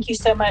committee. Thank you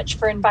so much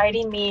for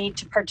inviting me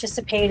to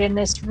participate in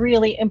this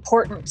really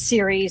important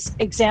series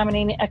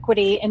examining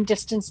equity in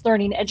distance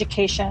learning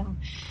education.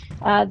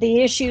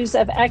 The issues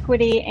of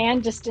equity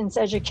and distance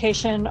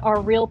education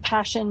are real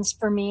passions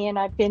for me, and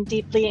I've been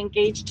deeply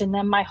engaged in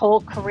them my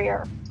whole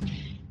career.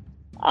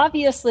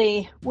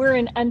 Obviously, we're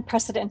in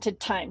unprecedented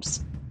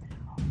times.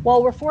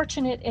 While we're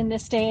fortunate in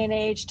this day and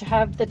age to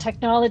have the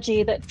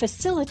technology that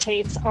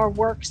facilitates our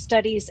work,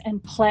 studies,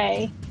 and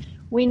play,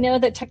 we know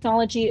that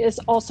technology is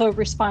also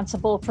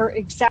responsible for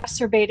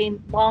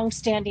exacerbating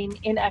long-standing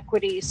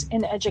inequities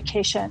in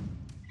education.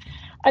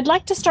 I'd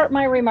like to start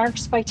my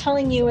remarks by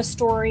telling you a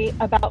story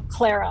about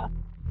Clara,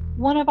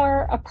 one of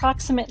our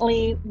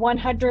approximately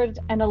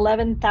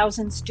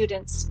 111,000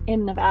 students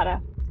in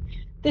Nevada.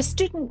 This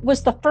student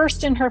was the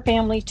first in her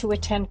family to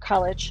attend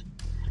college.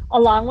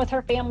 Along with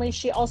her family,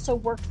 she also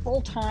worked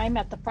full-time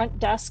at the front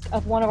desk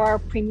of one of our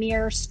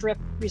premier Strip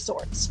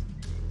resorts.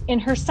 In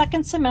her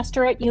second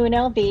semester at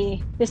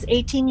UNLV, this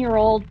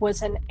 18-year-old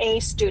was an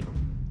A student.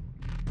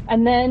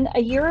 And then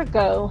a year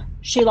ago,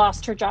 she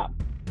lost her job.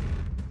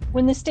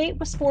 When the state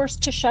was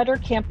forced to shutter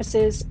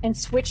campuses and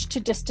switch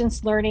to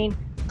distance learning,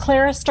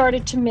 Clara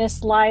started to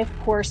miss live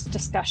course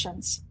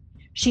discussions.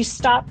 She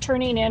stopped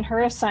turning in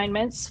her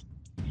assignments.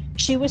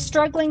 She was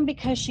struggling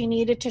because she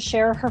needed to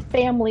share her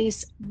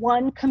family's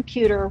one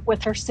computer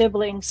with her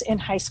siblings in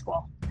high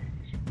school.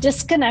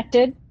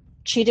 Disconnected,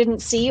 she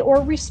didn't see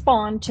or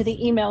respond to the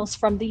emails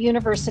from the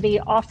university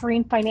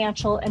offering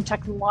financial and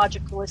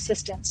technological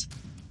assistance.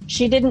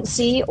 She didn't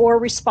see or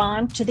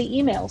respond to the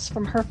emails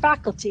from her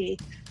faculty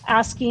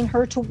asking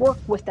her to work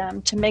with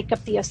them to make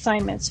up the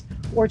assignments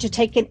or to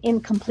take an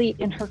incomplete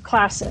in her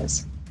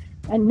classes.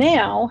 And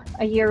now,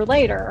 a year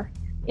later,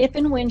 if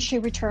and when she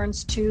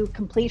returns to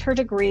complete her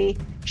degree,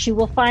 she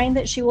will find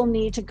that she will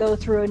need to go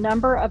through a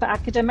number of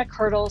academic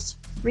hurdles,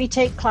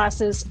 retake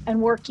classes,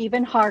 and work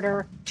even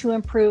harder to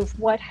improve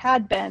what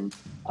had been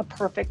a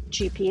perfect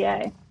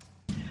GPA.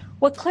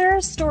 What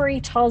Clara's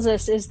story tells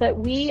us is that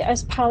we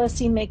as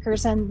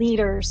policymakers and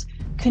leaders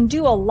can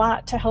do a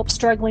lot to help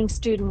struggling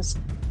students,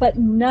 but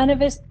none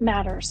of it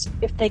matters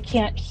if they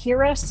can't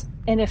hear us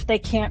and if they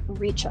can't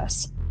reach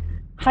us.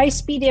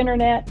 High-speed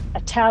internet,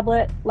 a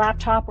tablet,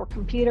 laptop, or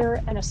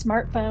computer, and a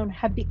smartphone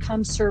have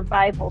become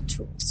survival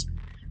tools.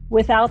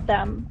 Without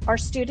them, our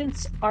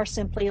students are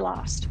simply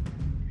lost.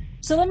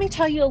 So let me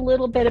tell you a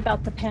little bit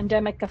about the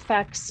pandemic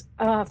effects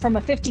from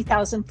a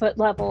 50,000-foot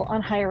level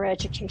on higher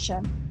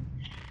education.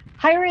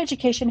 Higher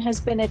education has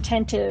been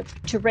attentive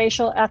to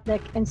racial,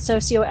 ethnic, and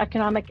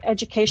socioeconomic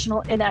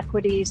educational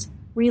inequities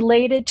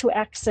related to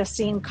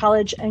accessing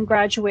college and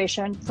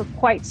graduation for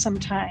quite some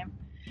time.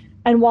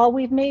 And while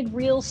we've made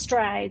real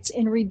strides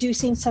in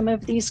reducing some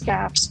of these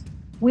gaps,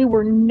 we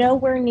were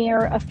nowhere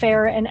near a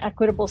fair and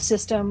equitable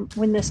system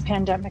when this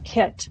pandemic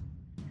hit.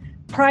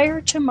 Prior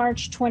to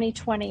March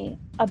 2020,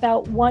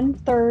 about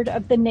 1/3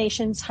 of the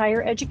nation's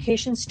higher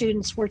education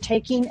students were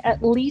taking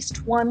at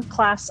least one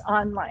class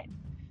online.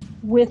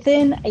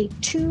 Within a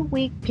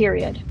 2-week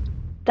period,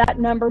 that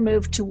number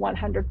moved to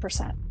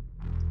 100%.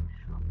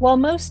 While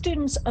most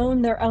students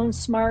own their own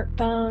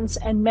smartphones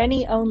and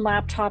many own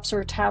laptops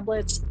or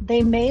tablets,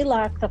 they may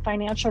lack the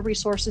financial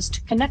resources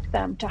to connect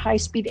them to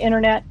high-speed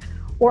internet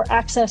or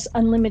access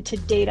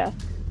unlimited data,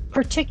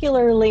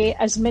 particularly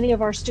as many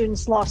of our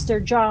students lost their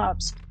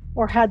jobs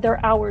or had their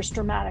hours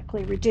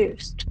dramatically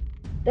reduced.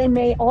 They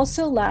may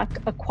also lack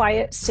a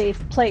quiet,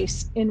 safe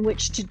place in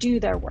which to do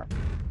their work.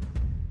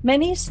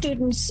 Many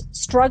students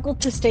struggle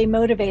to stay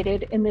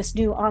motivated in this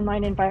new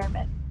online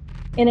environment.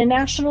 In a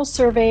national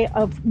survey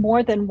of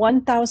more than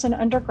 1,000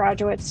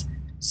 undergraduates,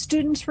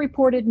 Students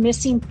reported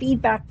missing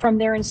feedback from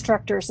their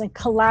instructors and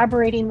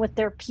collaborating with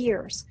their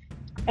peers.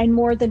 And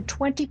more than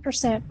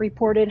 20%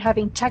 reported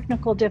having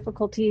technical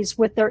difficulties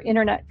with their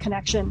internet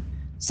connection,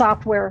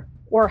 software,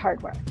 or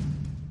hardware.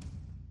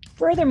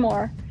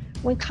 Furthermore,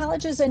 when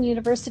colleges and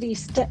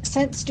universities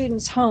sent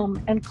students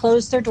home and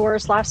closed their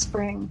doors last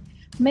spring,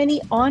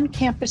 many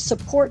on-campus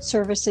support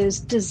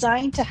services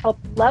designed to help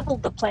level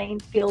the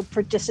playing field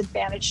for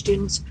disadvantaged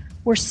students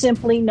were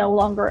simply no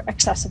longer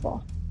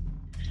accessible.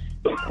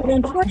 But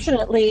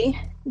unfortunately,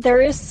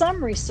 there is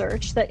some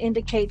research that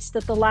indicates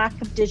that the lack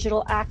of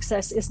digital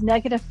access is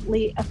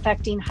negatively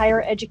affecting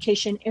higher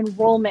education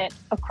enrollment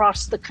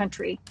across the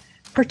country,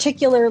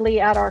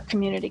 particularly at our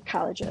community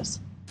colleges.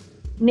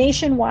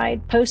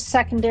 Nationwide,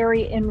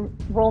 post-secondary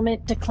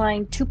enrollment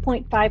declined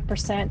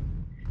 2.5%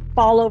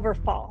 fall over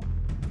fall.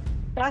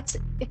 That's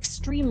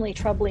extremely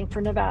troubling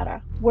for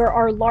Nevada, where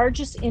our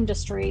largest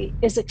industry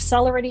is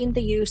accelerating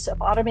the use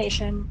of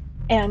automation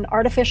and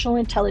artificial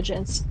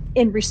intelligence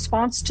in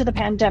response to the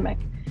pandemic,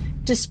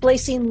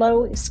 displacing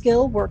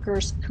low-skill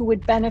workers who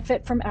would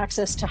benefit from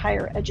access to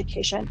higher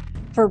education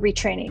for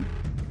retraining.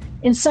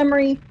 In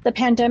summary, the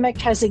pandemic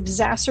has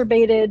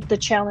exacerbated the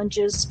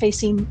challenges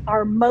facing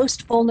our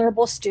most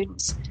vulnerable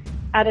students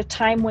at a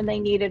time when they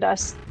needed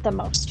us the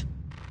most.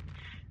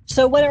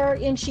 So what are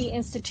INSHE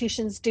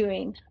institutions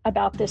doing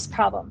about this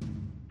problem?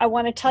 I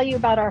want to tell you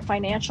about our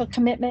financial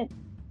commitment,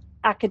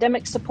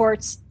 academic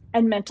supports,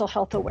 and mental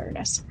health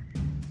awareness.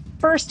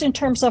 First, in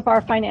terms of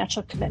our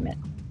financial commitment.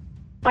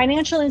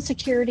 Financial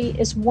insecurity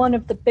is one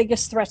of the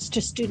biggest threats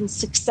to student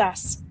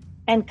success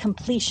and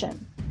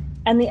completion,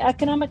 and the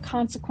economic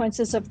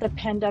consequences of the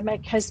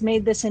pandemic has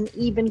made this an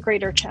even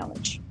greater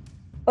challenge.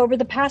 Over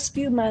the past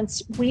few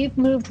months, we've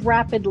moved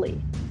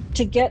rapidly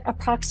to get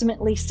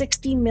approximately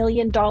 $60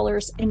 million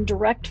in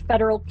direct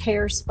federal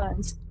CARES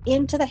funds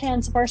into the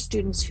hands of our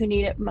students who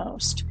need it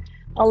most,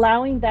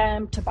 allowing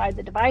them to buy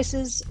the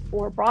devices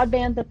or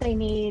broadband that they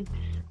need,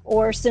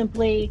 or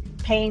simply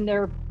paying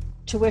their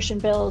tuition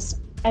bills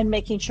and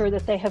making sure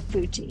that they have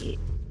food to eat.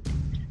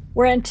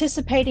 We're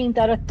anticipating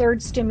that a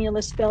third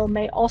stimulus bill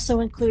may also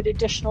include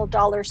additional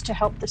dollars to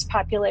help this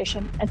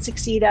population and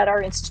succeed at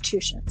our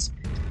institutions.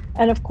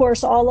 And of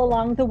course, all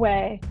along the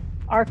way,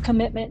 our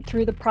commitment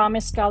through the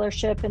Promise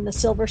Scholarship and the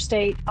Silver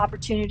State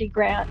Opportunity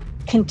Grant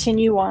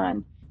continue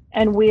on,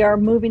 and we are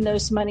moving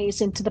those monies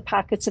into the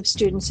pockets of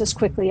students as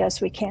quickly as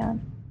we can.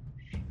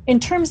 In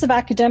terms of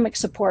academic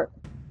support,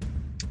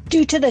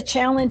 due to the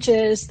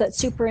challenges that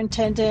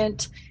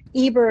Superintendent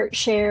Ebert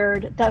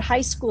shared that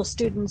high school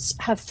students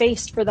have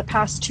faced for the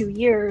past 2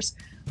 years,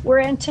 we're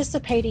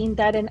anticipating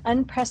that an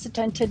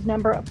unprecedented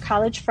number of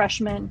college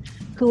freshmen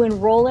who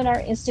enroll in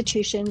our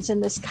institutions in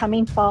this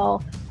coming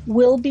fall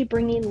will be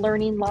bringing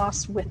learning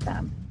loss with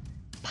them,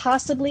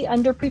 possibly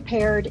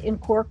underprepared in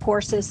core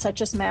courses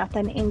such as math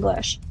and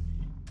English.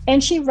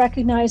 And she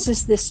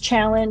recognizes this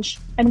challenge,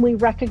 and we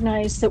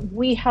recognize that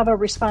we have a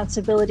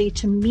responsibility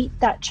to meet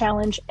that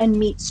challenge and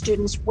meet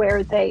students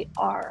where they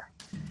are.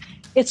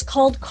 It's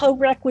called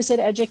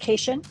co-requisite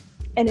education,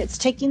 and it's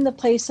taking the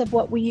place of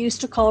what we used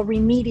to call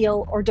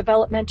remedial or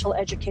developmental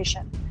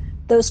education,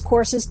 those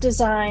courses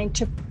designed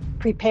to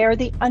prepare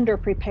the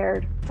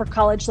underprepared for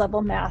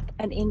college-level math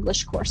and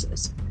English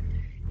courses.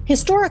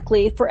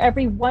 Historically, for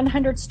every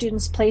 100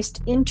 students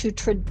placed into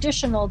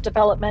traditional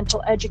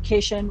developmental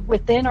education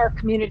within our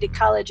community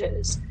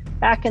colleges,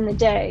 back in the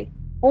day,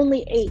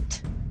 only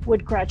 8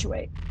 would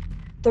graduate.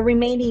 The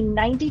remaining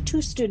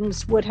 92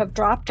 students would have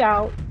dropped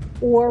out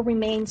or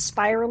remained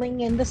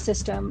spiraling in the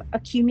system,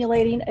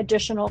 accumulating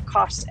additional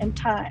costs and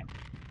time.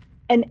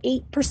 An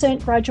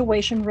 8%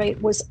 graduation rate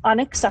was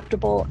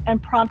unacceptable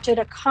and prompted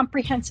a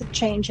comprehensive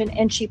change in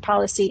INSHE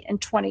policy in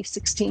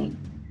 2016.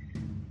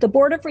 The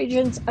Board of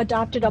Regents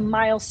adopted a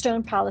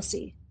milestone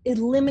policy,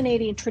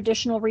 eliminating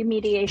traditional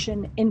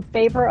remediation in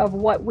favor of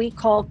what we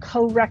call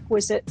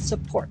co-requisite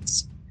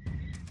supports.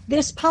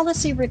 This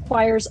policy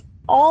requires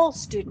all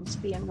students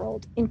be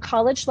enrolled in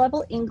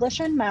college-level English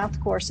and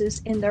math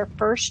courses in their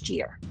first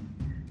year.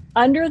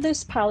 Under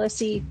this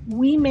policy,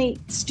 we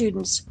meet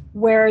students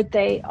where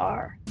they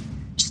are.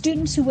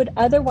 Students who would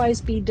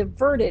otherwise be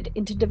diverted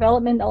into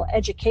developmental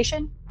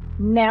education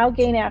now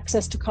gain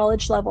access to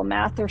college-level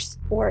math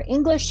or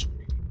English,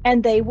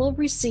 and they will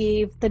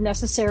receive the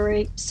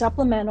necessary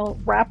supplemental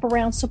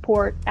wraparound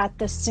support at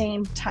the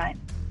same time.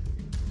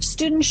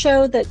 Students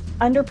show that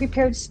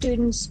underprepared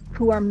students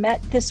who are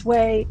met this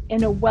way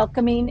in a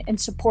welcoming and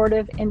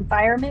supportive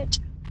environment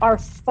are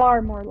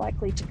far more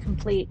likely to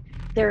complete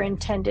their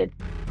intended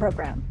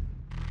program.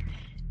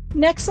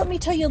 Next, let me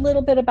tell you a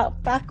little bit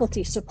about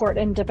faculty support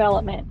and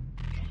development.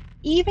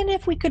 Even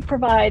if we could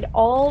provide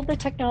all the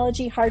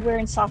technology, hardware,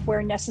 and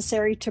software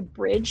necessary to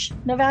bridge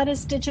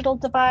Nevada's digital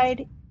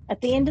divide,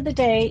 at the end of the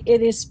day,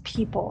 it is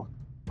people,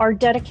 our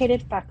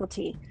dedicated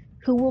faculty,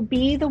 who will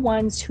be the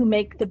ones who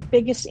make the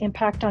biggest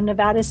impact on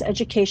Nevada's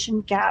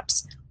education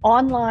gaps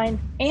online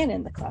and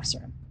in the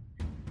classroom.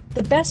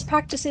 The best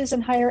practices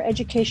in higher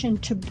education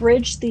to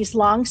bridge these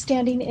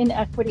long-standing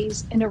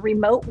inequities in a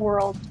remote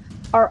world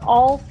are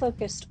all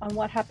focused on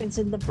what happens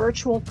in the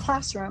virtual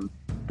classroom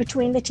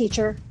between the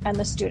teacher and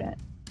the student.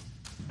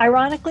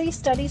 Ironically,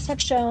 studies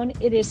have shown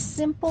it is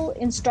simple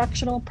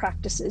instructional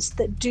practices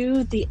that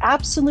do the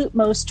absolute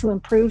most to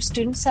improve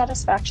student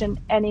satisfaction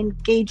and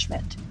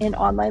engagement in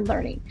online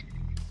learning.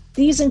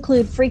 These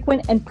include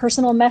frequent and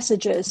personal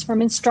messages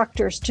from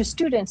instructors to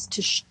students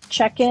to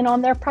check in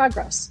on their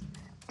progress,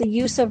 the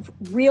use of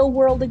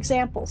real-world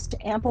examples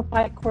to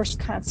amplify course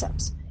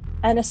concepts,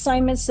 and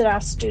assignments that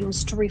ask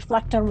students to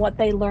reflect on what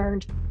they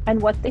learned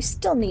and what they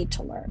still need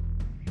to learn.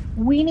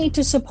 We need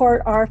to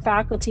support our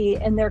faculty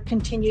in their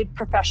continued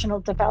professional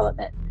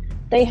development.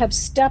 They have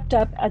stepped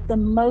up at the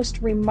most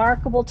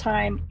remarkable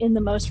time in the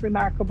most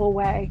remarkable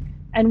way,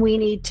 and we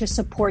need to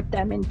support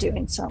them in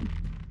doing so.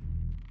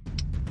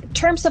 In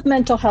terms of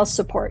mental health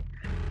support,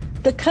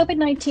 the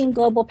COVID-19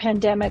 global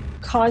pandemic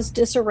caused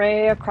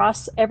disarray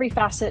across every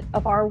facet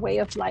of our way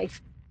of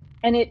life,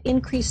 and it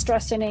increased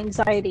stress and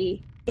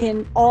anxiety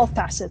in all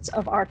facets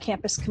of our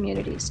campus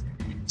communities.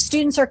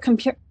 Students are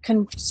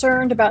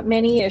concerned about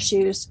many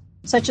issues,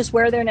 such as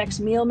where their next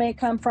meal may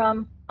come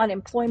from,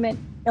 unemployment,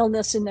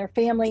 illness in their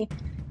family,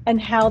 and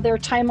how their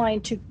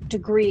timeline to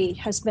degree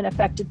has been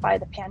affected by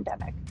the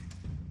pandemic.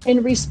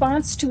 In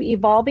response to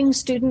evolving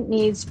student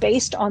needs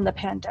based on the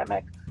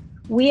pandemic,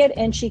 we at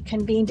ENSHE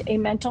convened a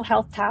mental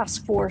health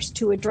task force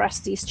to address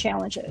these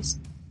challenges.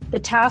 The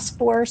task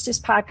force is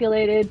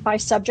populated by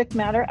subject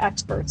matter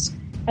experts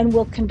and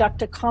will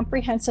conduct a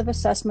comprehensive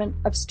assessment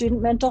of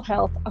student mental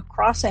health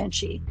across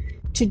ENSHE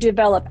to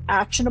develop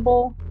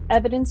actionable,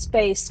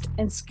 evidence-based,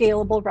 and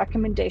scalable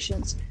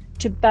recommendations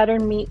to better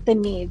meet the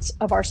needs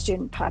of our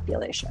student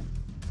population.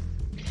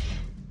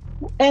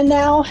 And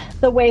now,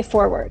 the way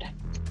forward.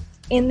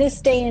 In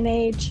this day and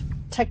age,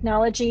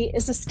 technology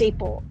is a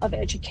staple of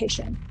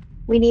education.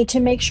 We need to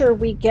make sure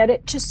we get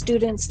it to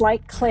students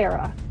like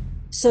Clara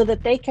so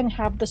that they can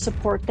have the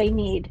support they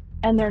need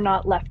and they're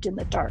not left in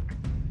the dark.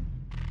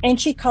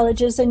 ENSHE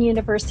colleges and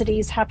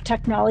universities have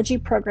technology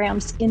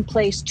programs in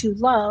place to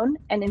loan,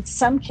 and in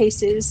some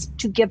cases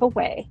to give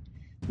away,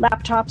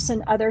 laptops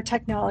and other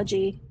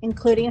technology,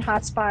 including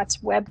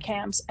hotspots,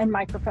 webcams, and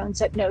microphones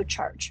at no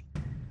charge.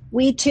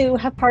 We too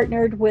have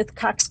partnered with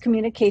Cox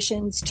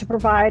Communications to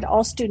provide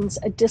all students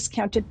a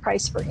discounted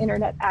price for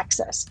internet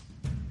access.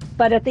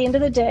 But at the end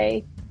of the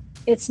day,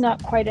 it's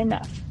not quite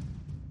enough.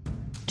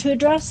 To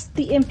address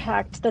the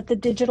impact that the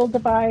digital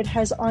divide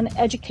has on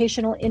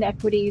educational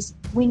inequities,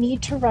 we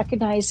need to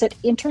recognize that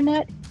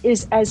internet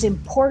is as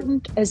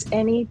important as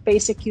any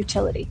basic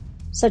utility,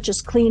 such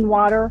as clean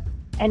water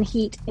and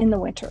heat in the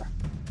winter.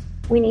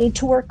 We need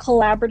to work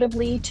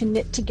collaboratively to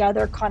knit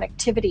together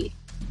connectivity,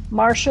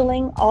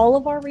 marshaling all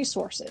of our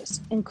resources,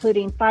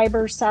 including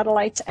fiber,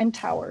 satellites, and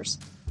towers,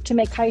 to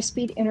make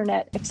high-speed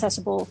internet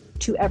accessible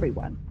to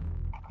everyone.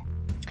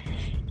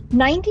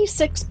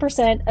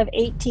 96% of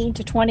 18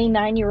 to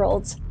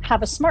 29-year-olds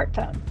have a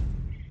smartphone.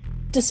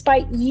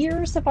 Despite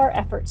years of our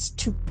efforts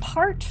to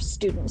part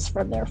students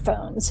from their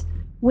phones,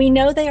 we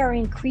know they are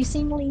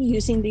increasingly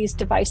using these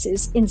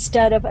devices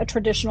instead of a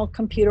traditional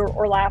computer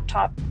or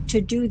laptop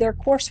to do their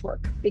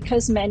coursework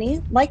because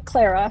many, like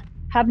Clara,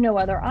 have no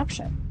other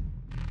option.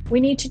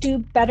 We need to do a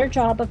better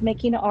job of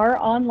making our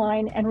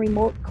online and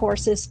remote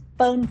courses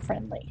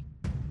phone-friendly.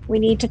 We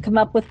need to come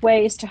up with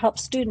ways to help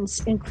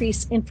students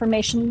increase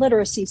information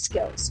literacy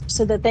skills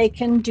so that they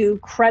can do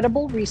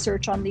credible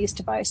research on these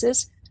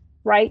devices,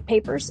 write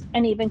papers,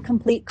 and even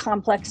complete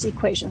complex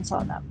equations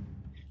on them.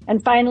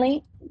 And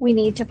finally, we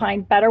need to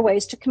find better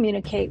ways to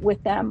communicate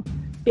with them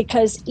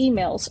because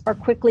emails are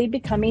quickly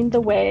becoming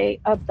the way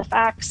of the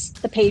fax,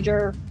 the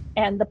pager,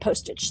 and the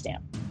postage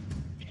stamp.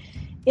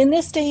 In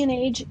this day and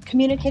age,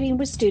 communicating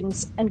with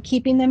students and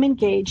keeping them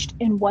engaged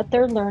in what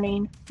they're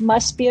learning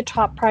must be a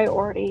top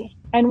priority,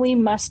 and we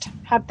must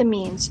have the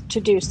means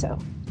to do so.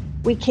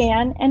 We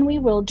can and we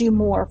will do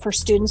more for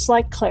students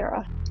like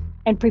Clara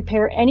and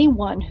prepare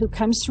anyone who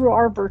comes through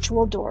our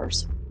virtual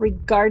doors,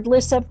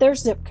 regardless of their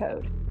zip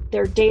code,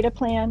 their data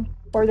plan,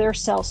 or their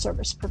cell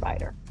service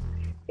provider.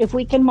 If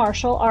we can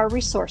marshal our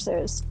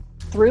resources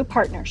through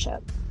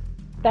partnership,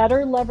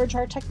 better leverage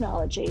our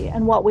technology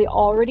and what we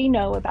already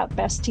know about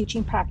best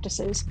teaching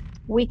practices,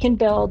 we can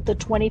build the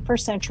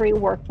 21st century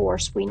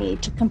workforce we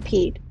need to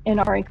compete in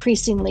our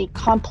increasingly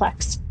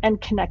complex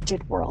and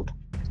connected world.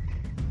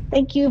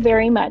 Thank you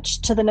very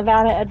much to the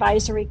Nevada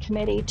Advisory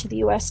Committee to the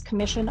U.S.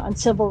 Commission on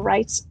Civil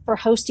Rights for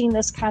hosting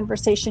this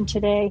conversation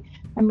today.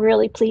 I'm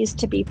really pleased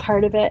to be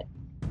part of it,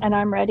 and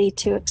I'm ready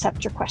to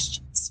accept your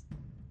questions.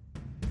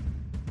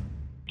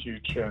 Thank you,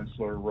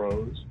 Chancellor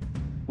Rose.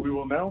 We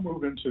will now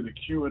move into the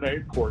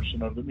Q&A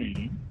portion of the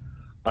meeting.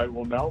 I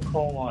will now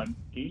call on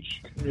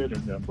each committee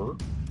member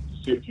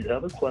to see if you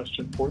have a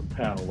question for the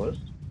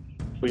panelists.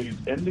 Please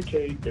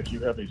indicate if you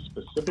have a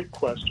specific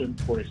question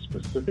for a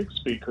specific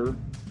speaker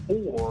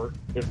or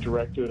if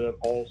directed at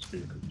all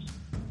speakers.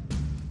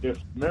 If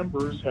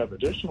members have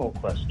additional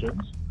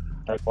questions,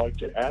 I'd like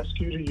to ask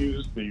you to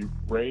use the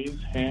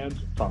raise hand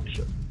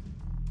function.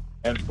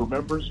 And for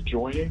members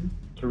joining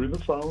through the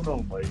phone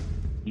only,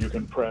 you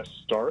can press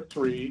 *3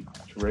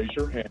 to raise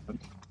your hand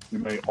You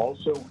may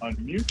also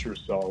unmute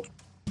yourself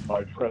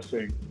by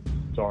pressing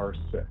star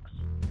 6.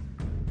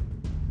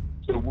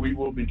 So we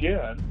will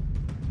begin.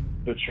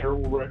 The chair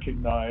will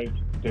recognize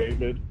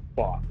David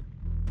Falk.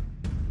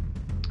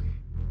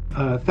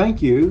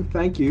 Thank you,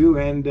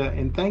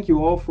 and thank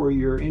you all for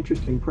your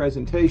interesting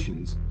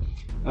presentations.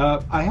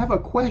 I have a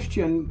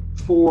question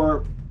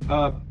for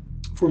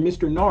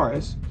Mr.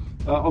 Norris,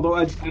 although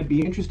I'd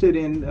be interested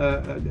in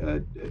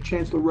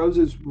Chancellor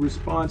Rose's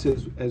response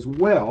as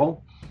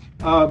well.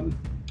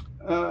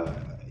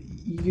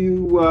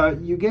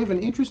 You gave an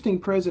interesting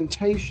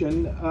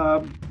presentation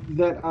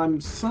that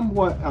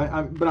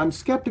but I'm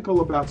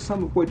skeptical about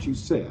some of what you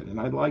said, and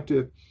I'd like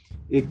to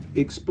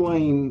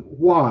explain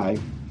why.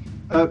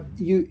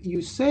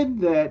 You said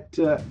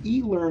that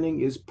e-learning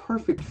is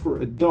perfect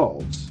for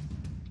adults,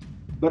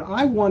 but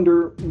I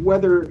wonder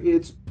whether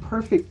it's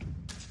perfect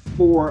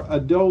for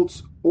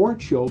adults or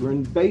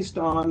children based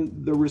on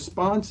the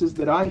responses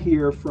that I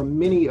hear from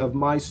many of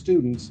my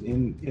students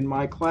in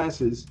my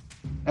classes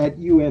at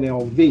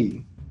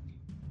UNLV.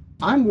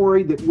 I'm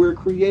worried that we're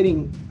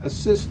creating a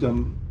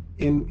system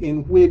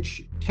in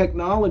which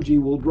technology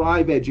will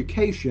drive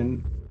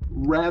education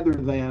rather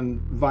than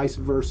vice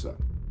versa.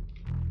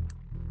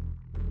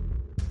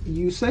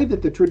 You say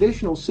that the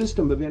traditional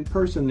system of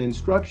in-person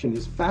instruction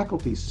is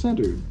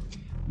faculty-centered,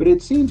 but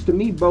it seems to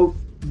me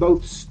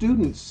both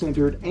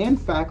student-centered and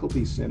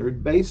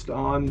faculty-centered based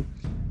on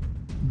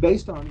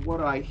what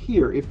I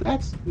hear. If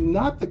that's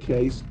not the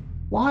case,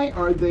 why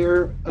are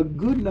there a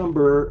good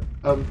number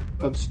of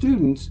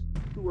students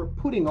who are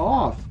putting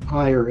off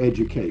higher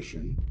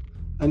education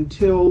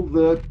until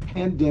the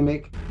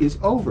pandemic is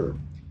over?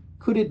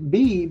 Could it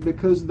be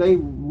because they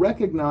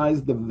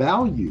recognize the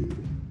value,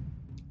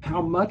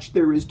 how much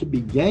there is to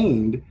be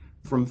gained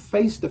from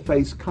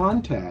face-to-face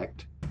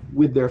contact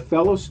with their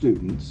fellow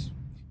students,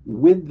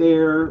 with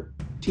their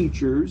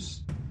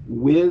teachers,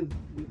 with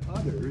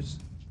others,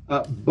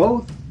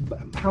 both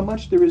how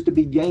much there is to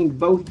be gained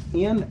both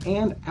in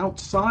and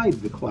outside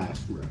the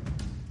classroom?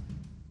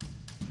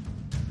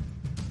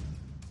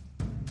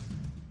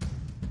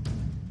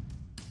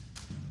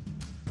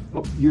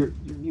 Oh, you're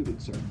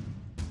muted, sir.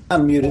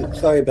 I'm muted.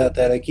 Sorry about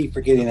that. I keep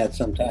forgetting that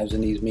sometimes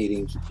in these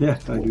meetings. Yeah,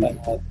 I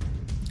do.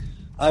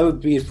 I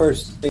would be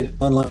first to say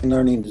that online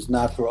learning is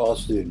not for all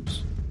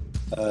students.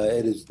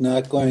 It is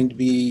not going to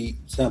be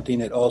something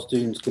that all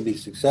students can be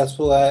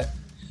successful at.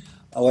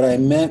 What I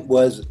meant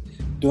was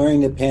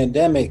during the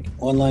pandemic,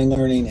 online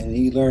learning and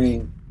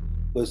e-learning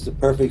was the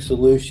perfect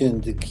solution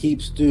to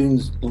keep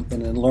students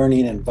in a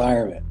learning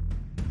environment.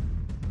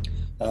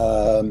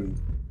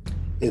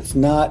 It's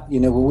not,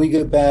 when we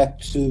go back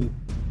to,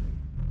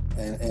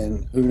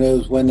 and who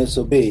knows when this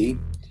will be,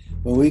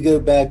 when we go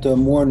back to a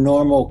more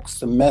normal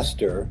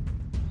semester,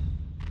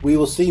 we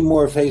will see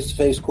more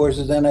face-to-face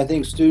courses, and I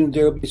think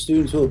there will be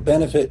students who will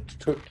benefit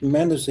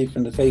tremendously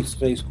from the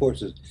face-to-face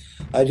courses.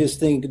 I just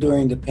think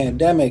during the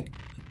pandemic,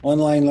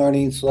 online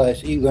learning /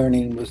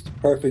 e-learning was the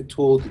perfect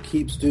tool to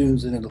keep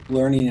students in a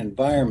learning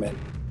environment,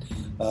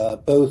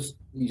 both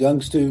young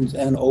students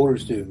and older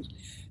students.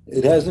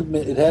 It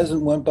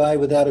hasn't went by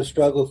without a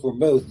struggle for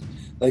both.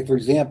 Like, for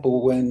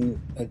example,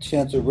 when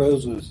Chancellor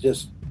Rose was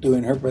just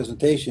doing her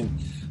presentation,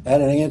 I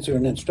had an answer in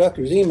an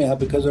instructor's email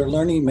because our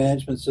learning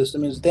management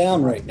system is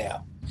down right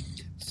now.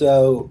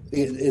 So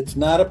it's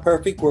not a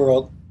perfect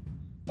world,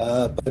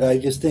 but I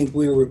just think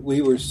we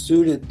were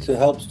suited to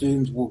help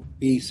students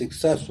be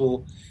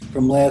successful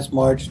from last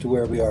March to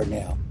where we are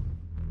now.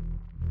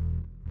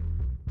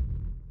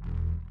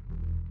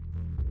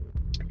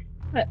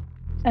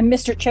 And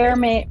Mr. Chair,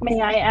 may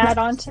I add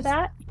on to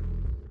that?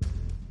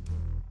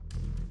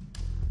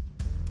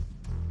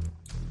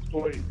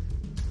 Please.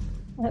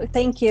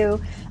 Thank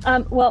you.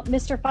 Well,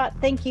 Mr. Fott,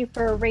 thank you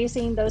for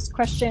raising those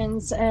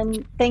questions,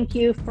 and thank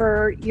you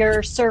for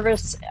your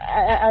service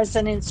as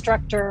an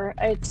instructor.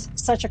 It's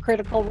such a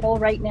critical role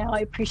right now. I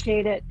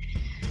appreciate it.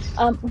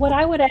 What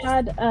I would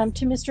add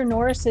to Mr.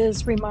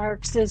 Norris's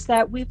remarks is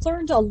that we've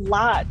learned a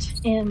lot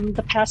in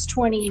the past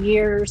 20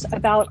 years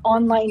about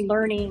online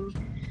learning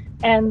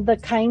and the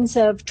kinds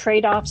of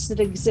trade-offs that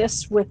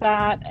exist with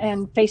that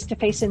and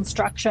face-to-face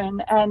instruction.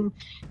 And,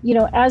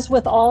 as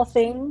with all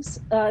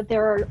things,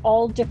 there are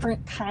all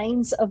different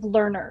kinds of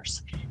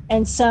learners,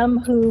 and some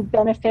who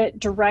benefit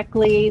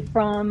directly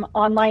from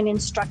online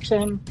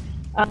instruction.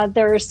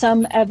 There is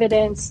some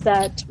evidence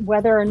that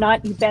whether or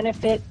not you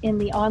benefit in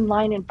the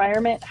online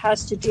environment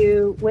has to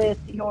do with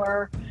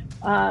your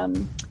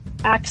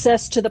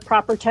access to the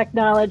proper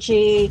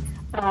technology,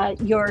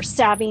 your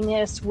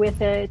savviness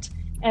with it,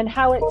 and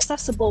how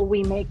accessible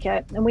we make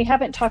it. And we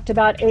haven't talked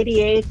about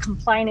ADA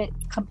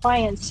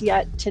compliance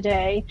yet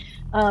today,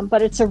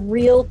 but it's a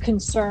real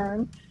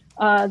concern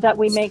that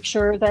we make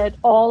sure that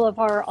all of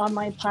our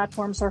online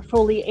platforms are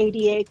fully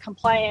ADA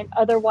compliant.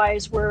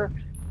 Otherwise, we're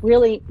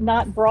really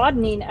not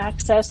broadening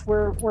access,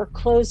 we're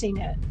closing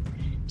it.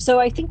 So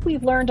I think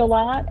we've learned a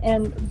lot,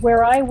 and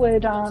where I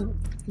would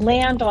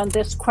land on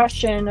this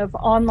question of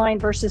online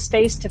versus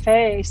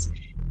face-to-face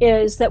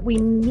is that we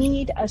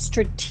need a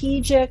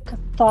strategic,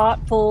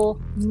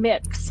 thoughtful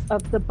mix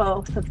of the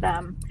both of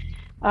them.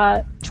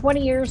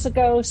 20 years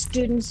ago,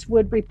 students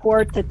would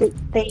report that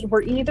they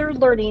were either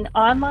learning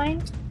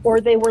online or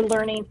they were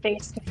learning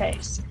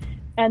face-to-face.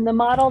 And the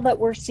model that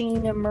we're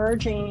seeing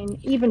emerging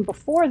even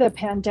before the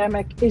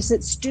pandemic is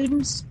that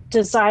students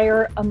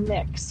desire a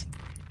mix,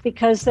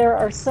 because there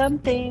are some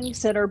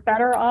things that are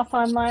better off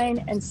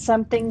online and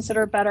some things that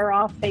are better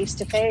off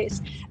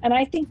face-to-face. And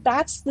I think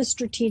that's the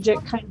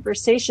strategic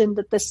conversation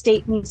that the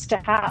state needs to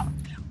have.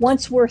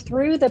 Once we're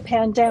through the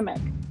pandemic,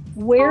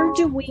 where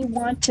do we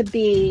want to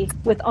be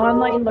with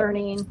online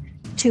learning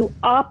to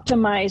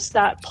optimize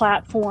that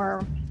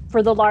platform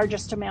for the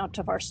largest amount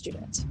of our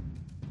students?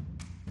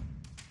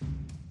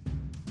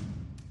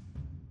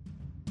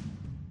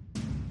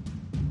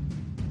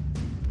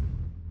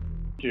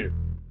 Thank you.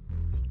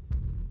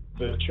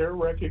 The chair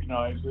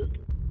recognizes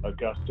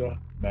Augusta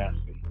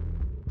Massey.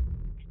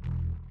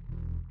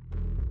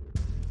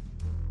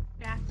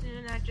 Good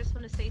afternoon. I just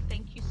want to say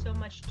thank you so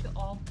much to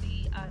all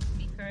the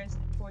speakers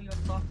for your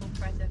thoughtful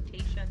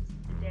presentations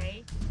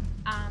today.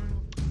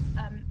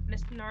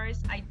 Mr.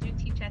 Norris, I do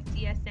teach at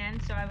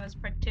CSN, so I was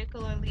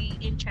particularly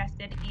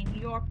interested in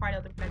your part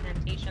of the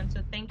presentation,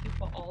 so thank you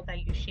for all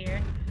that you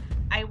shared.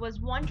 I was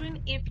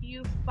wondering if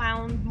you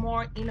found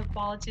more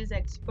inequalities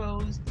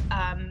exposed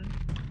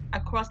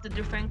across the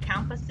different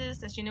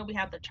campuses. As you know, we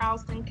have the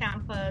Charleston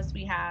campus,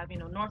 we have,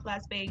 North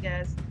Las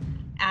Vegas,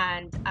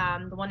 and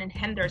the one in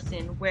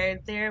Henderson, where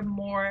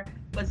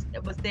was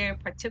there a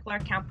particular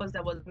campus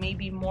that was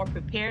maybe more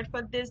prepared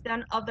for this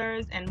than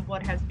others, and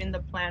what has been the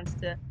plans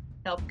to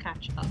help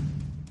catch up?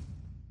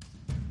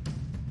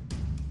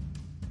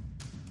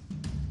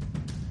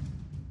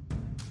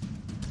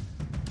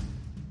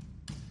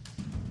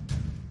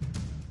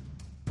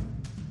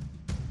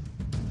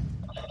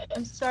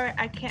 I'm sorry,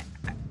 I can't.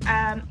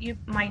 You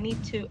might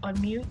need to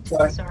unmute.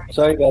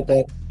 Sorry about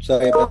that.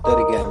 Sorry about that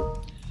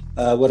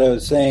again. What I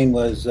was saying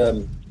was,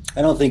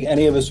 I don't think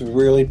any of us were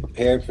really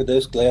prepared for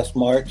this last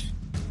March.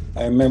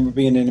 I remember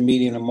being in a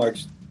meeting on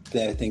March,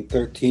 I think,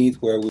 13th,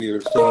 where we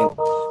were saying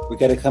we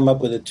got to come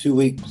up with a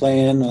 2-week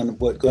plan on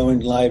what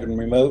going live and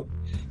remote.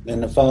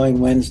 Then the following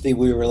Wednesday,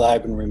 we were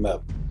live and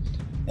remote.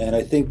 And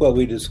I think what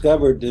we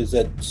discovered is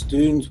that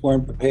students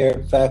weren't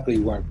prepared, faculty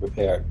weren't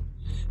prepared.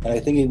 And I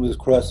think it was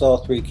across all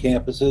 3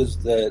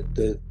 campuses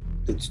that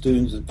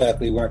students and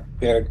faculty weren't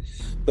prepared,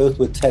 both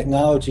with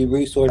technology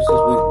resources.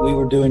 We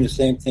were doing the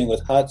same thing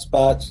with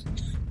hotspots,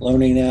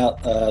 loaning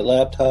out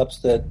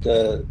laptops that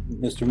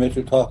Mr.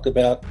 Mitchell talked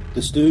about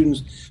to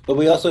students, but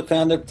we also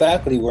found that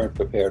faculty weren't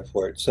prepared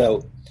for it.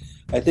 So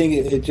I think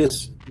it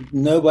just,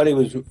 nobody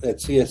was at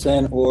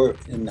CSN or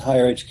in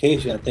higher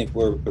education, I think,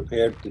 were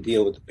prepared to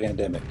deal with the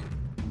pandemic.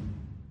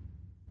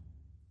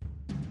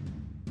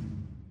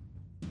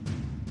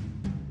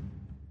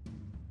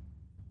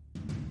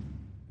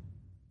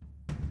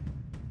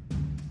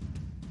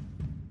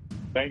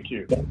 Thank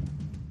you.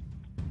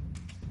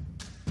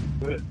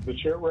 The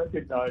chair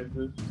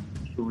recognizes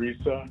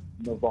Teresa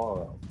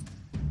Navarro.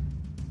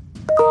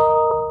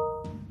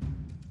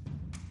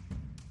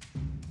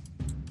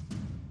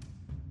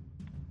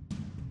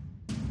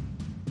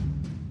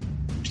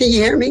 Can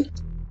you hear me?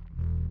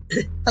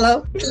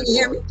 Hello? Can you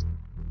hear me?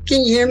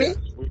 Can you hear me?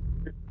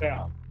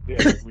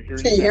 Yes, we hear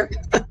you. Can you hear me?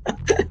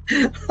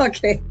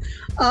 Okay.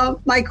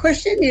 My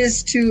question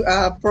is to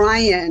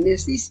Brian.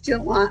 Is he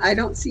still on? I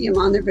don't see him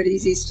on there, but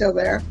is he still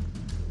there?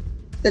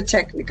 The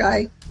tech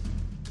guy?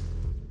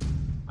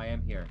 I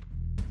am here.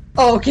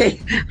 Oh, okay.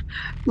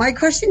 My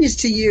question is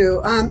to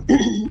you.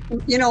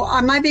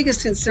 My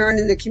biggest concern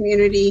in the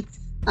community,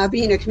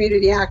 being a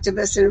community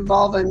activist and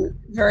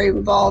very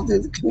involved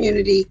in the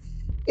community,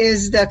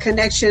 is the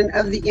connection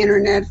of the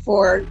internet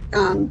for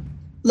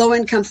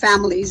low-income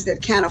families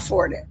that can't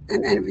afford it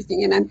and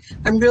everything. And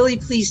I'm really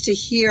pleased to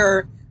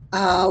hear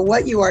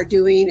what you are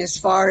doing as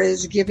far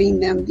as giving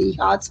them the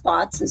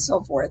hotspots and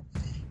so forth.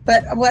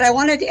 But what I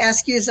wanted to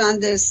ask you is on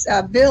this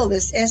bill,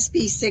 this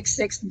SB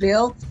 66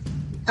 bill.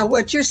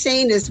 What you're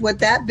saying is what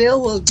that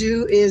bill will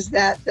do is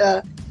that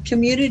the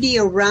community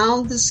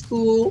around the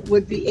school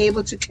would be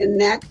able to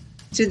connect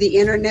to the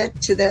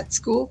internet to that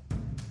school?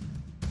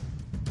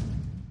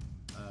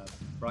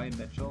 Brian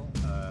Mitchell,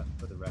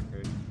 for the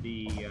record.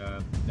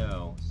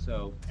 No.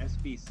 So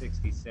SB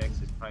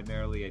 66 is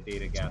primarily a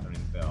data gathering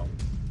bill.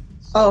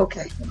 So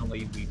okay.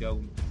 Personally,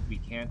 we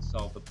can't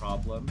solve the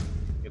problem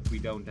if we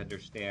don't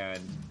understand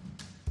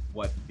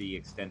what the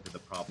extent of the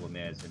problem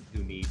is and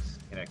who needs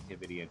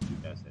connectivity and who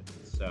doesn't.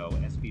 So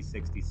SB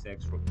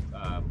 66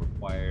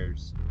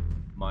 requires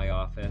my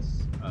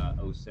office,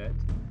 OSIT,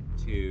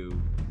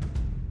 to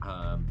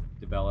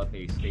develop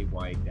a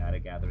statewide data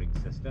gathering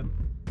system,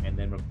 and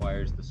then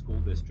requires the school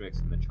districts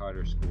and the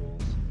charter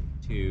schools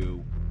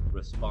to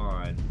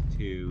respond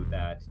to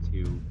that,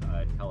 to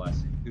tell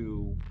us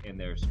who in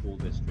their school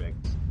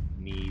districts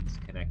needs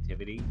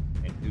connectivity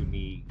and who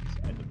needs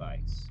a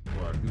device,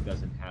 or who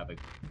doesn't have a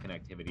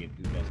connectivity and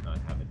who does not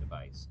have a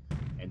device.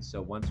 And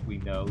so once we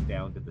know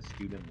down to the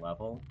student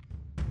level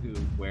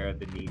where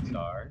the needs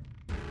are,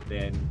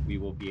 then we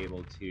will be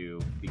able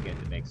to begin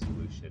to make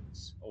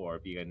solutions or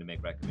begin to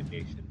make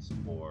recommendations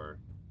for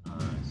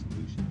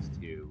solutions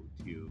to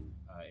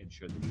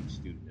ensure that each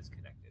student is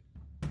connected.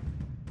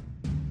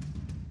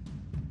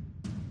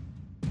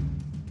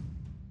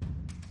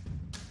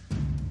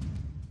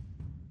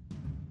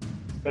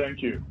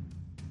 Thank you.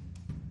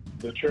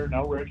 The chair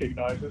now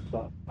recognizes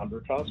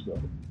Sandra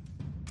Cosgrove.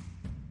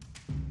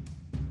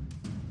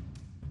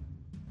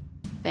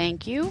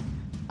 Thank you.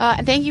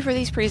 And thank you for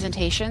these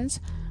presentations.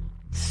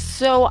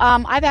 So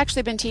I've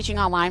actually been teaching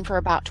online for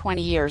about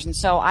 20 years, and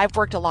so I've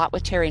worked a lot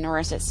with Terry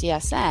Norris at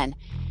CSN.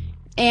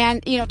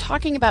 And, you know,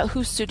 talking about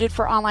who's suited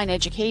for online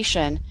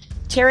education,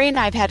 Terry and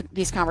I have had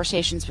these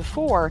conversations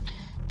before,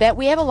 that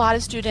we have a lot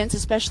of students,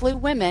 especially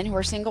women who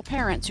are single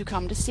parents, who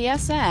come to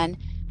CSN.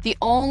 The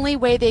only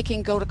way they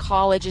can go to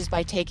college is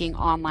by taking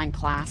online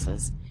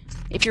classes.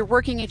 If you're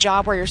working a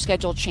job where your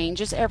schedule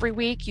changes every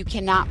week, you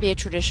cannot be a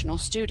traditional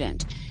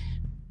student.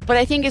 But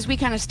I think as we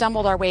kind of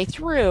stumbled our way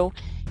through,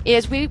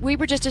 is we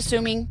were just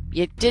assuming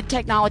you did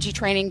technology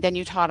training, then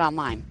you taught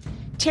online.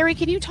 Terry,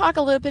 can you talk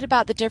a little bit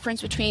about the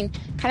difference between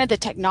kind of the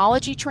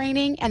technology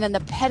training and then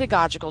the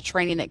pedagogical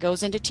training that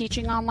goes into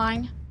teaching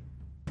online?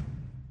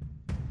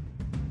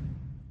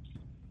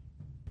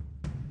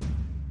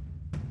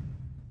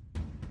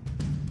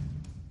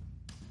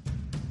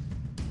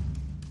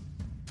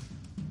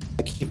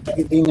 I keep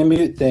hitting the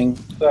mute thing.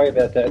 Sorry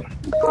about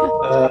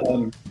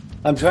that.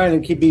 I'm trying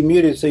to keep you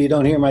muted so you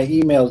don't hear my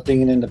emails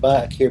dinging in the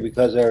back here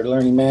because our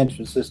learning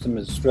management system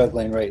is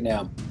struggling right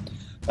now.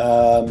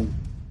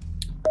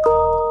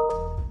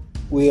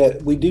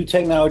 We do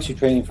technology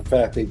training for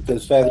faculty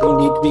because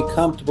faculty need to be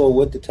comfortable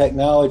with the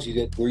technology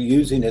that we're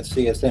using at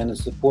CSN to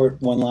support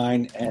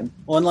online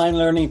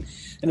learning.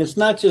 And it's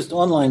not just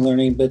online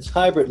learning, but it's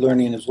hybrid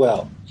learning as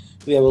well.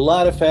 We have a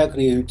lot of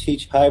faculty who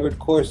teach hybrid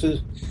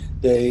courses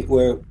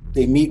where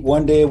they meet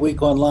 1 day a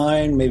week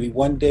online, maybe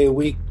 1 day a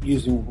week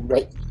using,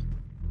 right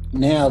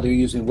now they're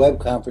using web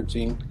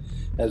conferencing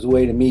as a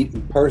way to meet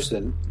in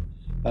person.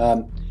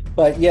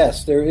 But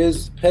yes, there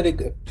is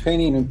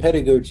training and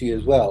pedagogy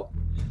as well.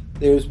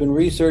 There's been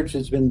research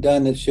that's been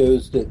done that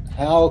shows that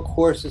how a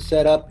course is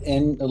set up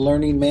in a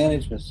learning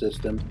management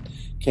system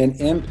can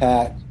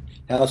impact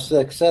how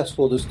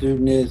successful the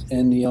student is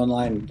in the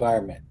online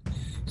environment.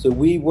 So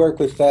we work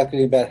with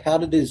faculty about how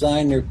to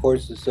design their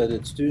courses so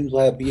that students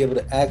will be able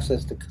to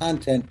access the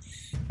content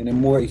in a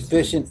more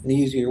efficient and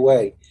easier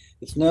way.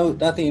 It's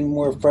nothing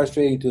more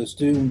frustrating to a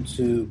student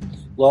to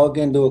log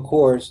into a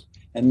course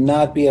and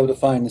not be able to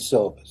find the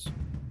syllabus.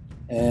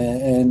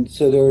 And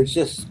so there are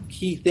just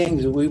key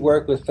things that we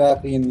work with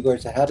faculty in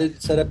regards to how to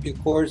set up your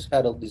course,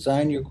 how to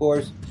design your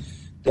course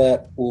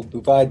that will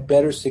provide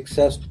better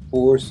success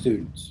for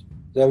students.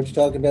 Is that what you're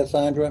talking about,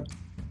 Sandra?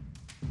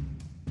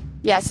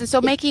 Yes, and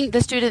so making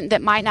the student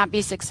that might not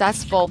be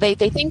successful, they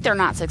think they're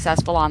not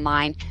successful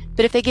online,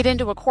 but if they get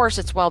into a course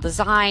that's well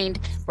designed,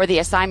 where the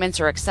assignments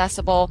are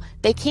accessible,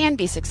 they can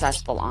be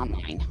successful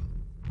online.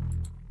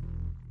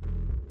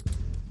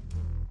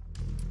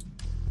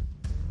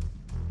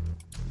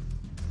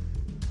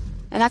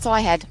 And that's all I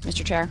had,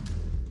 Mr. Chair.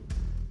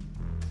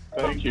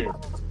 Thank you.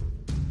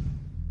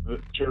 The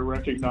chair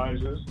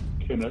recognizes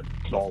Kenneth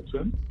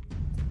Dalton.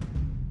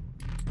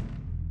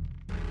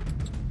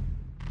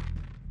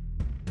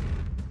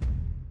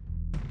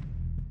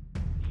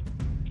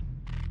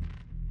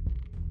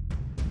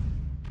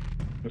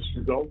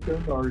 Mr.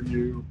 Dalton, are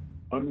you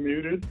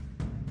unmuted?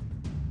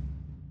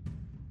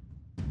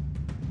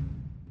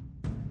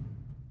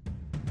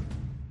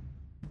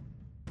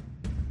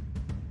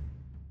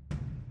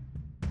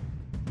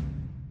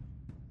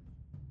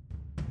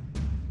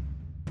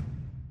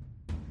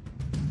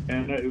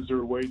 Anna, is there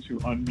a way to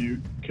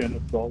unmute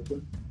Kenneth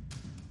Dalton?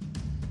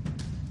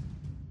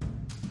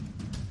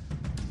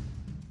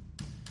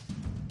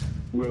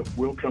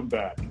 We'll come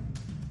back.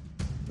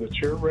 The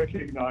chair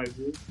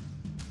recognizes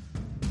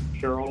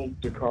Carol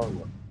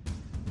DiCarlo.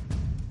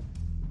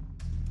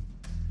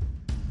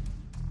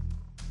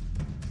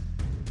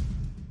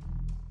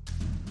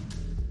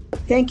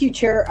 Thank you,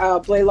 Chair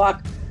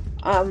Blaylock.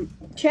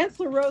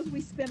 Chancellor Rose,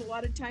 we spent a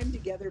lot of time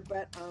together,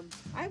 but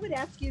I would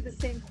ask you the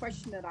same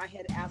question that I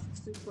had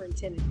asked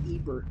Superintendent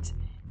Ebert.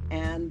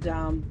 And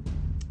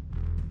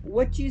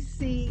what you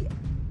see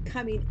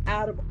coming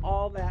out of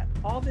all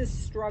this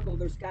struggle,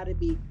 there's got to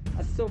be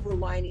a silver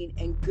lining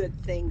and good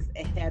things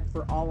ahead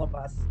for all of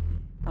us.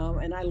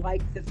 And I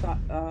like the thought,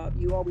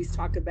 you always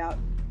talk about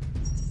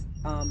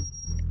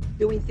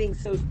doing things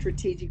so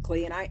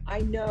strategically. And I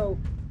know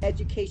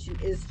education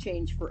is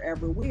change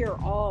forever. We are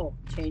all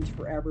change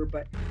forever.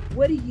 But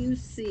what do you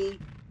see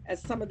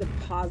as some of the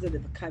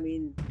positive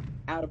coming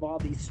out of all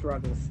these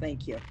struggles?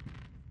 Thank you.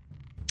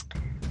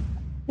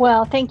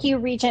 Well, thank you,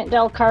 Regent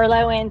Del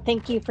Carlo, and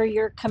thank you for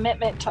your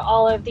commitment to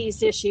all of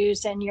these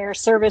issues and your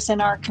service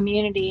in our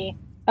community.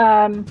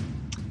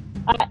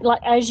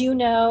 As you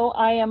know,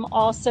 I am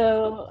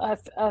also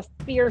a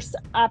fierce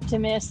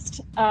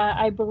optimist.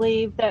 I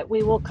believe that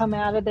we will come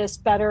out of this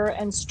better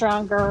and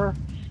stronger.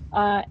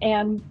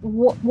 And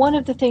one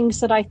of the things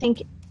that I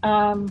think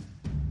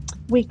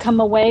we come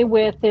away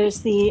with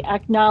is the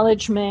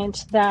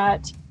acknowledgement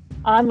that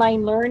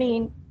online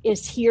learning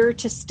is here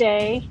to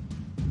stay,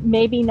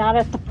 maybe not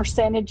at the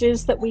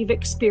percentages that we've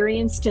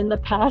experienced in the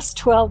past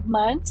 12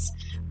 months,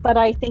 but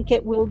I think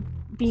it will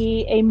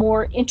be a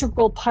more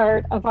integral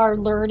part of our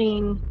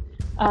learning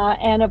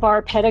and of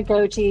our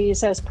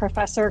pedagogies, as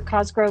Professor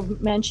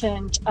Cosgrove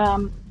mentioned,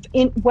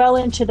 well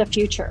into the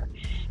future.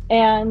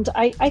 And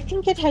I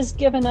think it has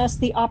given us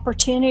the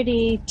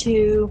opportunity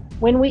to,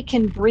 when we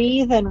can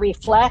breathe and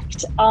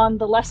reflect on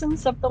the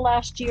lessons of the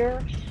last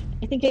year,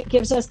 I think it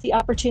gives us the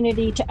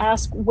opportunity to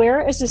ask,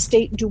 where as a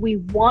state do we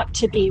want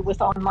to be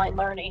with online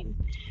learning?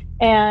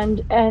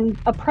 And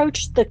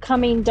approach the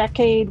coming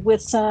decade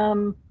with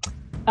some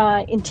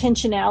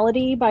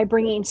intentionality by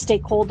bringing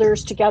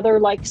stakeholders together,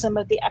 like some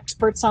of the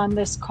experts on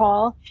this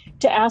call,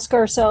 to ask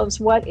ourselves,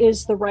 what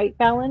is the right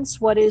balance?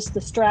 What is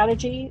the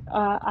strategy?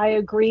 I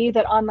agree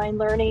that online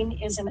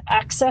learning is an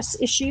access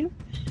issue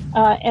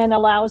and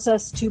allows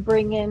us to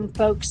bring in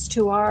folks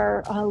to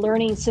our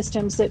learning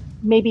systems that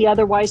maybe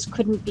otherwise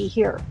couldn't be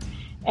here.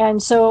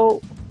 And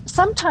so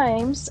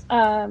sometimes,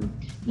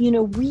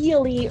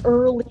 really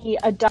early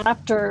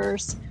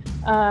adopters,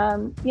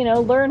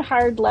 learn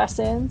hard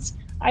lessons.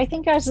 I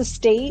think as a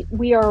state,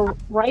 we are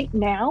right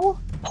now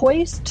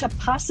poised to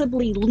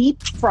possibly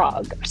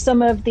leapfrog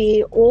some of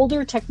the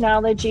older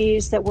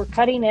technologies that were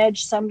cutting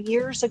edge some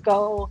years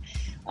ago.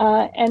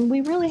 And we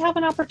really have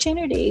an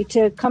opportunity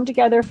to come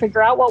together,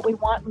 figure out what we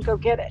want, and go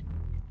get it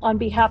on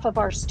behalf of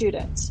our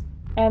students.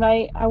 And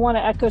I want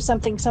to echo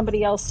something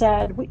somebody else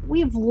said.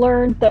 We've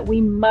learned that we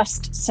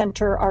must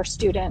center our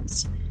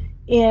students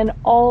in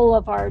all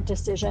of our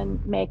decision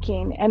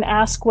making and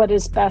ask what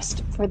is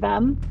best for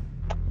them.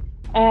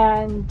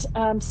 And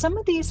some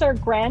of these are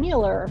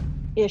granular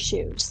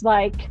issues,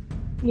 like,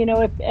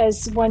 if,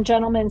 as one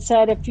gentleman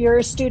said, if you're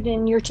a student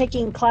and you're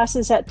taking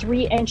classes at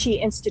 3 ENCHE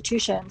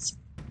institutions,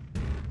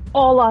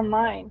 all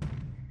online,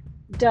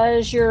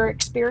 does your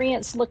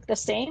experience look the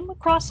same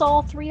across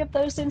all 3 of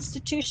those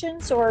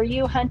institutions? Or are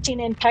you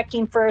hunting and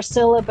pecking for a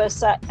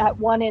syllabus at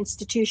one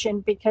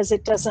institution because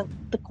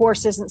the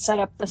course isn't set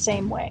up the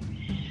same way?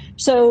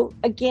 So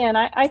again,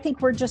 I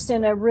think we're just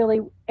in a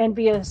really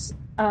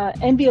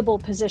enviable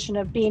position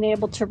of being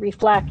able to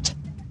reflect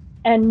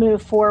and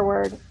move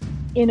forward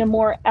in a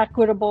more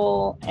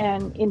equitable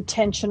and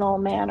intentional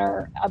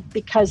manner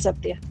because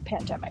of the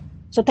pandemic.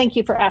 So thank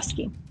you for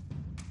asking.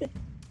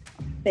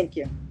 Thank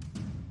you.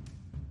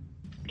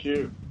 Thank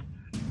you.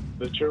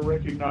 The chair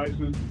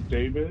recognizes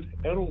David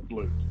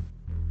Edelblut.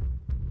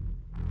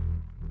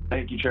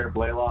 Thank you, Chair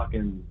Blaylock.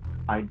 And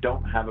I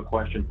don't have a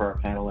question for our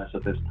panelists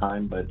at this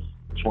time, but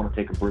just want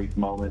to take a brief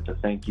moment to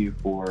thank you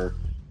for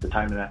the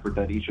time and effort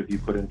that each of you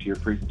put into your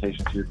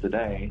presentations here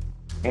today,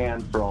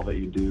 and for all that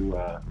you do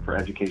for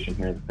education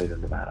here in the state of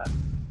Nevada.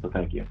 So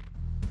thank you.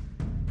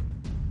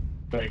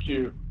 Thank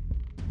you.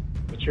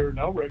 The chair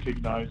now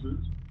recognizes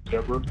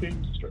Deborah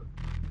Feemster.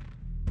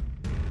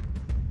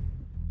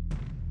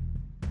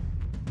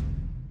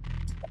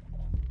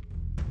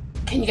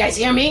 Can you guys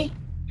hear me?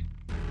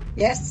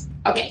 Yes.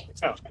 Okay.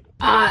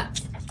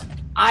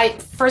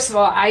 First of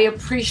all, I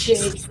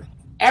appreciate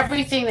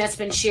everything that's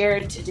been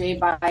shared today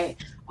by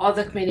all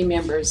the committee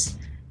members.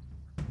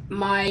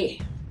 My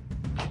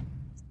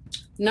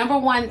number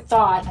one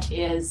thought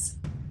is,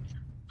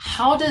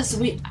 how does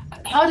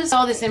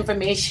all this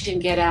information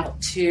get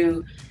out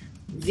to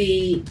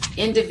the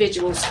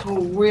individuals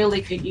who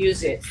really could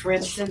use it? For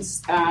instance,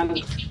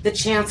 the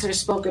chancellor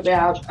spoke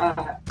about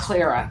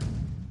Clara.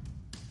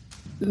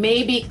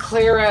 Maybe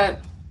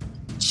Clara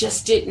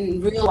just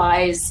didn't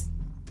realize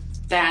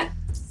that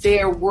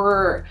there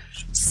were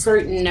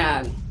certain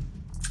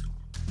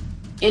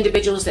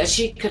individuals that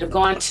she could have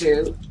gone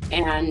to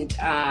and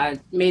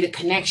made a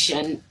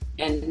connection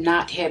and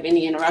not have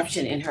any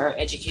interruption in her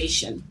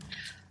education.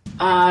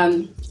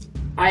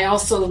 I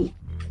also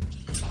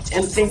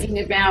am thinking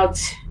about,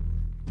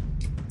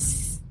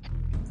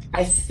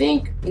 I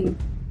think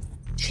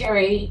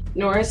Terry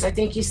Norris, I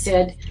think you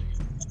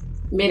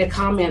made a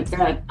comment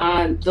that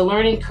the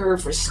learning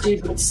curve for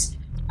students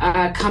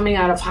coming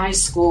out of high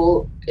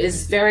school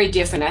is very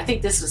different. I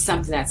think this was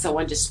something that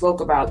someone just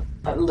spoke about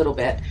a little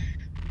bit.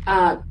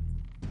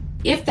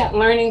 If that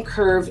learning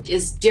curve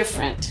is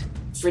different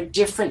for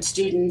different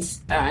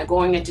students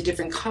going into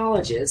different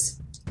colleges,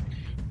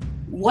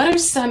 what are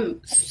some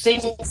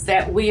things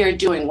that we are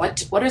doing?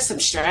 What are some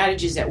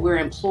strategies that we're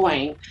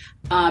employing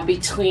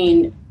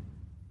between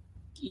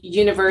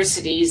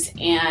universities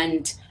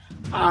and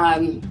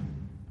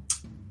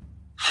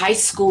high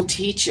school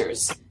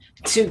teachers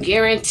to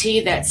guarantee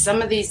that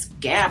some of these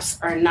gaps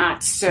are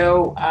not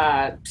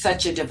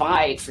such a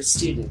divide for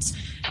students?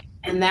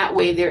 And that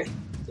way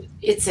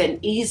it's an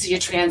easier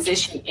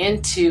transition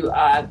into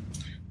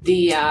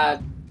the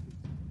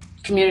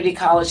community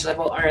college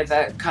level or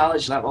the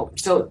college level.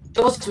 So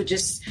those were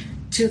just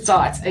two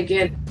thoughts.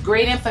 Again,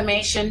 great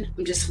information.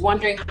 I'm just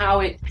wondering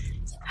how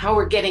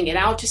we're getting it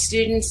out to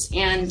students,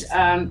 and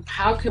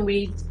how can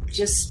we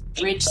just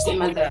bridge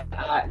some of the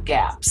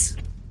gaps.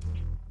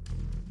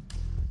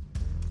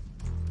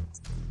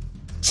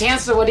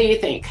 Chancellor, what do you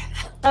think?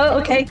 Oh,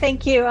 okay.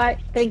 Thank you.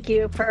 Thank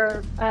you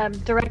for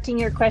directing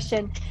your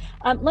question.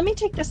 Let me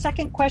take the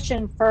second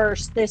question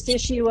first. This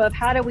issue of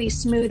how do we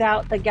smooth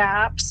out the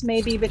gaps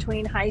maybe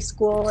between high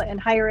school and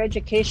higher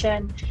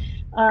education.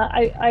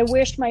 I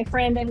wish my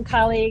friend and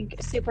colleague,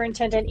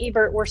 Superintendent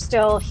Ebert, were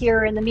still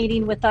here in the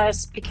meeting with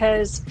us,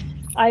 because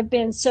I've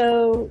been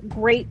so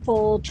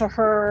grateful to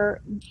her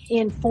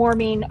in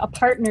forming a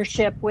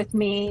partnership with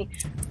me.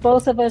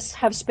 Both of us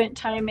have spent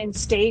time in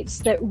states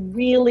that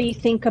really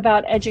think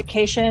about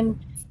education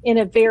in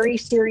a very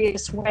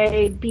serious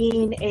way,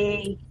 being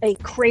a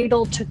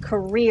cradle to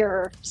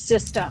career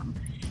system,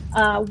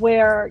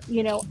 where,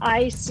 you know,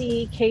 I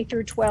see K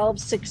through 12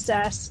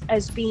 success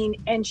as being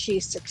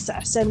NSHE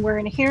success, and we're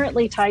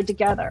inherently tied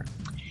together.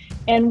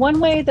 And one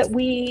way that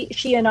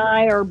she and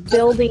I are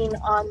building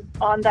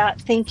on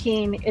that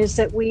thinking is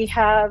that we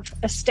have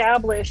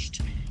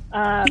established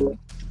a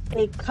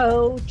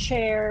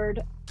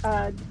co-chaired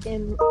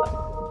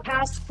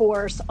task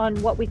force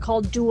on what we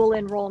call dual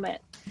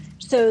enrollment.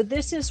 So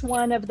this is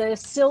one of the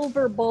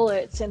silver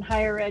bullets in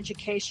higher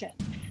education.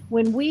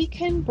 When we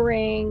can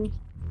bring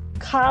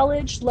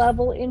college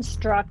level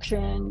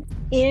instruction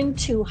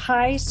into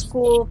high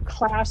school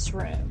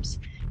classrooms,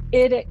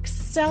 it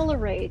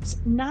accelerates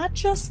not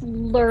just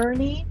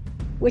learning,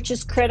 which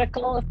is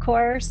critical, of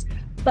course,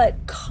 but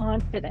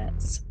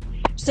confidence.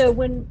 So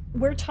when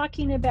we're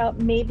talking about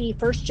maybe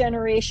first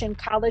generation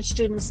college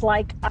students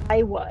like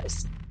I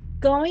was,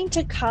 going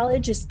to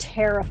college is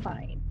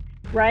terrifying,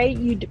 right?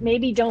 You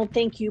maybe don't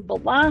think you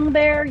belong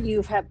there.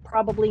 You have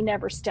probably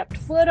never stepped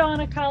foot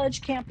on a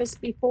college campus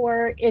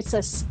before. It's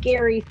a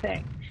scary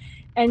thing.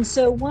 And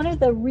so one of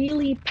the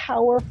really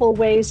powerful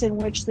ways in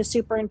which the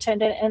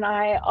superintendent and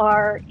I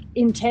are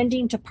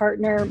intending to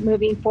partner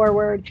moving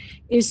forward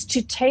is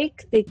to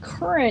take the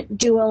current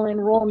dual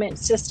enrollment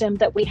system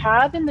that we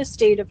have in the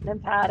state of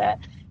Nevada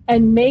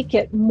and make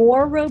it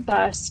more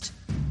robust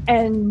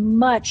and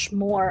much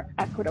more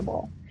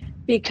equitable.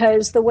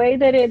 Because the way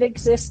that it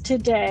exists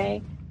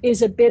today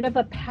is a bit of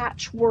a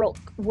patchwork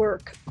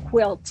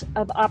quilt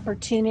of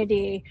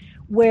opportunity,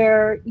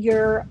 where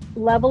your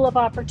level of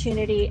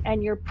opportunity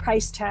and your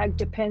price tag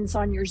depends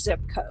on your zip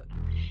code.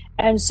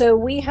 And so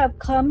we have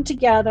come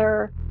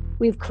together,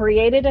 we've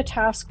created a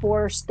task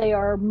force. They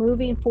are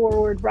moving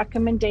forward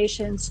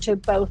recommendations to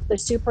both the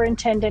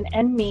superintendent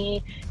and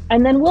me.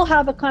 And then we'll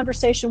have a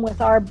conversation with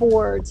our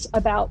boards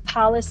about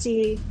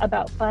policy,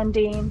 about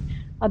funding,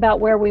 about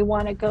where we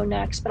want to go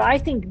next. But I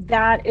think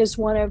that is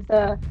one of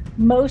the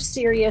most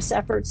serious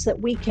efforts that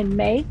we can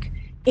make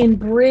in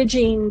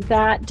bridging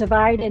that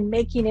divide and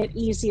making it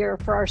easier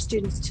for our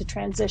students to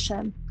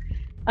transition.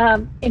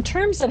 In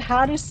terms of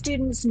how do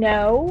students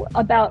know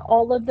about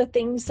all of the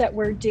things that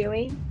we're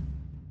doing,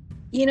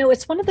 you know,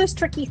 it's one of those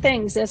tricky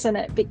things, isn't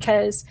it?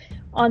 Because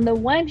on the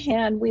one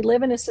hand, we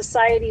live in a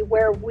society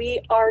where we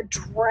are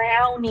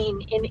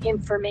drowning in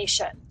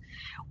information,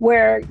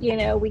 where, you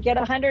know, we get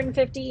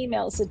 150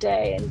 emails a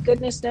day and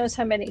goodness knows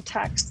how many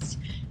texts.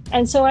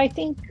 And so I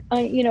think,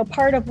 you know,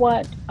 part of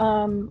what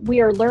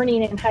we are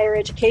learning in higher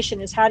education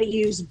is how to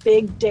use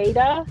big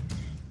data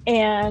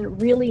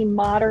and really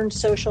modern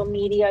social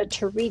media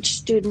to reach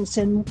students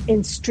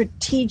in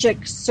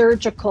strategic,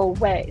 surgical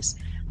ways.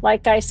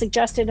 Like I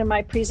suggested in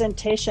my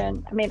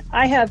presentation, I mean,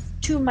 I have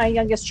two of my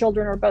youngest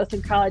children are both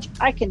in college.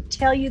 I can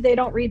tell you they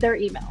don't read their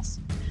emails.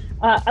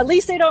 At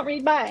least they don't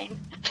read mine.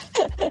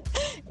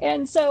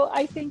 And so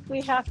I think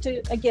we have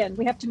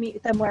to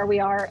meet them where we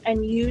are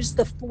and use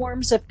the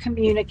forms of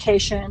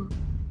communication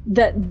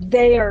that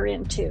they are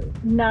into,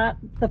 not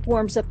the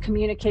forms of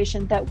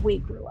communication that we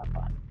grew up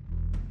on.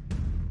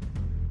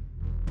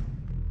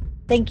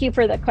 Thank you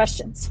for the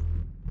questions.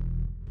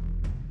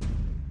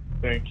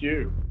 Thank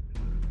you.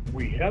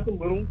 We have a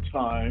little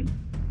time,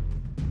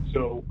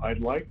 so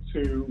I'd like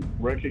to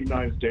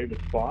recognize David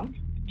Fott.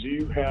 Do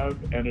you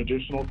have an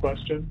additional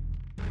question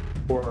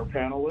for our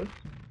panelists?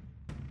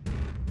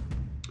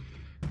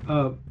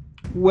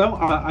 Well,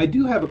 I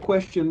do have a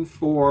question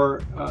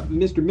for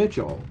Mr.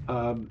 Mitchell.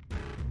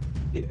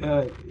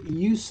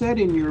 You said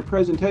in your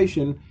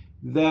presentation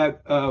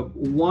that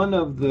one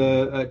of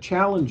the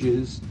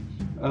challenges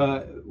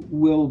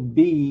will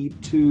be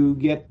to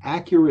get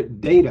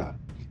accurate data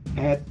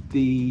at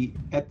the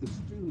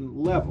student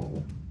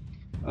level,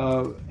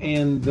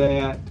 and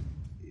that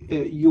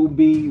you'll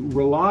be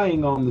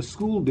relying on the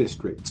school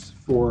districts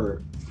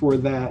for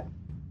that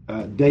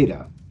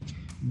data.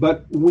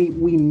 But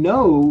we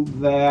know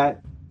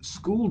that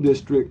school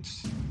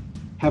districts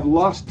have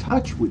lost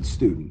touch with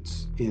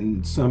students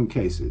in some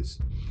cases.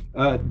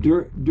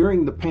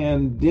 During the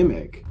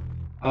pandemic,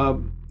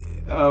 how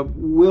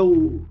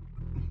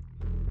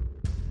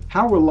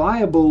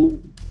reliable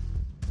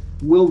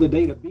will the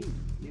data be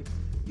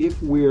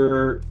if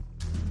we're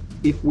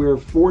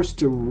forced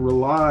to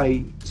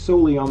rely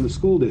solely on the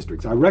school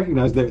districts? I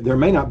recognize that there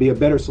may not be a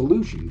better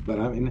solution, but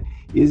I mean,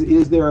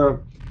 is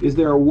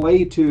there a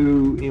way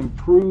to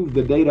improve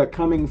the data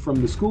coming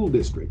from the school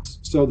districts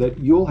so that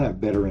you'll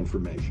have better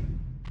information?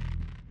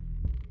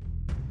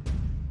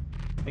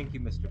 Thank you,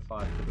 Mr.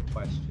 Fott, for the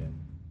question.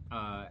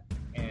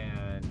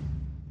 And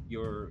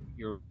you're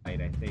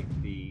right. I think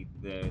the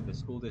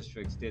school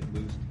districts did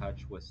lose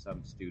touch with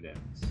some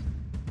students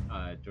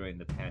during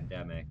the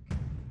pandemic,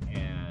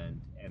 and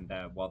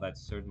that while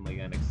that's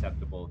certainly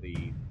unacceptable,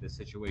 the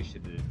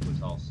situation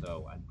was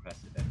also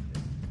unprecedented.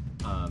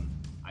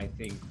 I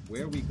think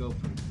where we go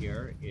from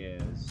here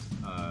is,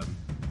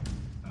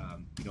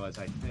 as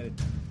I said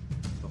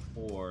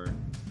before,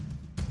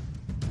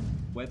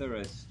 whether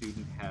a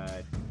student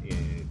had a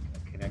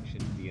connection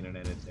to the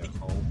internet at their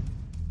home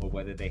or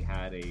whether they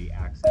had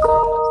access to it at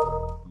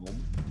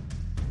home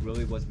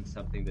really wasn't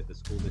something that the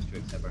school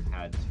districts ever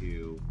had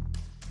to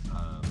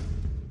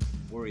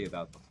worry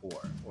about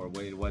before, or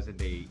it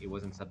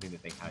wasn't something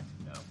that they had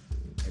to know.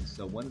 And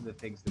so one of the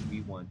things that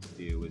we want to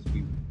do is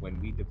when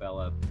we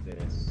develop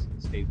this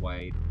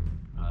statewide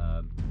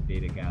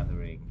data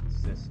gathering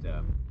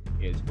system,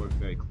 is work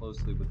very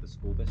closely with the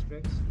school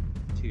districts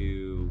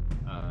to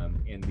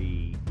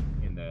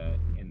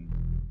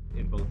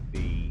in both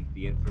the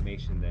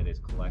information that is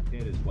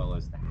collected as well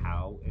as the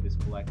how it is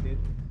collected,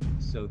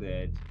 so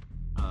that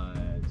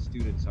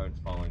students aren't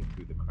falling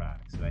through the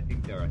cracks. And I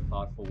think there are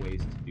thoughtful ways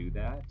to do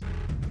that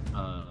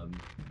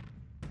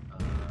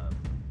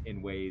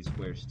in ways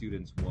where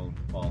students won't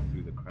fall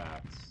through the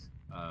cracks,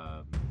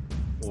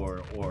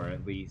 or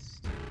at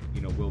least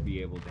we'll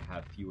be able to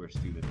have fewer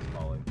students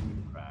falling through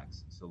the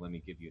cracks. So let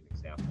me give you an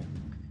example.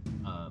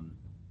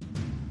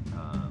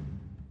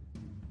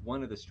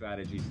 One of the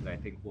strategies that I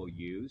think we'll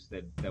use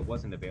that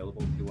wasn't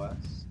available to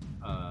us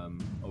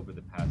over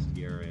the past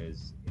year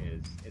is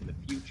in the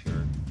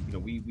future.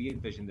 We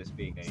envision this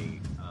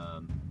being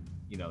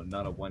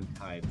not a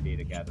one-time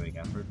data gathering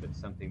effort, but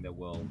something that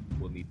we'll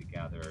need to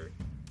gather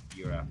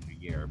year after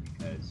year,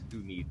 because who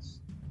needs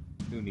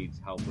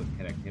help with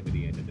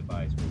connectivity, and the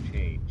device will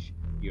change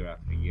year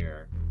after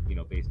year,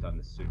 based on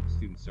the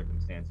student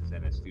circumstances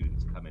and as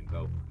students come and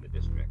go from the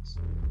districts.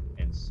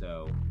 And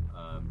so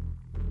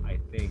I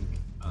think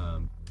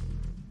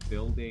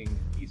building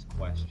these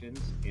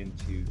questions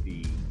into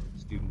the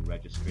student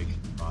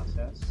registration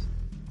process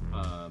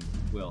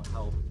will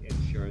help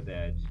ensure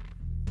that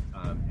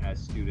as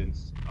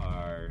students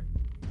are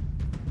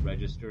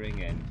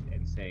registering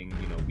and saying,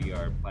 we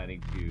are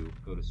planning to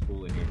go to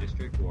school in your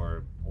district,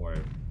 or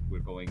we're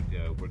going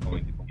to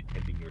be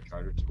attending your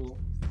charter school,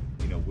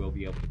 we'll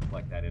be able to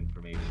collect that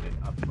information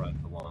up front,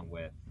 along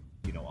with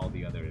all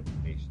the other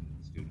information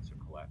that students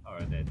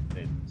are that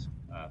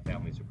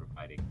families are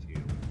providing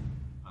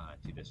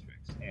to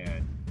districts,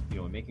 and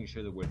making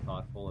sure that we're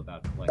thoughtful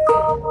about collecting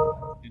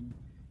information,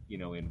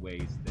 in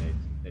ways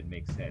that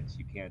make sense.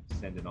 You can't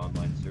send an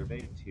online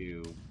survey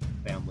to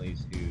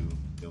families who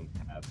don't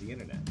have the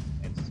internet,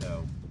 and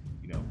so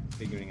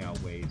figuring out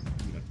ways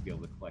to be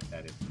able to collect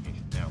that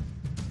information. Now,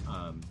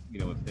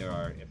 if there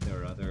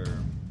are other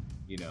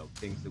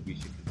things that we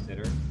should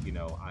consider,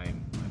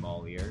 I'm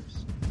all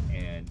ears,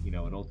 and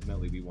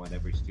ultimately we want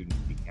every student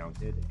to be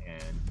counted,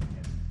 and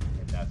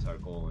that's our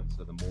goal. And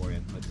so the more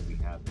input that we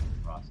have in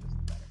the process,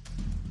 the better.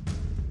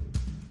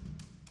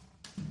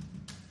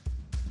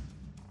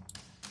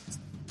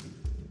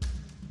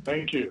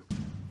 Thank you.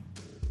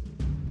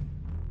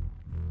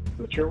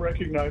 The chair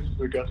recognizes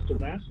Augusta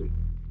Massey.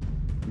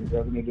 Do you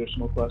have an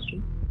additional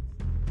question?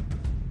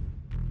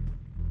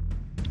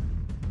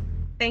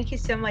 Thank you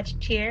so much,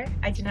 Chair.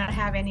 I do not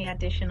have any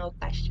additional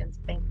questions.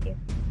 Thank you.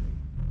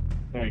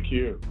 Thank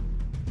you.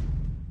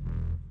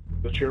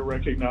 The chair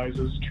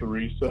recognizes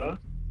Teresa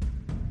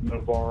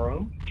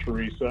Navarro.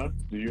 Teresa,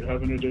 do you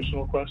have an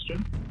additional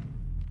question?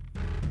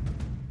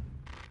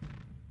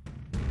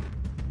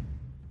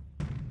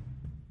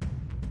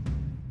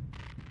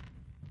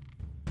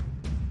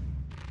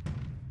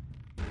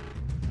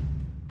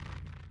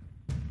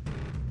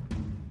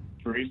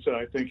 Teresa,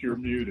 I think you're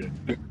muted.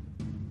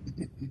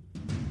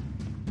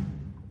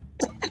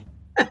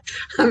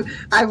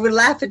 I would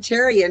laugh at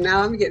Terry, and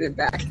now I'm getting it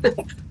back.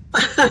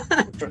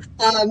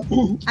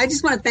 I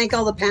just want to thank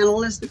all the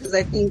panelists, because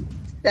I think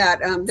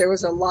that there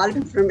was a lot of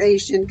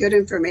information, good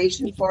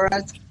information for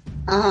us.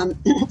 I'm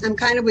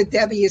kind of with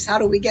Debbie, is how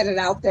do we get it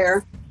out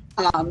there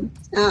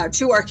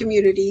to our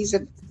communities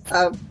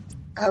of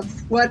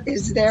what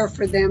is there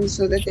for them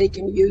so that they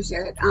can use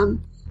it.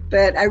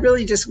 But I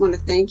really just want to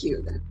thank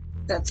you.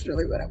 That's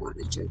really what I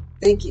wanted to.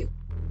 Thank you.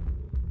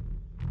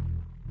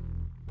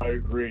 I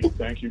agree.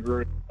 Thank you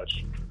very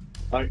much.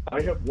 I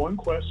have one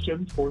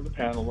question for the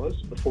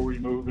panelists before we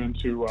move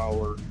into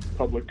our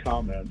public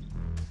comments.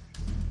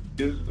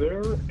 Is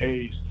there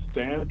a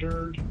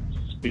standard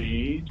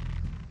speed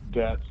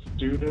that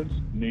students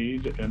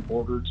need in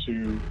order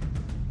to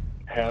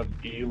have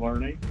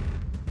e-learning?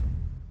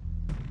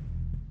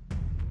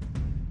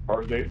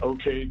 Are they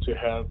okay to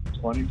have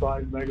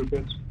 25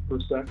 megabits per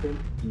second?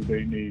 Do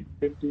they need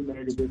 50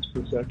 megabits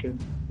per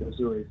second? Is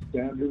there a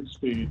standard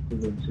speed for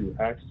them to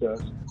access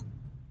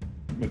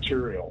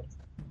material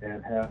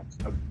and have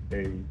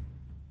a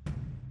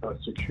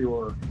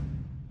secure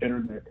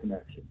internet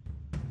connection?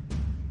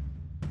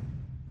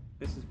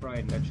 This is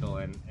Brian Mitchell,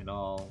 and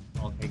I'll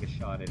take a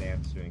shot at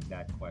answering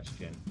that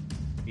question.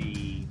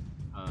 The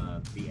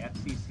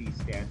FCC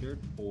standard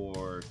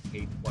for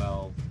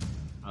K-12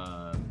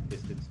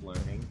 distance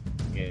learning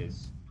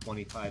is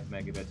 25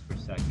 megabits per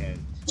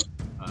second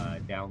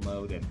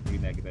download and 3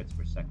 megabits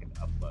per second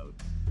upload.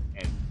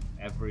 And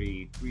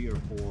every 3 or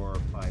 4 or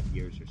 5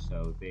 years or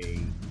so, they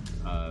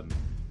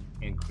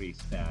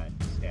increase that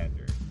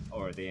standard,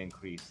 or they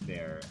increase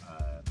their,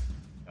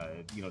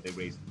 they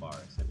raise the bar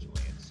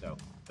essentially. And so,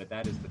 but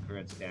that is the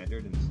current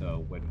standard. And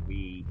so when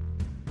we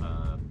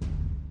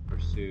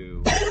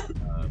pursue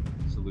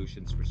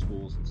solutions for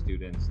schools and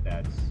students,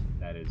 that's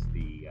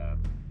the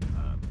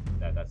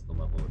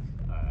level of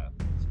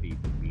speed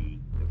that we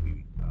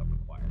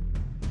require.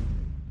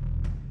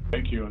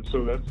 Thank you. And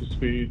so that's the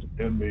speed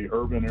in the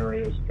urban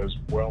areas as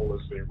well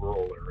as the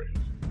rural areas.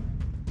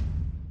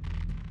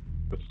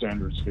 The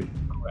standard speed.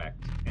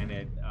 Correct. And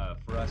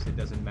for us, it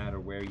doesn't matter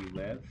where you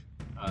live.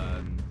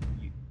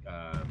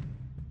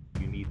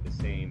 You need the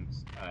same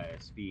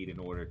speed in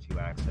order to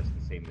access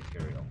the same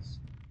materials.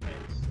 And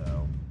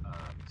so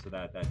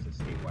that's a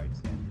statewide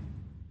standard.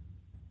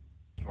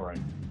 All right.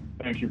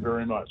 Thank you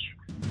very much.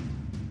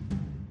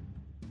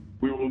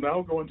 We will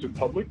now go into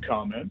public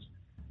comment.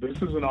 This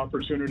is an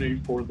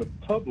opportunity for the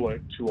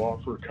public to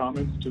offer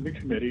comments to the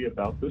committee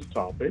about this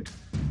topic.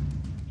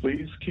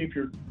 Please keep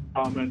your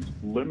comments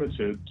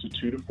limited to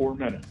 2 to 4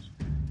 minutes.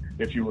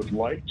 If you would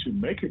like to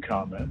make a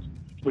comment,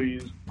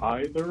 please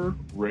either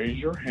raise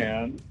your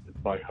hand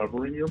by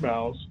hovering your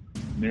mouse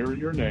near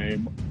your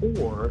name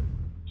or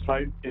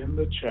type in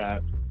the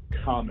chat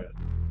comment.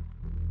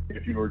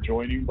 If you are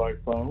joining by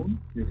phone,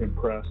 you can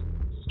press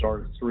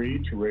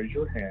 *3 to raise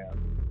your hand.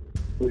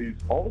 Please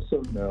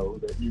also know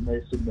that you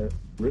may submit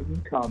written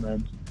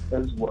comments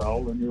as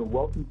well, and you're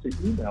welcome to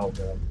email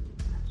them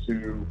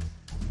to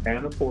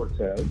Anna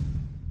Fortes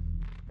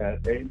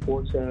at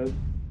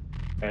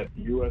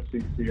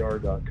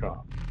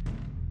afortes@usccr.com.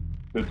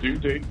 The due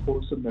date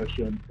for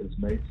submission is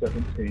May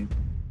 17,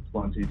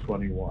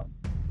 2021.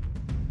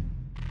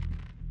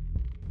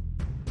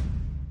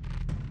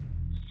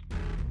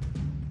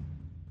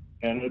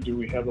 Anna, do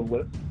we have a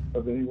list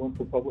of anyone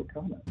for public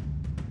comment?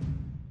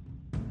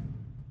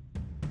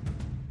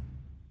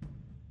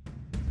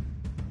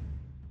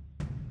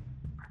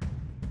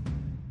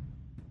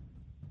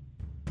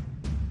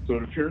 So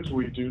it appears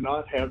we do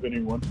not have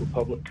anyone for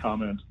public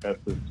comment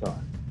at this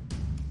time.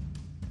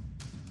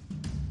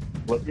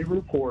 Let me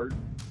report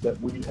that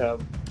we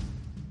have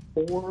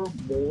 4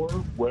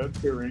 more web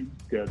hearings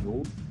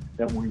scheduled,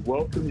 and we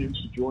welcome you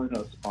to join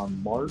us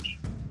on March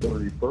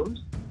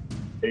 31st,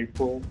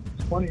 April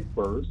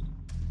 21st,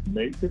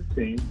 May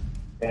 15th,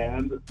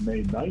 and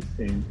May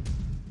 19th,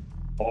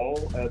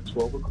 all at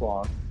 12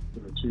 o'clock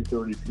through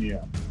 2:30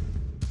 p.m.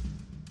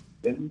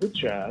 In the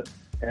chat,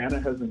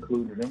 Anna has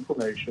included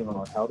information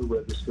on how to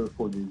register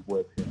for these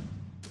web hearings.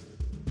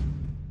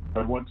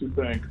 I want to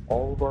thank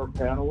all of our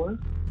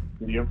panelists.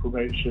 The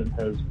information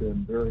has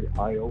been very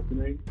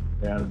eye-opening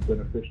and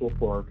beneficial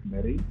for our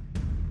committee.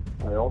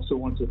 I also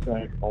want to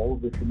thank all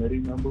of the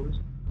committee members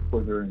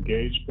for their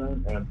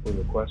engagement and for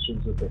the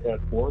questions that they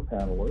had for our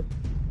panelists.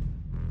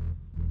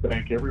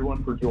 Thank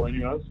everyone for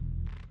joining us.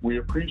 We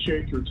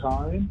appreciate your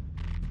time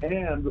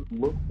and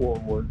look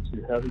forward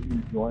to having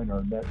you join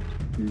our next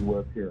few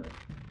web hearings.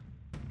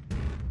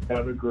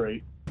 Have a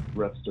great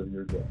rest of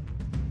your day.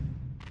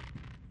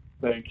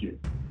 Thank you.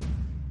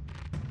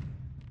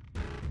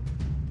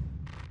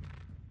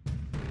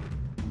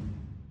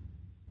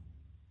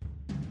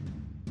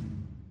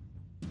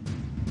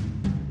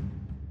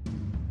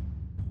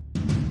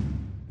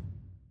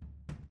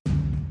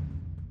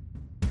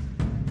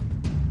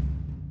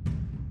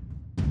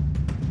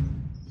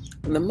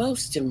 The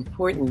most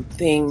important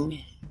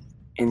thing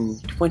in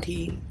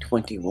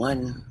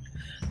 2021,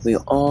 we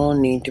all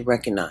need to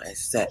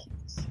recognize that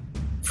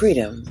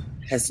freedom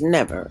has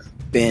never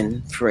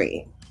been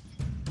free.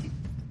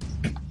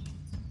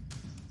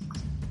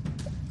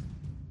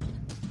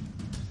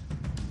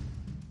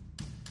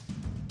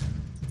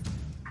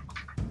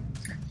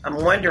 I'm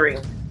wondering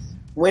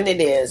when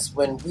it is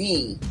when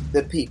we,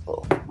 the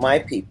people, my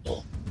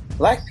people,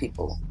 Black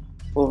people,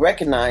 will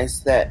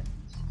recognize that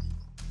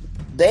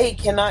they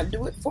cannot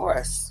do it for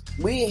us.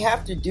 We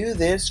have to do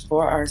this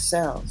for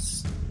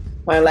ourselves.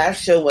 My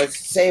last show was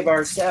Save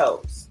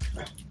Ourselves.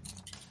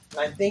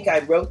 I think I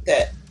wrote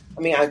that.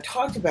 I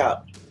talked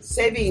about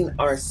saving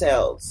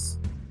ourselves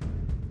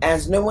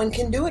as no one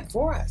can do it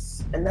for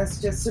us. And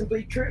that's just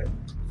simply true.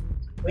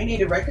 We need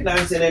to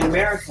recognize that in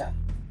America,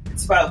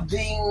 it's about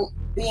being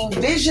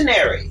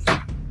visionary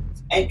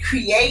and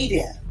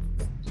creative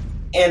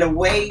in a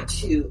way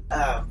to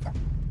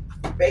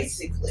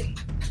basically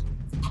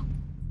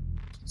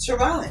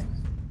survive.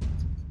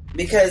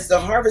 Because the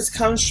harvest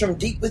comes from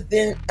deep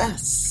within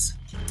us.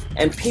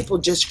 And people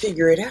just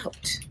figure it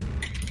out.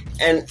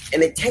 And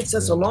it takes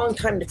us a long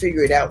time to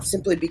figure it out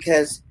simply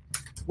because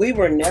we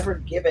were never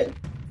given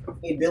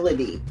the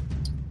ability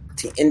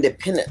to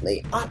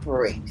independently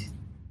operate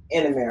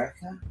in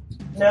America.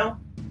 No,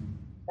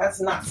 that's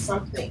not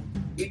something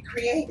we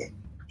created,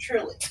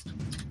 truly.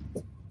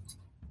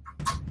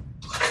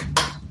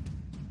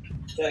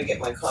 Gotta get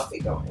my coffee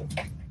going.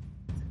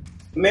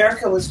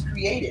 America was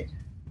created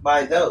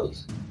by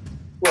those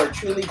who are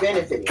truly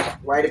benefiting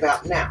right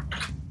about now,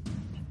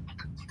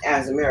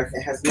 as America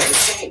has never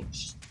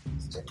changed.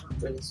 Still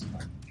not really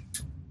smart.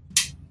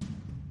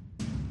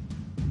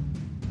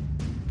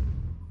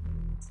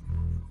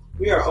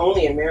 We are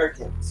only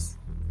Americans.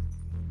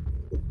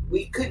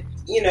 We could,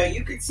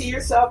 you could see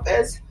yourself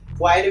as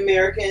white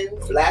American,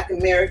 black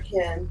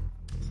American,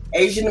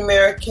 Asian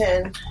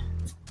American,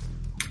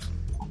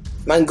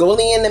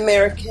 Mongolian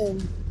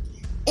American,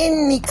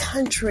 any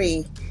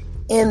country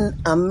in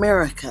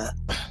America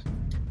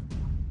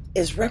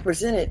is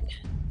represented.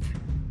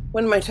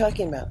 What am I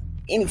talking about?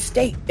 Any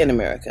state in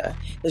America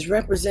is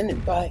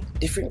represented by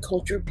different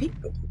culture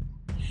people.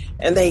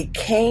 And they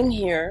came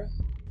here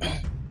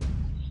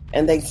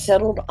and they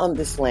settled on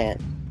this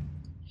land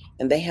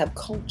and they have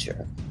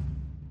culture.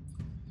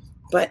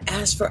 But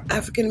as for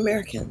African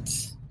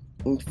Americans,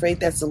 I'm afraid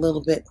that's a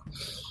little bit,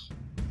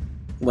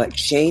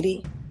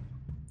 shady,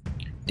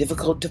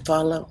 difficult to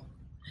follow.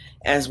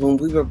 As when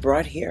we were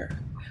brought here,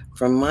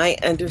 from my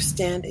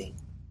understanding,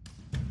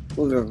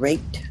 we were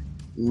raped,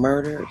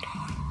 murdered,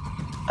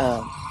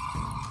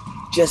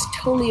 just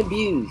totally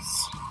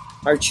abused.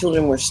 Our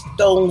children were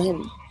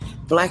stolen.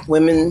 Black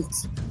women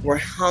were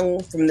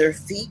hung from their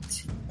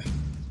feet.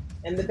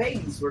 And the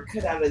babies were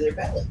cut out of their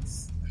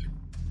bellies.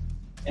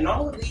 And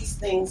all of these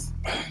things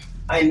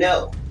I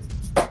know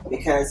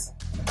because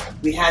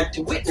we had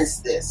to witness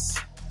this.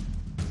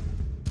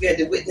 We had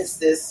to witness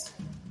this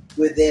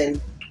within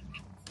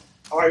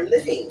our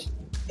living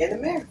in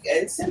America.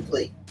 And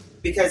simply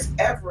because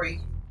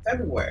every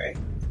February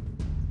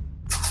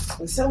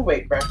we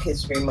celebrate Black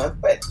History Month,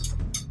 but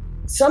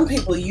some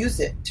people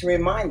use it to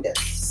remind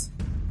us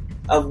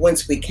of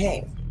whence we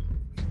came.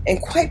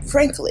 And quite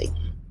frankly,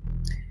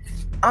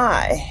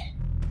 I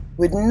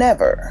would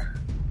never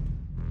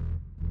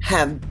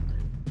have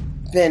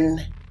been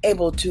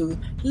able to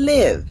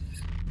live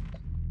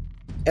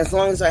as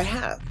long as I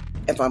have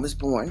if I was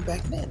born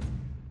back then.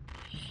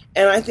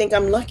 And I think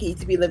I'm lucky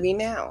to be living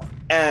now,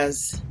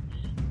 as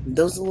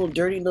those little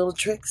dirty little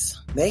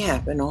tricks, they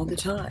happen all the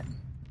time.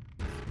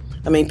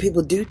 I mean,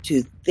 people do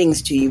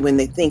things to you when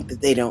they think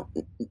that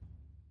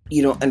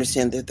you don't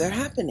understand that they're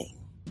happening.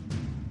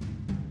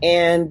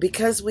 And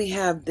because we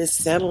have this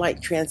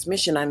satellite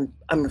transmission,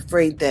 I'm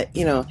afraid that,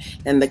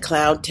 and the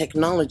cloud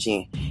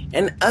technology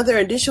and other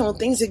additional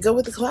things that go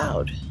with the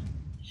cloud,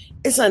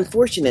 it's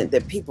unfortunate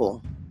that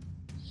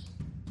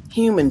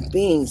human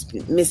beings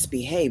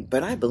misbehave,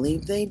 but I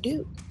believe they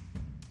do.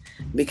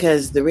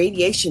 Because the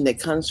radiation that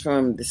comes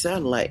from the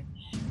satellite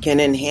can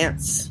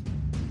enhance,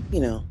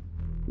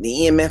 the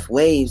EMF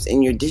waves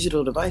in your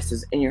digital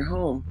devices in your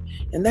home,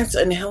 and that's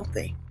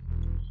unhealthy.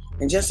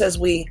 And just as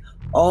we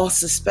all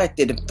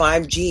suspected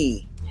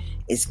 5G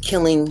is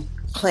killing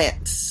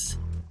plants,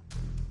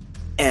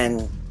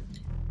 and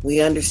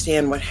we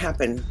understand what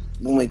happened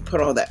when we put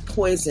all that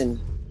poison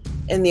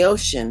in the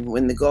ocean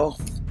when the Gulf,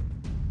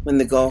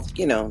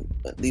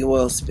 the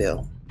oil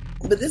spill.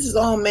 But this is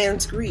all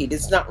man's greed.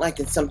 It's not like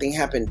it's something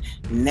happened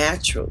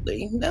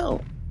naturally.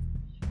 No.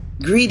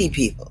 Greedy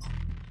people.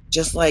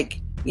 Just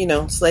like,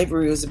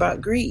 slavery was about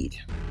greed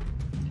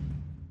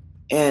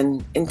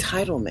and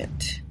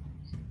entitlement.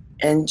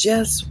 And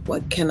just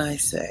what can I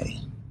say?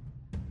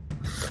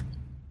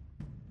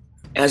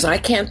 As I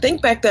can't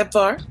think back that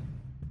far,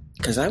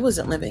 because I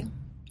wasn't living.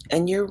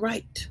 And you're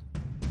right.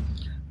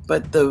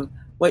 But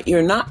what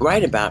you're not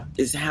right about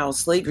is how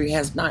slavery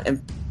has not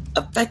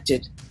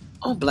affected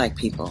all Black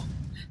people.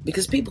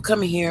 Because people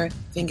come here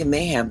thinking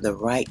they have the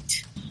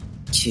right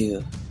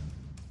to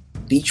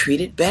be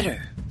treated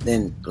better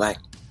than Black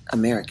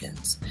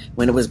Americans,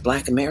 when it was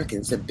Black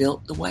Americans that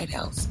built the White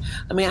House.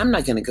 I mean, I'm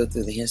not going to go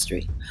through the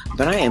history,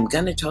 but I am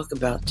going to talk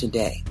about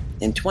today.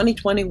 In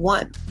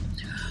 2021,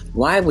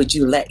 why would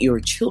you let your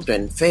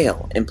children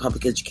fail in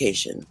public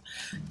education?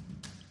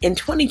 In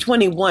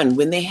 2021,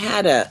 when they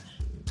had a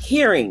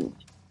hearing,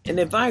 an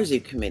advisory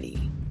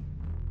committee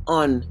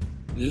on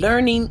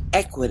learning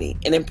equity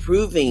and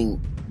improving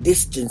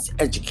distance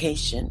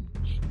education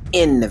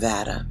in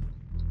Nevada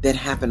that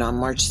happened on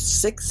March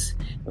 6th,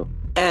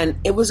 and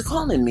it was a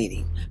call-in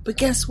meeting. But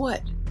guess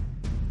what?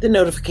 The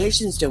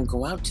notifications don't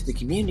go out to the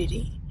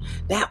community.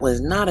 That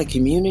was not a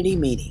community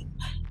meeting.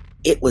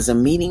 It was a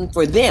meeting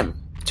for them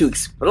to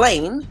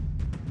explain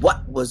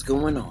what was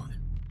going on.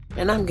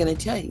 And I'm going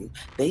to tell you,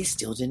 they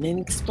still didn't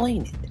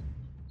explain it.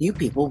 You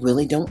people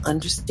really don't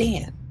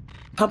understand.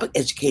 Public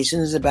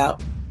education is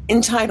about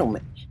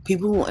entitlement.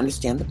 People who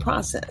understand the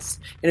process.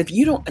 And if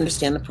you don't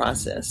understand the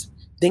process,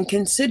 then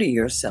consider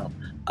yourself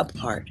a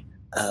part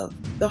of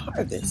the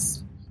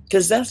harvest.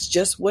 Because that's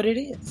just what it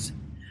is.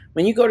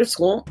 When you go to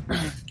school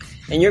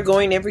and you're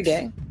going every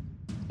day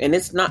and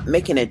it's not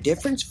making a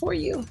difference for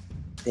you,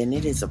 then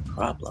it is a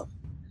problem.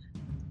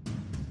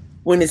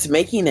 When it's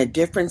making a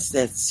difference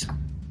that's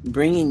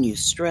bringing you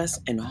stress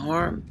and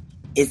harm,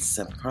 it's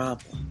a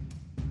problem.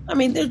 I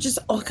mean, there's just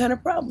all kind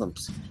of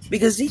problems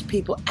because these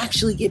people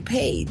actually get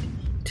paid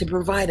to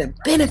provide a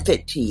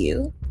benefit to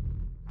you,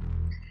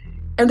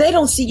 and they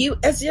don't see you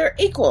as their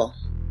equal.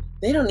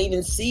 They don't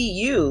even see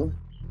you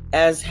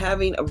as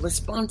having a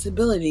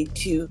responsibility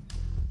to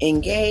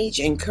engage,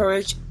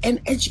 encourage,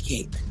 and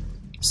educate.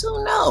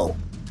 So no,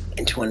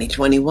 in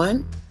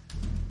 2021,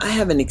 I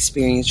haven't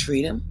experienced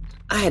freedom.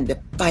 I had to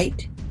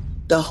fight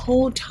the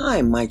whole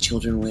time my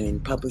children went in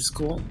public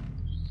school.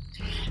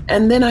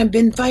 And then I've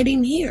been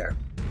fighting here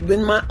with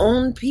my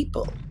own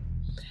people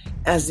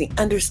as the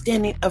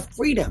understanding of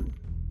freedom,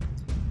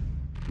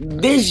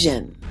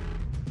 vision,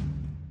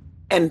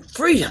 and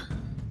freedom,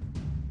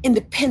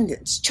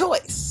 independence,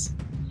 choice,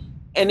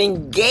 and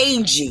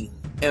engaging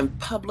in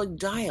public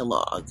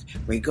dialogue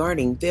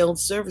regarding failed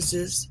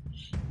services.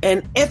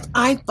 And if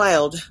I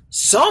filed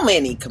so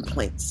many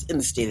complaints in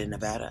the state of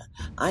Nevada,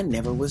 I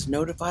never was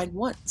notified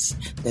once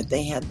that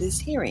they had this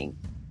hearing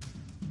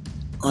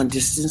on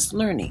distance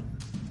learning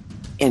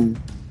and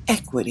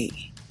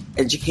equity,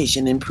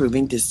 education,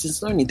 improving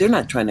distance learning. They're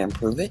not trying to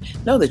improve it.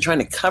 No, they're trying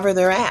to cover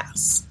their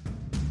ass.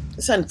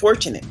 It's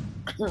unfortunate.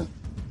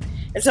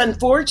 It's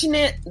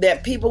unfortunate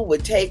that people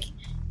would take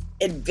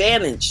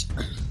advantage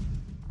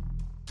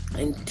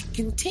and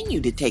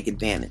continue to take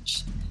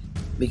advantage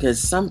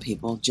because some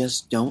people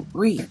just don't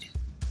read.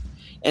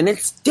 And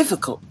it's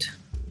difficult,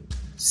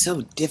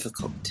 so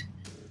difficult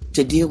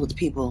to deal with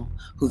people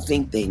who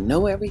think they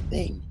know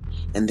everything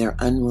and they're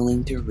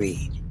unwilling to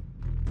read.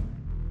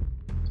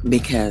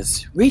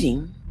 Because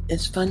reading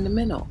is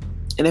fundamental.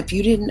 And if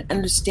you didn't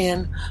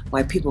understand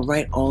why people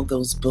write all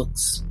those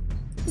books,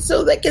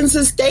 so they can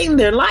sustain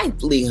their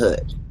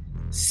livelihood.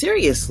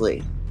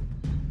 Seriously.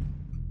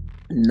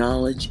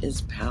 Knowledge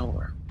is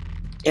power.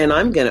 And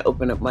I'm going to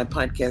open up my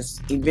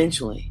podcast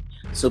eventually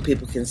so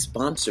people can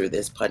sponsor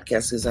this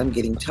podcast because I'm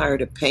getting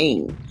tired of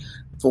paying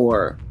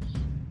for,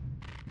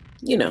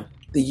 the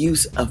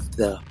use of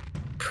the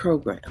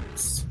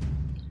programs.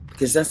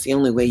 Because that's the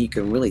only way you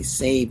can really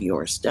save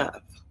your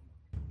stuff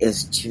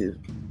is to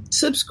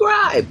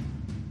subscribe.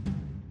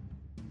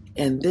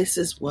 And this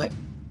is what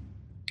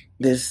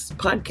this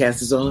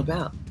podcast is all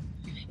about.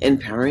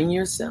 Empowering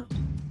yourself,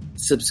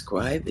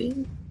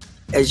 subscribing,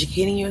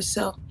 educating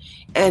yourself,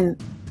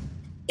 and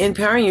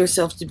empowering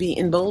yourself to be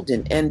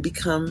emboldened and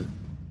become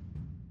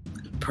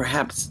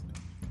perhaps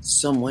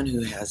someone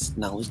who has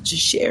knowledge to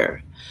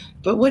share.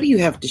 But what do you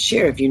have to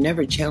share if you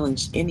never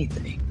challenged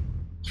anything?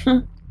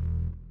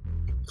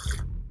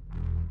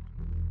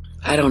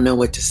 I don't know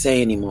what to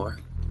say anymore.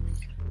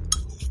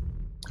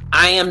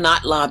 I am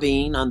not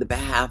lobbying on the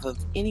behalf of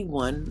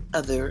anyone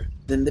other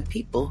than the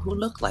people who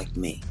look like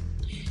me.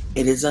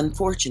 It is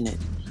unfortunate.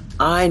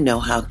 I know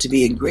how to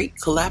be a great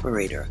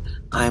collaborator.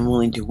 I'm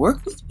willing to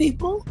work with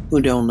people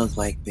who don't look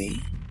like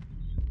me.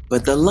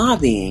 But the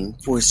lobbying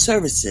for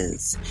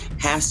services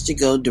has to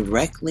go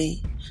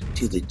directly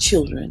to the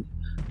children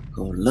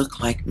who look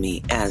like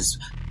me, as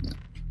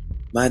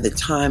by the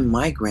time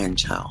my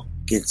grandchild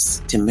gets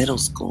to middle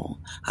school,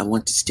 I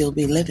want to still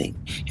be living,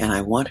 and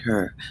I want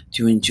her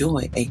to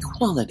enjoy a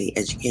quality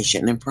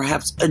education and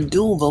perhaps a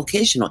dual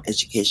vocational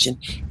education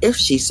if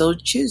she so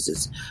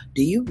chooses.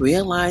 Do you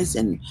realize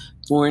in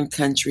foreign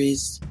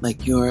countries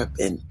like Europe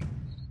and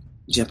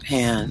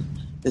Japan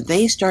that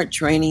they start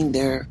training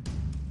their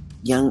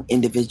young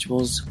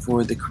individuals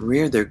for the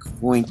career they're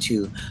going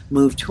to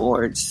move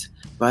towards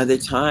by the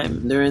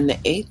time they're in the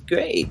 8th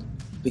grade,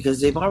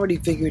 because they've already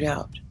figured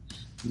out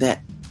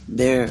that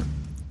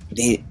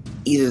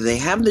either they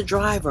have the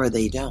drive or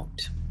they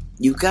don't.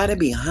 You've got to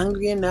be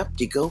hungry enough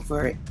to go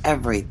for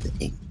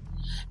everything.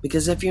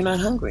 Because if you're not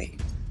hungry,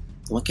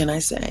 what can I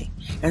say?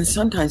 And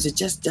sometimes it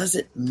just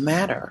doesn't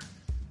matter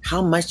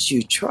how much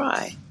you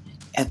try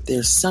if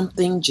there's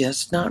something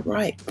just not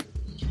right.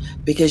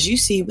 Because you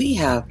see, we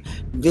have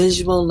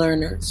visual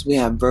learners, we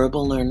have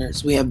verbal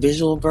learners, we have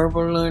visual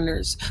verbal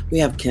learners, we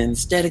have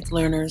kinesthetic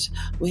learners,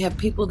 we have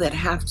people that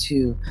have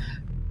to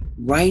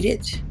write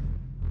it,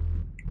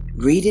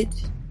 read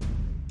it,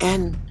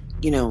 and,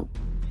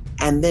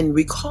 and then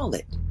recall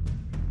it,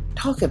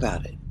 talk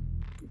about it,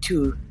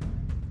 to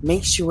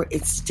make sure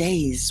it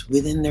stays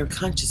within their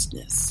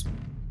consciousness.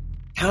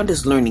 How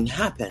does learning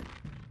happen?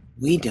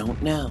 We don't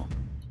know.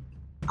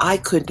 I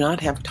could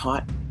not have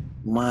taught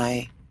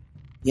my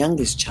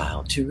youngest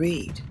child to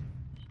read,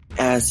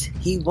 as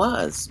he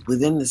was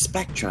within the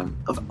spectrum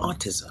of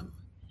autism.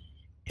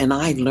 And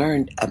I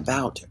learned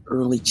about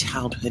early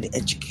childhood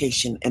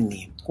education and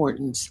the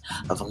importance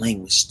of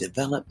language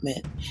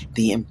development,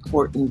 the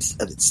importance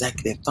of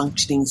executive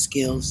functioning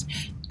skills,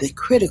 the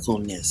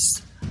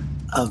criticalness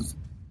of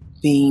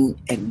being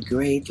at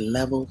grade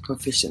level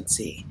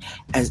proficiency.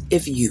 As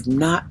if you've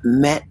not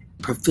met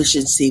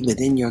proficiency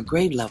within your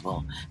grade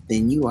level,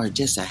 then you are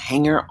just a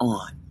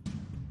hanger-on.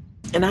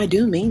 And I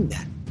do mean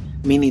that,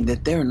 meaning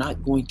that they're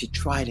not going to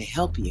try to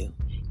help you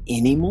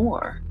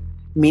anymore.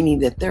 Meaning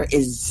that there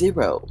is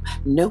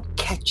no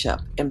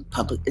catch-up in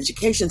public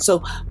education. So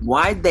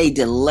why they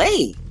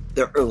delay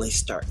the early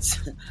starts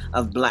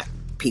of Black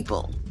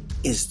people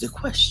is the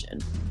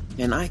question.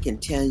 And I can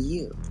tell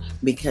you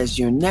because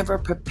you're never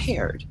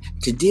prepared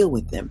to deal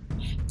with them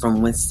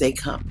from whence they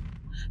come,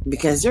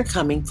 because they're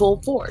coming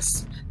full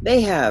force.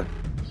 They have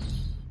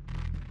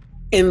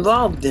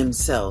involved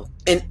themselves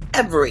in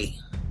every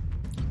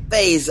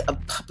phase of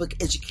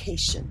public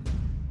education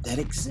that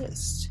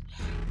exists.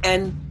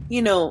 And,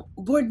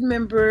 board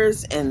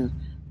members and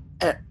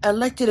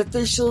elected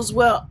officials,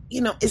 well,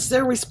 it's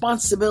their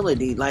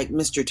responsibility, like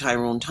Mr.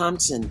 Tyrone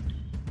Thompson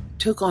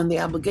took on the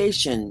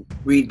obligation,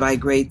 read by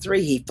grade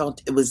 3. He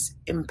felt it was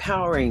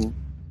empowering,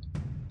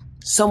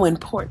 so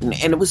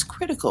important, and it was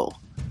critical.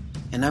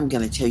 And I'm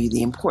going to tell you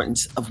the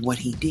importance of what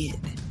he did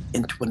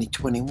in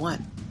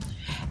 2021.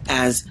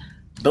 As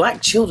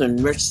Black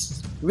children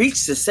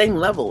reach the same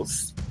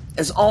levels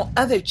as all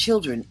other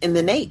children in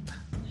the NAEP.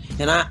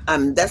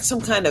 And that's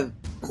some kind of,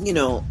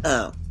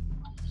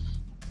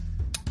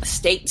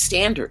 state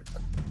standard.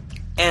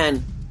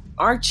 And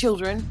our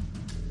children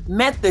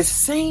met the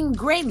same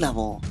grade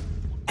level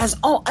as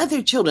all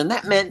other children.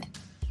 That meant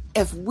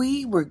if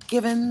we were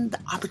given the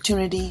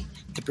opportunity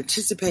to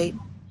participate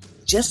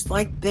just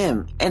like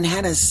them and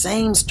had a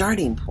same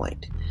starting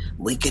point,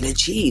 we could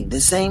achieve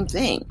the same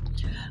thing.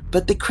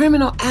 But the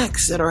criminal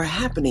acts that are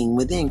happening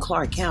within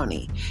Clark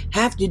County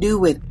have to do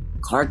with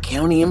Clark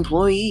County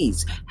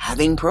employees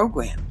having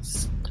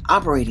programs,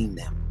 operating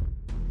them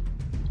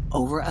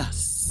over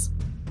us.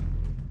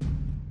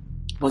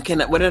 What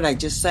did I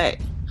just say?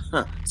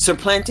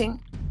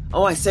 Supplanting?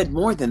 Oh, I said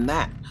more than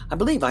that. I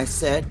believe I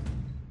said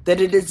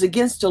that it is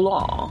against the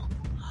law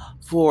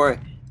for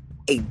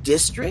a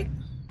district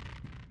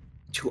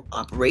to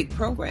operate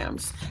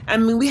programs. I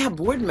mean, we have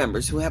board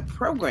members who have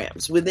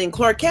programs within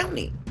Clark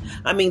County.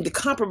 I mean, the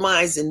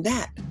compromise in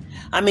that.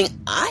 I mean,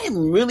 I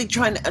am really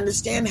trying to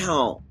understand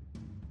how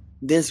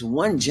this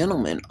one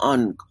gentleman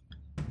on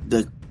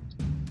the,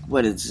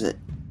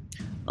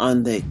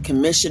 on the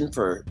Commission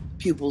for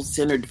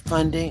Pupil-Centered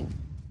Funding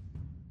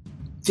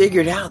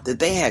figured out that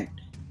they had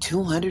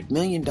 $200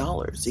 million in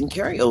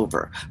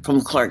carryover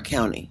from Clark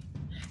County.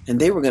 And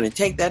they were going to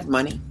take that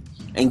money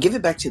and give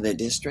it back to the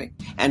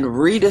district and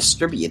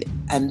redistribute it.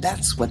 And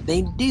that's what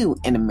they do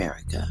in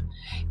America.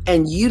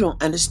 And you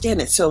don't understand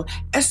it. So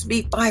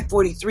SB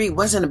 543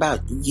 wasn't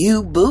about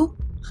you, boo.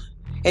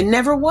 It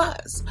never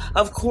was.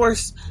 Of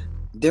course,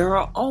 there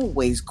are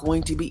always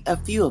going to be a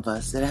few of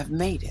us that have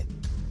made it.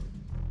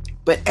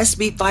 But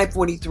SB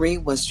 543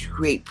 was to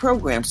create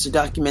programs to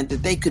document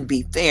that they could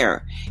be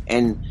fair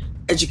and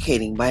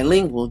educating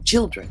bilingual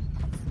children.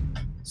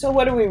 So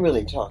what are we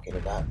really talking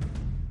about?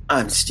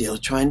 I'm still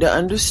trying to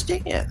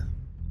understand.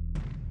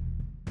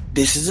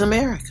 This is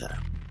America.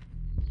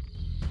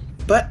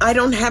 But I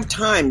don't have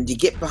time to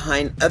get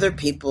behind other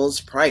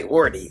people's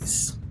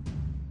priorities,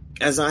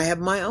 as I have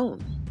my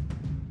own.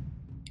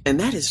 And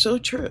that is so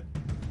true.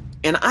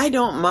 And I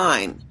don't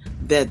mind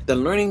that the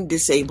learning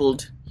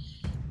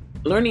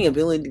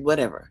ability,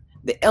 whatever,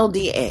 the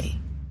LDA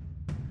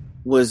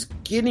was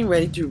getting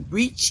ready to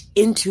reach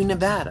into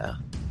Nevada,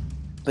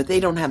 but they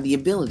don't have the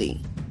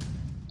ability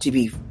to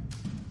be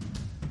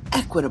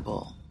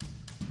equitable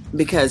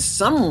because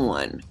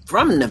someone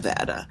from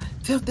Nevada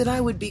felt that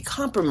I would be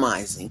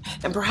compromising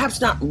and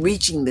perhaps not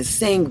reaching the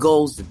same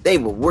goals that they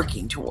were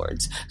working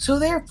towards. So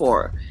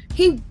therefore,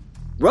 he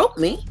wrote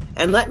me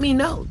and let me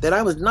know that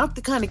I was not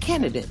the kind of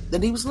candidate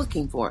that he was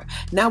looking for.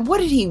 Now, what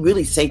did he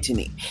really say to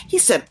me? He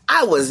said,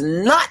 I was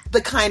not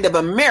the kind of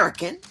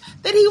American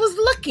that he was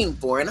looking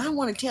for. And I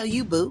want to tell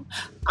you, boo,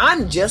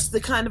 I'm just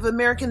the kind of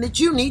American that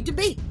you need to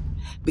be,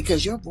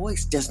 because your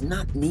voice does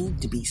not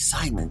need to be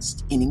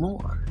silenced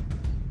anymore.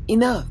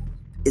 Enough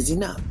is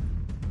enough.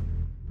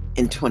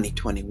 In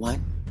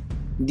 2021,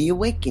 the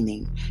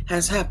awakening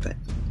has happened.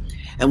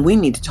 And we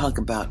need to talk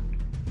about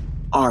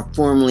our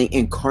formerly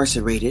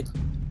incarcerated,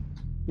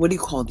 what do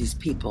you call these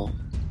people?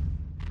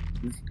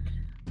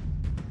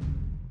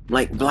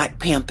 Like Black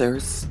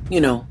Panthers,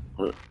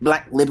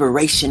 Black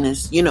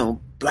liberationists,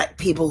 Black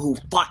people who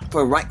fought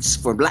for rights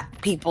for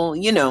Black people,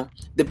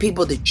 the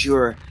people that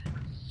you're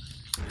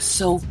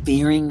so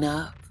fearing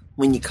of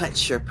when you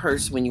clutch your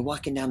purse when you're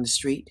walking down the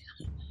street.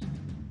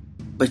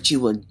 But you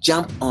will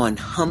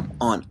hump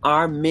on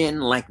our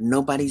men like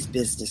nobody's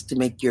business to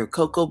make your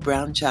Cocoa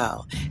Brown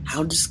child.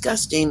 How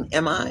disgusting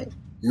am I?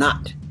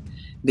 Not.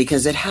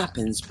 Because it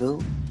happens,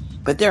 boo.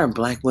 But there are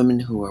Black women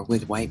who are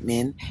with white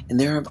men, and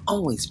there have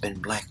always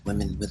been Black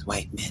women with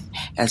white men,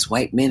 as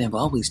white men have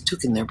always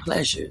taken their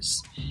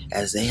pleasures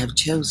as they have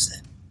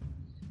chosen.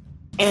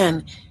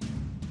 And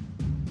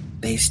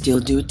they still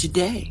do it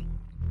today.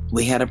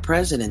 We had a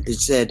president that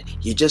said,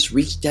 you just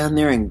reach down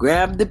there and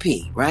grab the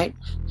pea, right?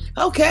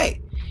 Okay.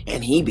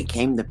 And he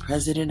became the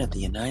president of the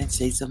United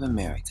States of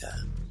America.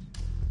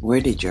 Where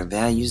did your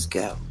values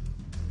go?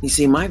 You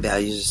see, my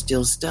values are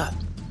still stuck.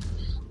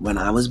 When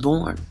I was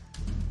born,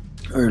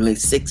 early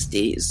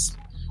 60s,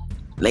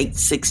 late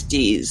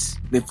 60s,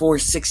 before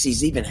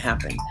 60s even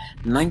happened,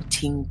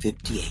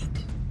 1958.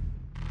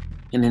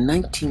 And in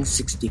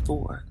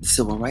 1964, the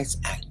Civil Rights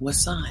Act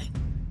was signed.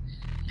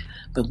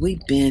 But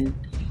we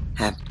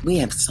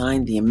have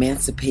signed the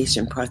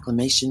Emancipation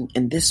Proclamation,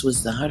 and this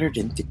was the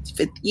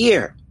 155th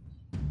year.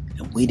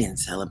 but we didn't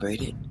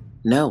celebrate it.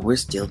 No, we're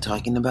still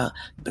talking about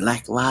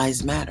Black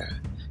Lives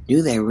Matter.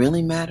 Do they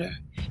really matter?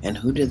 And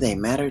who do they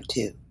matter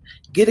to?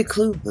 Get a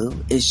clue,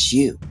 boo. It's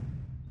you.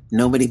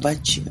 Nobody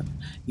but you.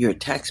 You're a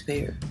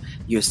taxpayer.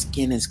 Your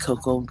skin is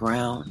cocoa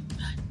brown.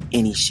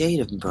 Any shade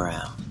of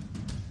brown.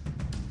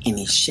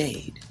 Any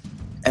shade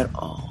at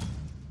all.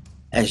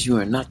 As you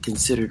are not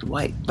considered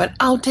white. But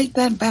I'll take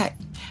that back.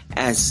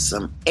 As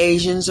some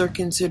Asians are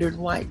considered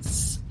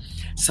whites.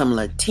 Some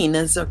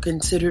Latinas are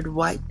considered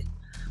white.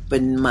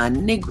 But my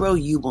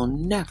Negro, you will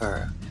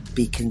never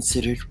be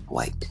considered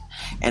white.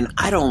 And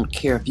I don't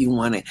care if you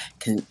want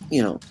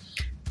to,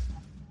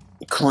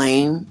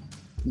 claim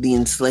the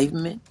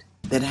enslavement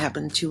that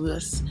happened to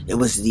us. It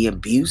was the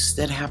abuse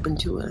that happened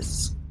to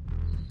us.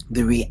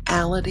 The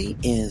reality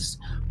is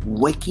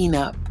waking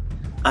up,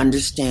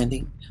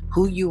 understanding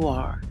who you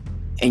are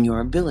and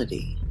your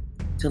ability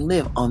to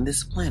live on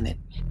this planet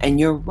and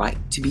your right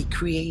to be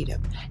creative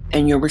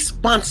and your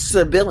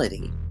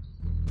responsibility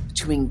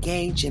to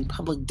engage in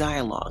public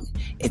dialogue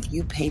if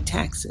you pay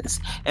taxes.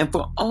 And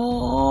for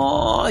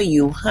all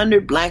you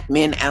 100 black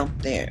men out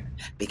there,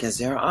 because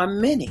there are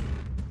many,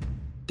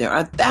 there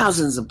are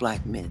thousands of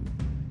black men,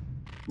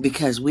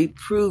 because we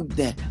proved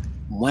that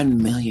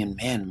 1 million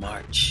man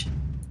march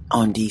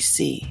on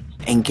DC.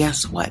 And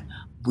guess what?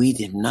 We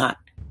did not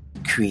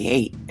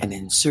create an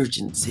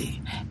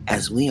insurgency,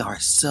 as we are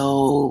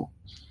so,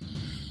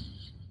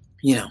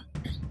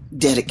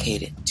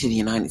 dedicated to the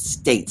United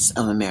States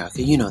of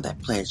America. You know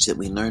that pledge that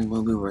we learned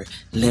when we were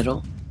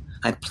little.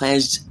 I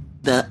pledge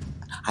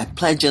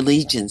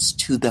allegiance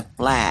to the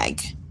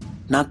flag,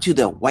 not to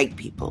the white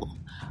people,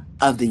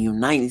 of the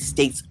United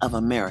States of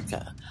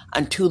America,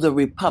 unto the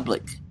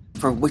republic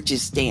for which it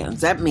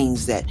stands. That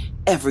means that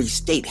every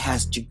state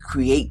has to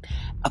create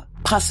a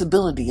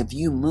possibility of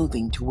you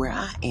moving to where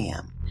I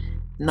am,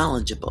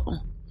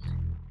 knowledgeable.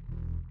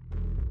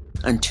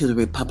 Unto the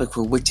republic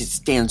for which it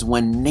stands,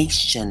 one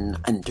nation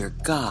under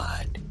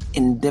God,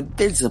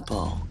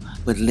 indivisible,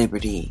 with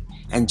liberty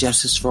and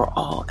justice for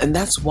all. And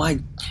that's why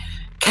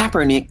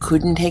Kaepernick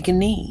couldn't take a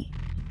knee,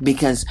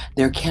 because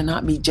there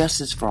cannot be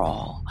justice for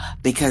all,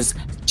 because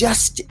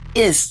justice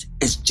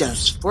is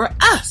just for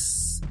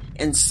us.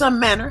 In some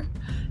manner,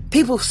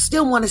 people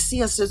still want to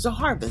see us as a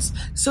harvest,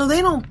 so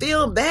they don't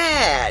feel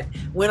bad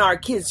when our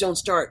kids don't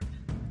start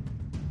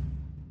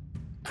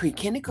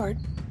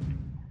pre-kindergarten.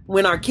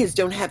 When our kids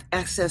don't have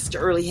access to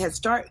early Head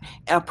Start,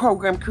 a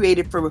program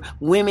created for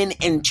women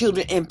and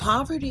children in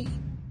poverty.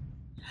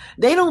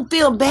 They don't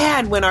feel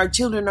bad when our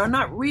children are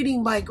not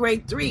reading by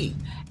grade 3,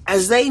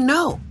 as they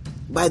know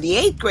by the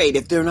 8th grade,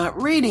 if they're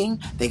not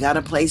reading, they got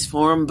a place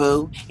for them,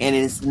 boo, and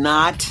it's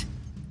not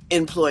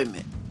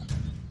employment.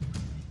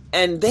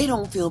 And they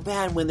don't feel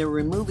bad when they're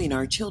removing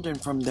our children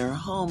from their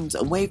homes,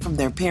 away from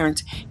their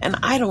parents, and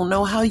I don't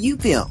know how you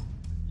feel.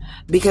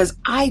 Because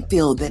I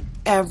feel that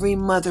every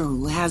mother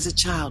who has a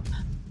child,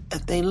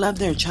 if they love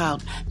their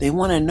child, they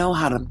want to know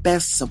how to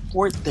best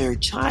support their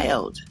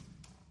child.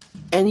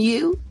 And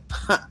you?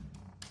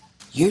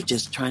 You're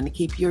just trying to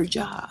keep your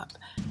job,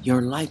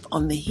 your life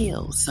on the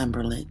hill,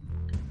 Sumberlin,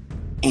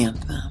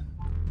 Anthem,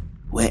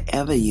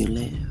 wherever you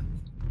live.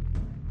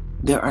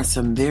 There are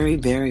some very,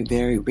 very,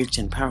 very rich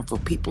and powerful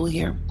people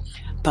here.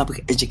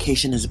 Public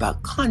education is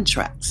about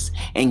contracts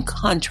and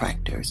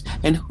contractors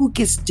and who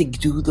gets to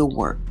do the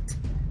work.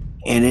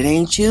 And it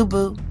ain't you,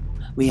 boo.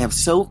 We have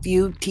so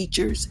few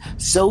teachers,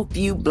 so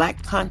few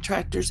black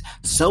contractors,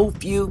 so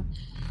few.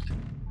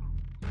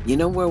 You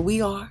know where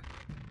we are?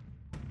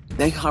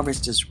 They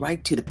harvest us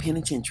right to the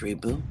penitentiary,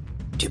 boo,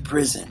 to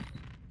prison.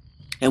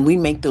 And we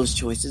make those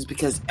choices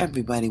because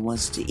everybody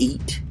wants to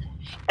eat.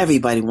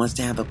 Everybody wants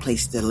to have a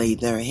place to lay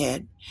their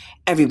head.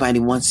 Everybody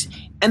wants.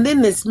 And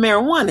then this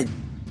marijuana.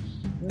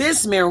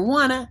 This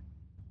marijuana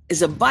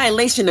is a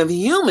violation of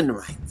human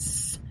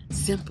rights.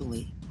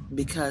 Simply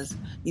because,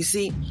 you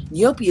see,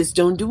 the opiates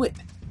don't do it.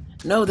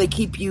 No, they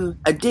keep you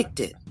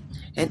addicted.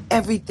 And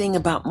everything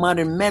about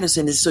modern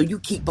medicine is so you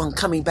keep on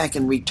coming back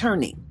and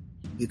returning.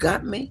 You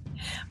got me?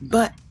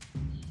 But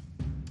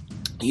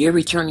you're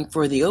returning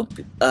for the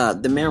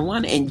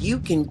marijuana, and you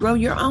can grow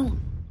your own.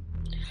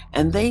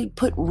 And they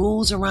put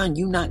rules around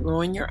you not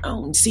growing your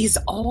own. See, it's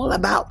all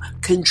about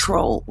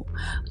control,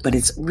 but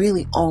it's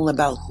really all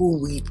about who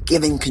we've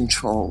given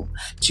control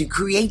to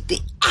create the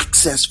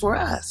access for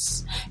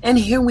us. And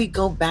here we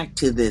go back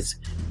to this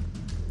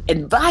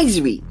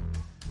advisory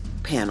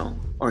panel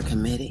or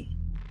committee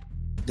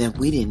that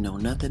we didn't know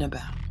nothing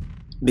about,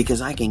 because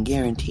I can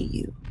guarantee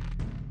you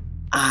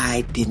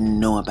I didn't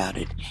know about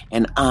it,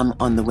 and I'm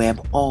on the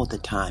web all the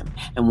time.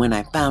 And when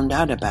I found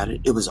out about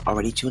it, it was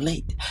already too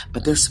late.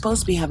 But they're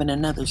supposed to be having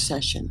another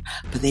session,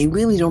 but they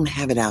really don't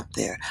have it out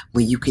there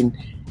where you can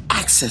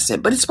access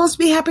it. But it's supposed to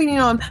be happening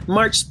on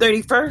March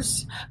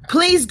 31st.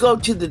 Please go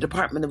to the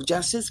Department of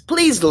Justice.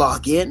 Please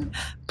log in.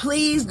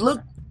 Please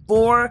look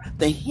for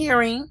the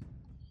hearing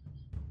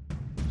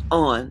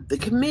on the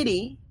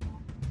Committee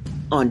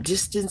on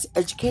Distance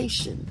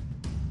Education,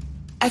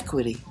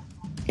 Equity,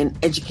 and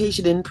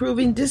Education,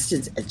 Improving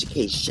Distance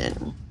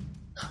Education.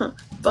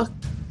 Fuck.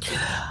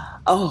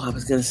 I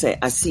was going to say,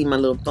 I see my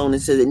little phone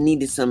and said it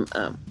needed some,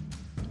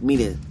 me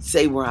to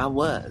say where I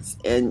was.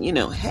 And,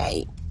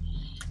 hey,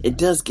 it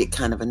does get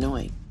kind of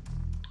annoying.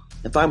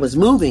 If I was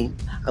moving,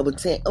 I would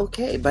say,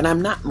 okay, but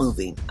I'm not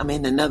moving. I'm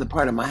in another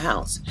part of my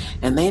house.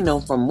 And they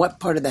know from what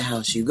part of the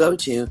house you go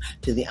to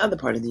the other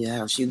part of the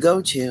house you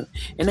go to.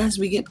 And as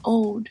we get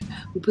old,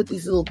 we put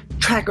these little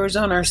trackers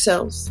on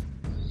ourselves.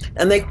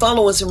 And they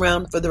follow us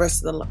around for the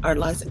rest of our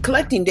lives,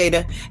 collecting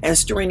data and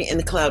storing it in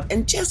the cloud.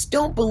 And just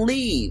don't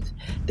believe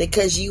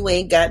because you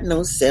ain't got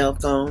no cell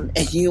phone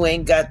and you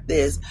ain't got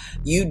this.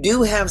 You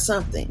do have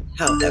something.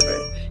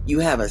 However, you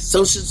have a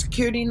social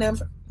security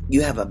number,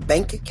 you have a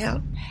bank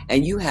account,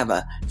 and you have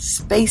a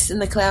space in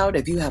the cloud.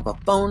 If you have a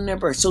phone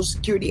number, a social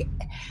security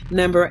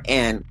number,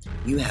 and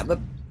you have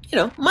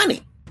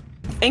money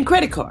and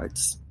credit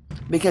cards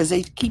because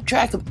they keep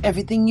track of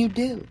everything you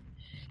do.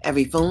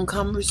 Every phone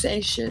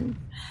conversation,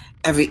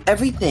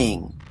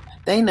 everything.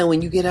 They know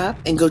when you get up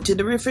and go to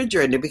the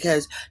refrigerator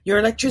because your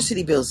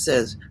electricity bill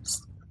says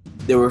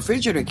the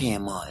refrigerator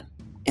came on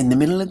in the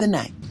middle of the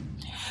night.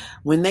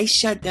 When they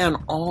shut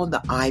down all the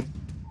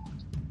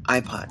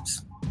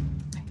iPods,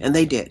 and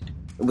they did.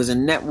 It was a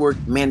network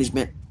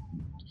management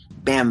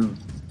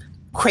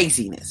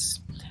craziness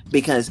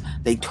because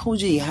they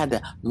told you had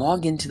to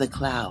log into the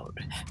cloud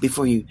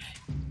before you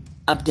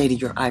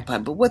updated your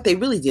iPod. But what they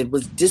really did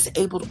was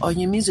disabled all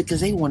your music because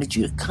they wanted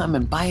you to come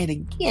and buy it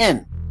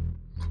again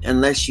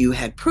unless you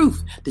had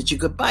proof that you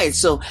could buy it.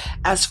 So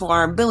as for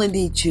our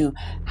ability to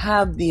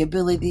have the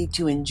ability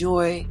to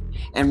enjoy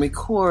and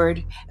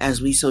record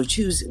as we so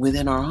choose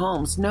within our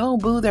homes, no,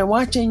 boo, they're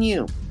watching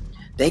you.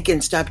 They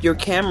can stop your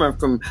camera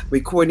from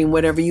recording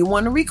whatever you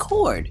want to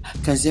record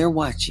because they're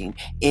watching.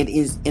 It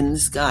is in the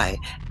sky.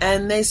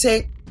 And they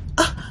say,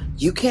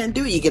 you can't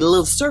do it. You get a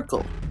little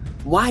circle.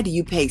 Why do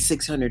you pay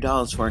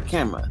 $600 for a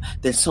camera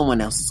that someone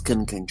else is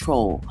going to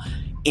control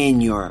in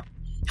your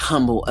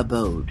humble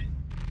abode?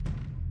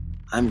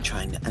 I'm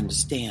trying to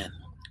understand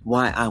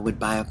why I would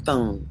buy a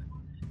phone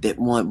that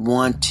would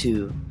want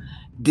to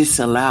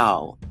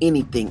disallow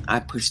anything I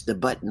push the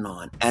button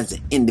on as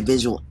an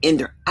individual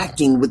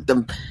interacting with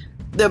the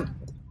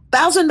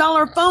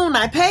 $1,000 phone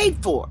I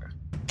paid for.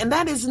 And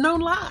that is no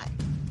lie.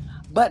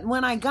 But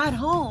when I got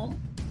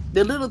home,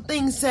 the little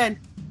thing said,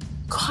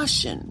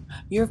 caution,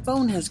 your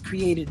phone has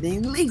created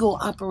an illegal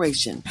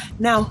operation.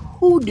 Now,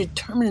 who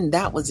determined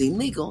that was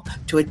illegal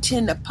to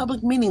attend a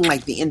public meeting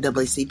like the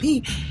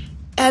NAACP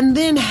and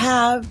then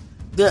have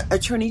the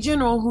Attorney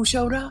General who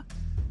showed up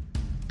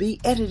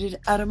be edited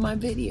out of my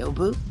video,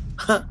 boo?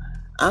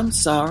 I'm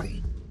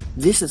sorry.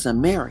 This is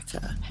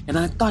America, and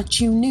I thought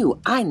you knew.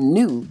 I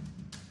knew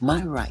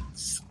my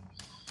rights.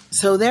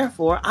 So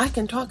therefore, I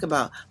can talk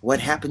about what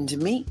happened to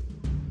me.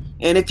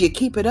 And if you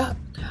keep it up,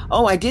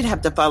 I did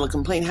have to file a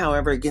complaint,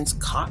 however,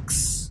 against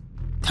Cox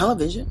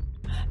Television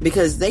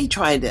because they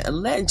tried to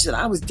allege that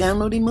I was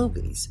downloading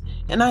movies,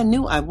 and I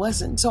knew I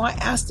wasn't. So I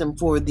asked them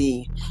for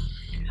the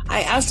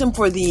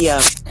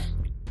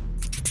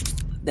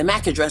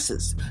MAC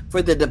addresses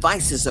for the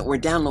devices that were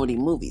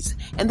downloading movies,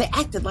 and they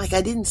acted like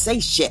I didn't say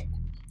shit.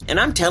 And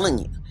I'm telling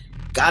you,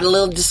 got a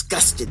little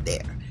disgusted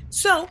there.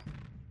 So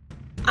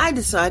I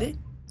decided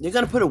you're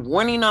going to put a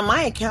warning on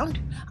my account.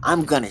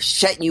 I'm going to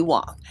shut you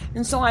off.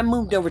 And so I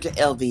moved over to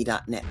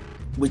LV.net,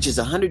 which is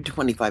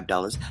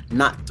 $125,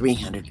 not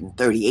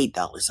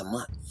 $338 a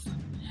month.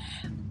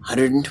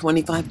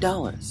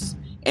 $125.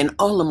 And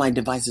all of my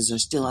devices are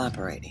still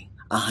operating.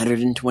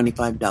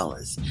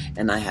 $125.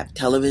 And I have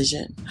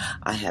television.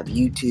 I have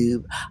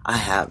YouTube.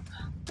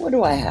 What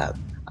do I have?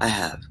 I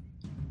have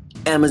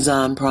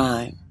Amazon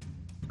Prime.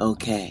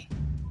 Okay.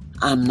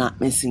 I'm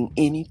not missing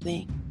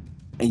anything.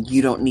 And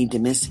you don't need to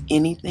miss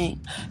anything.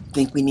 I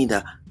think we need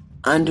to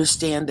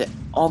understand that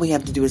all we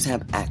have to do is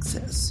have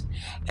access.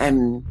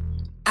 And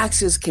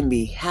access can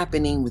be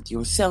happening with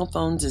your cell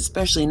phones,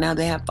 especially now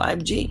they have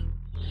 5G.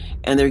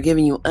 And they're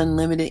giving you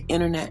unlimited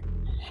internet.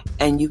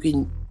 And you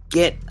can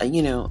get,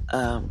 you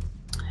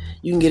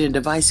can get a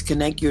device,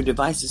 connect your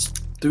devices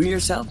through your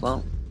cell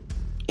phone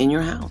in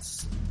your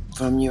house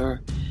from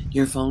your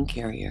phone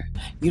carrier.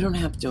 You don't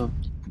have to,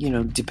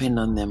 depend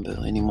on them,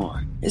 boo,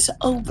 anymore. It's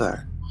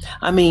over.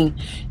 I mean,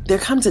 there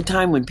comes a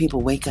time when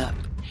people wake up,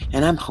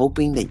 and I'm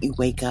hoping that you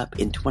wake up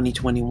in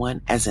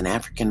 2021 as an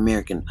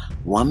African-American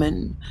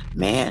woman,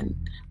 man,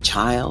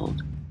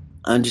 child,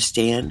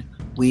 understand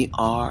we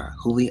are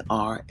who we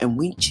are and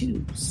we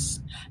choose,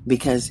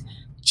 because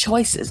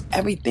choice is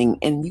everything.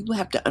 And you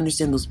have to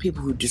understand those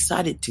people who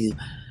decided to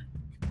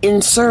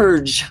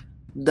insurge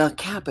the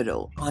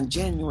Capitol on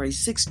January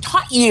 6th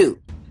taught you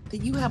that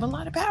you have a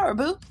lot of power,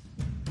 boo.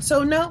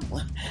 So no,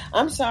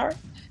 I'm sorry.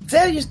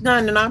 Failure's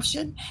not an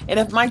option. And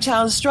if my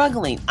child is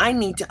struggling, I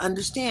need to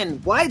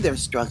understand why they're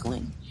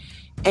struggling.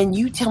 And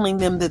you telling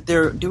them that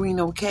they're doing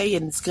okay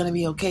and it's going to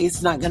be okay,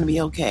 it's not going to be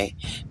okay.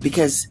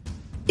 Because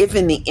if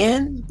in the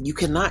end you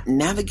cannot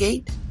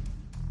navigate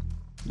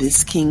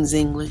this King's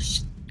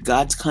English,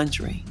 God's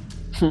country,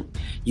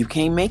 you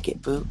can't make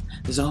it, boo.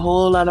 There's a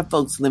whole lot of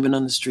folks living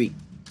on the street,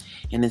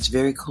 and it's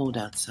very cold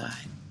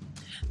outside.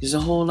 There's a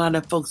whole lot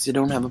of folks that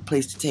don't have a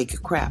place to take a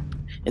crap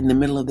in the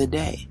middle of the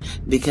day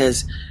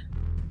because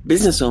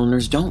business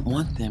owners don't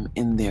want them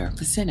in their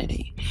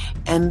vicinity.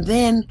 And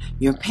then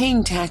you're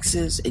paying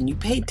taxes, and you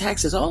paid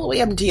taxes all the way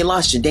up until you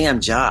lost your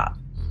damn job.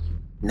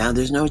 Now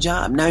there's no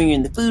job. Now you're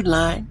in the food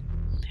line,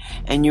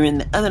 and you're in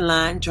the other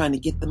line trying to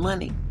get the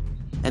money.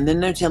 And then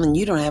they're telling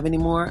you don't have any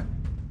more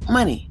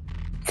money.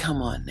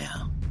 Come on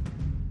now.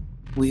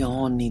 We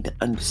all need to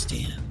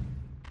understand.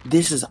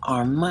 This is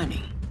our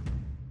money.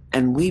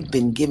 And we've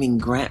been giving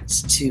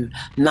grants to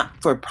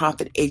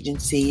not-for-profit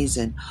agencies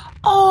and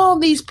all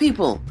these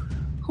people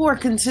who are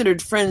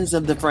considered friends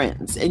of the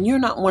friends. And you're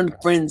not one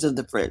friends of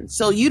the friends.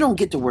 So you don't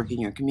get to work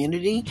in your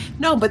community.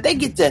 No, but they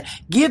get to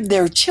give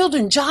their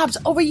children jobs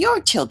over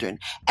your children.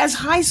 As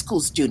high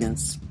school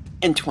students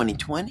in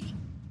 2020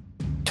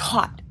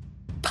 taught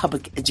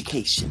public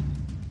education.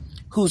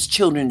 Whose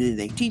children did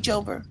they teach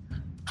over?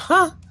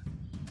 Huh?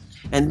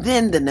 And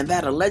then the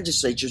Nevada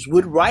legislatures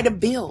would write a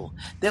bill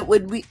that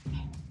would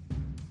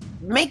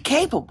make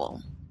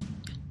capable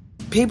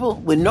people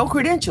with no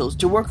credentials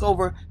to work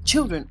over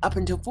children up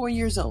until 4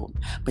 years old.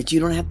 But you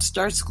don't have to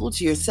start school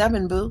till you're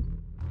 7, boo.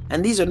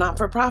 And these are not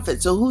for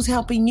profit. So who's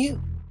helping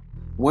you?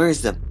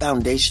 Where's the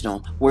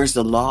foundational? Where's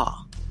the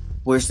law?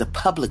 Where's the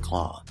public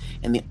law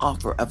and the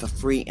offer of a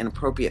free and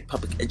appropriate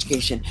public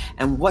education?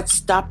 And what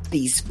stopped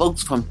these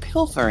folks from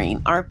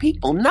pilfering our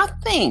people?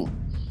 Nothing.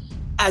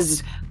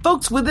 As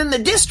folks within the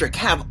district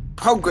have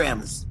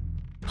programs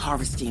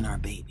harvesting our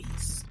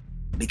babies.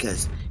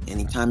 Because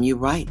anytime you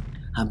write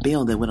a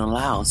bill that would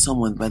allow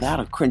someone without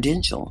a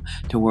credential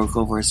to work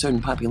over a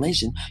certain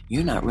population,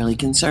 you're not really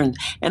concerned.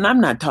 And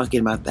I'm not talking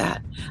about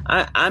that.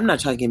 I'm not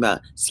talking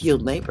about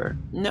skilled labor.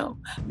 No,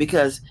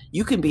 because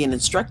you can be an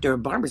instructor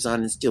of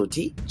Barbizon and still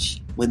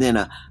teach within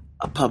a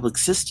public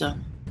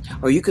system.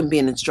 Or you can be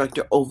an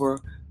instructor over,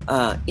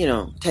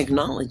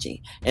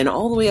 technology. And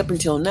all the way up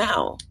until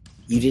now,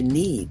 you didn't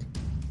need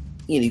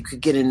you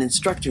could get an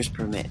instructor's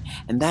permit,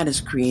 and that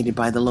is created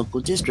by the local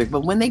district.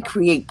 But when they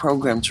create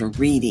programs for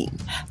reading,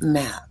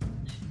 math,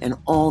 and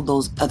all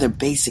those other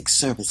basic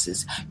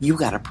services, you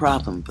got a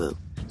problem, boo,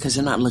 because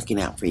they're not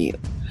looking out for you.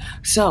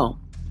 So,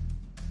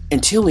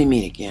 until we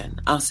meet again,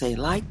 I'll say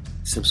like,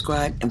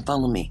 subscribe, and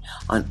follow me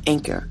on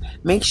Anchor.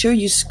 Make sure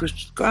you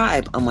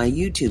subscribe on my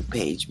YouTube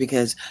page,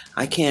 because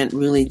I can't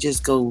really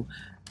just go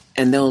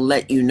and they'll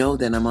let you know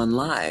that I'm on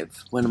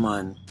live when I'm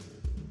on,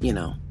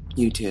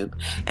 YouTube,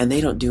 and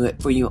they don't do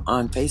it for you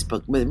on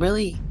Facebook. But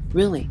really,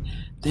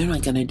 they're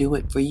not going to do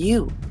it for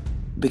you,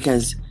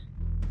 because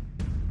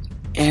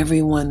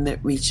everyone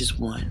that reaches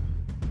one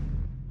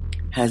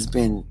has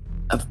been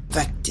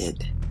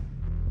affected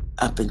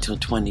up until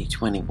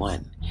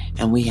 2021,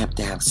 and we have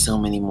to have so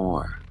many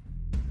more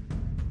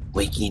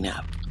waking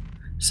up.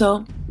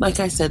 So,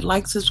 like I said,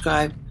 like,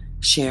 subscribe,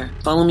 share,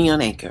 follow me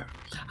on Anchor.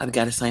 I've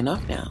got to sign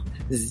off now.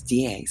 This is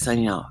DA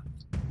signing off.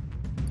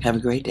 Have a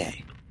great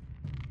day.